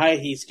got the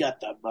height, he's got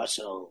the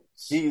muscles.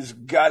 He's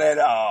got it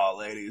all,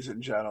 ladies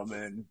and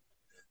gentlemen.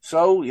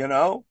 So,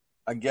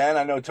 again,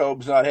 I know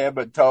Tobe's not here,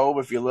 but Tobe,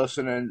 if you're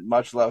listening,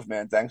 much love,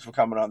 man. Thanks for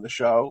coming on the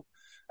show.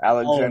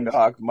 Alexander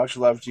Hawk, much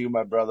love to you,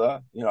 my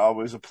brother.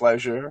 Always a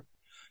pleasure.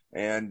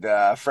 And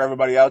for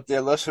everybody out there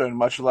listening,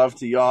 much love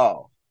to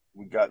y'all.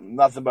 We got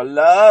nothing but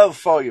love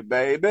for you,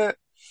 baby.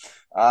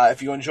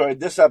 If you enjoyed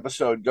this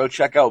episode, go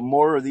check out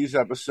more of these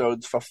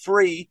episodes for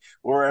free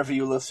wherever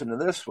you listen to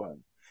this one.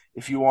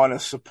 If you want to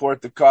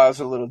support the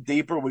cause a little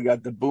deeper, we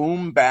got the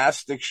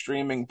Boombastic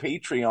Streaming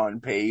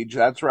Patreon page.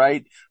 That's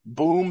right,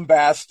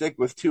 Boombastic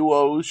with 2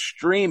 O's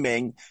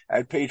streaming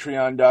at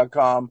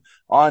patreon.com.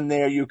 On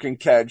there you can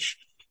catch,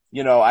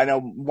 I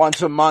know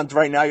once a month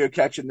right now you're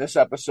catching this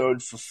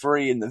episode for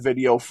free in the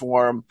video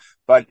form,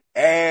 but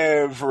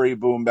every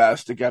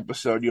Boombastic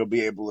episode you'll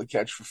be able to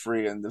catch for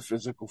free in the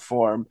physical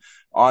form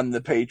on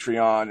the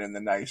Patreon, and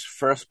the nice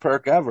first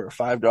perk ever,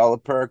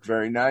 $5 perk,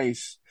 very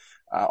nice.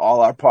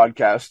 All our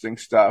podcasting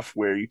stuff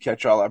where you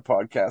catch all our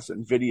podcasts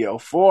in video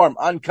form,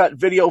 uncut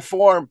video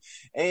form,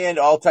 and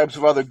all types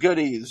of other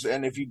goodies.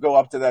 And if you go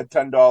up to that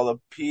 $10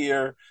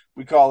 tier,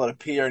 we call it a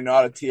pier,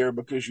 not a tier,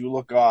 because you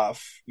look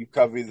off. You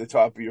cover the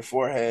top of your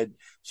forehead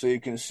so you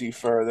can see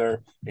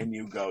further, and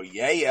you go,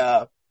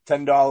 yeah.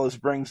 $10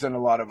 brings in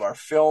a lot of our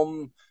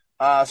film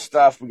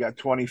stuff. We got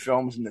 20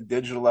 films in the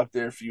digital up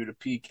there for you to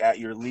peek at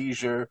your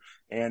leisure,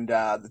 and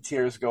the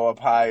tiers go up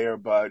higher,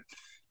 but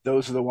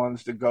those are the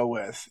ones to go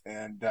with.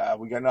 And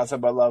we got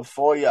nothing but love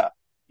for you.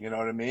 You know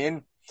what I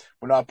mean?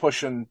 We're not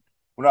pushing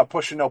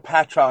no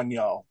Patreon,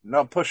 y'all.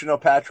 Not pushing no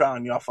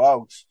Patreon, y'all,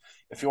 folks.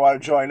 If you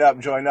want to join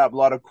up. A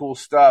lot of cool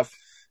stuff.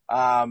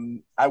 I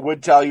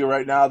would tell you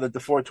right now that the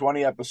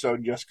 420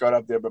 episode just got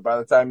up there, but by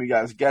the time you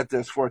guys get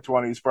this,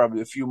 420 is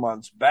probably a few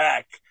months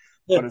back.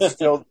 But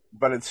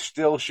it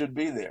still should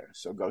be there.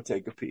 So go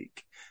take a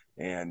peek.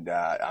 And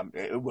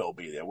it will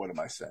be there. What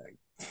am I saying?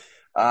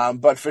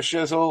 But for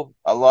Shizzle,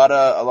 a lot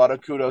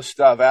of kudos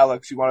stuff.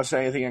 Alex, you want to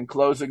say anything in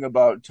closing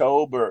about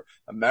Tobe or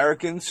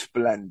American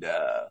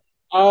Splendor?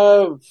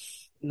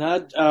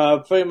 Not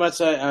pretty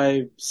much.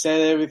 I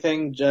said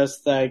everything.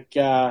 Just like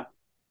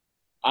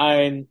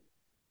like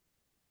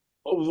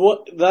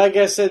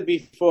I said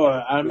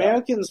before,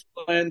 American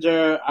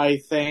Splendor, I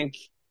think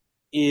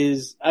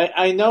is.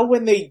 I know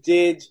when they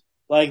did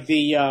like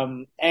the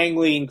Ang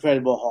Lee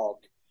Incredible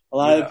Hulk, a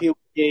lot of people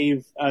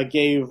gave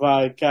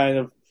kind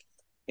of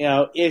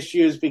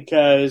issues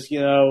because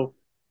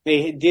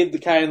they did the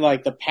kind of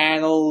like the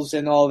panels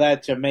and all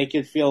that to make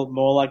it feel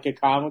more like a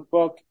comic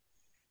book.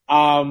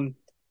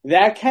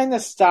 That kind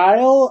of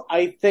style,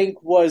 I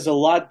think, was a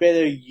lot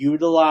better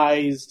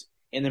utilized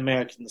in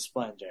American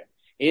Splendor.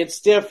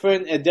 It's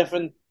different, a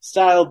different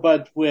style,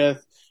 but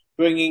with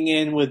bringing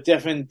in with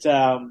different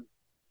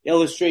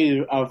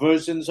illustrated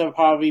versions of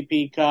Harvey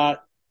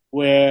Peacock,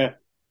 where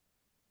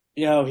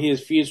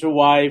his future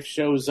wife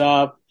shows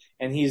up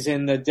and he's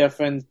in the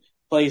different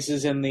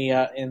places in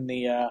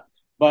the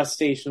bus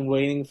station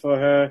waiting for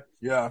her.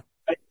 Yeah.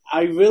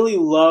 I really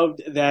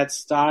loved that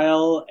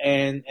style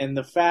and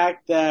the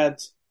fact that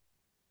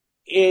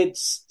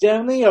it's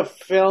definitely a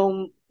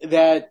film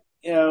that,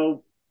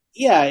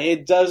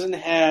 it doesn't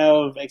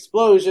have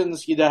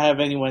explosions, you don't have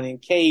anyone in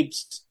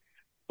capes,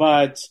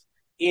 but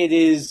it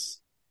is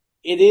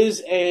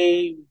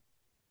a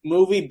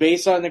movie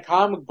based on the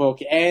comic book,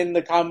 and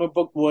the comic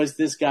book was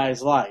this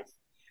guy's life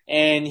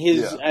and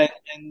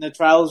and the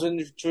trials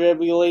and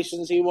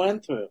tribulations he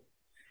went through.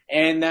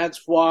 And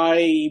that's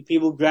why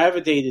people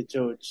gravitated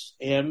towards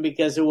him,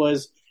 because it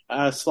was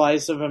a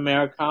slice of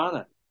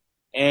Americana.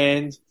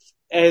 And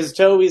as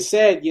Toby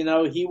said,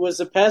 he was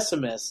a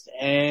pessimist,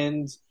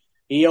 and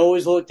he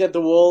always looked at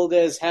the world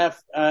as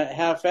half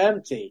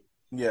empty.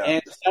 Yeah.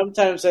 And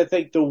sometimes I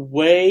think the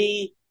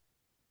way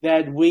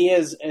that we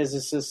as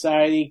a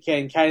society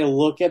can kind of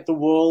look at the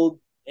world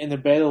in a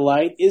better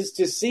light is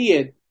to see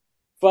it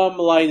from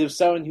the light of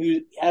someone who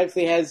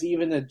actually has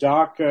even a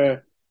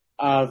darker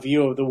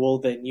view of the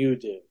world than you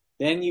do.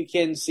 Then you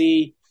can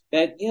see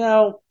that,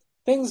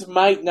 things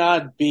might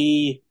not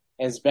be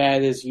as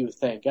bad as you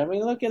think. I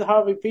mean, look at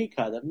Harvey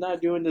Peacock. I'm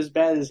not doing as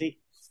bad as he.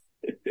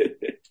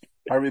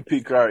 Harvey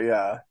Peacock,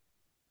 yeah.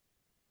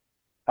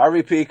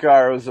 Harvey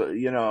Peacock was,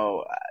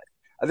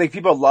 I think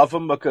people love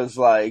him because,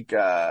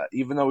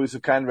 even though he's a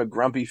kind of a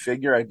grumpy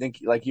figure, I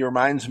think, he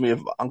reminds me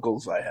of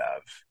uncles I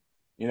have.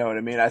 You know what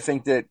I mean? I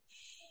think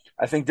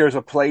there's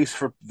a place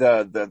for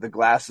the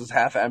glasses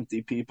half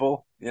empty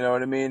people. You know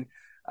what I mean?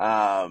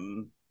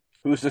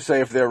 Who's to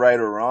say if they're right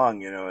or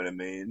wrong? You know what I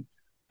mean?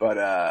 But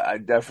I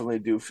definitely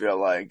do feel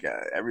like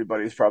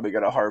everybody's probably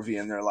got a Harvey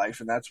in their life,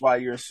 and that's why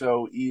you're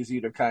so easy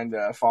to kind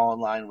of fall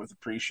in line with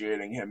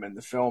appreciating him in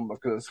the film,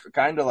 because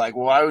kind of like,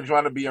 well, why would you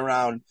want to be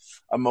around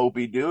a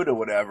mopey dude or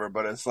whatever?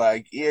 But it's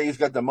like, yeah, he's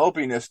got the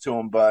mopiness to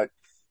him, but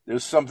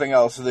there's something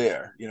else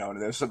there.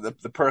 There's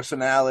the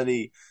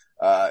personality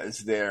is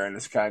there, and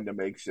it's kind of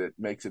makes it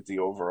the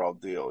overall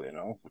deal,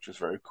 which is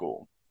very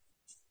cool.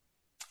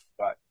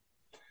 But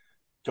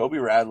Toby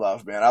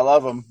Radloff, man, I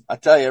love him. I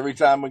tell you, every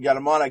time we got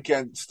him on, I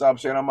can't stop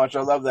saying how much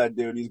I love that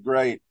dude. He's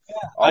great. Yeah,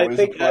 always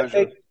a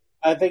pleasure.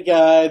 I think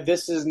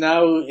this is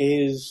now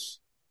his,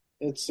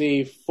 let's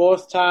see,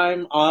 fourth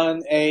time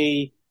on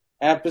a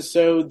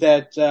episode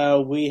that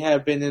we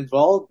have been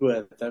involved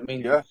with. I mean,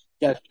 You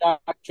got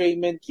Shock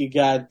Treatment, you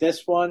got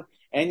this one,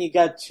 and you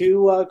got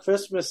two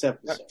Christmas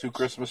episodes. Yeah, 2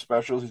 Christmas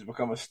specials. He's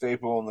become a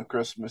staple in the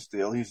Christmas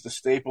deal. He's the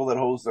staple that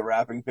holds the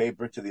wrapping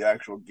paper to the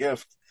actual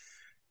gift,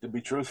 to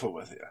be truthful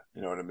with you.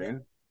 You know what I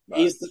mean? But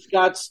he's the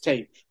Scott's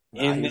tape.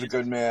 He's a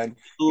good man.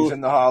 He's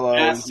in the hollow.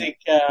 Classic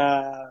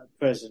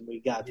prison we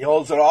got. He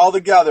holds it all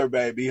together,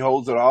 baby. He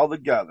holds it all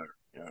together.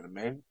 You know what I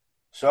mean?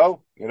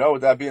 So,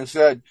 with that being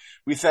said,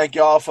 we thank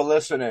y'all for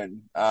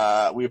listening.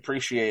 We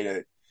appreciate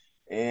it.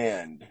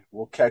 And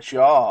we'll catch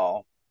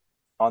y'all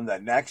on the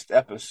next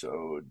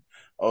episode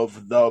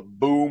of the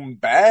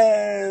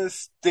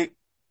Boombastic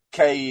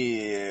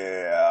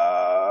Chaos.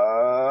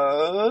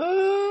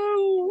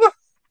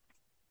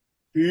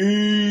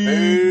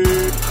 Peace.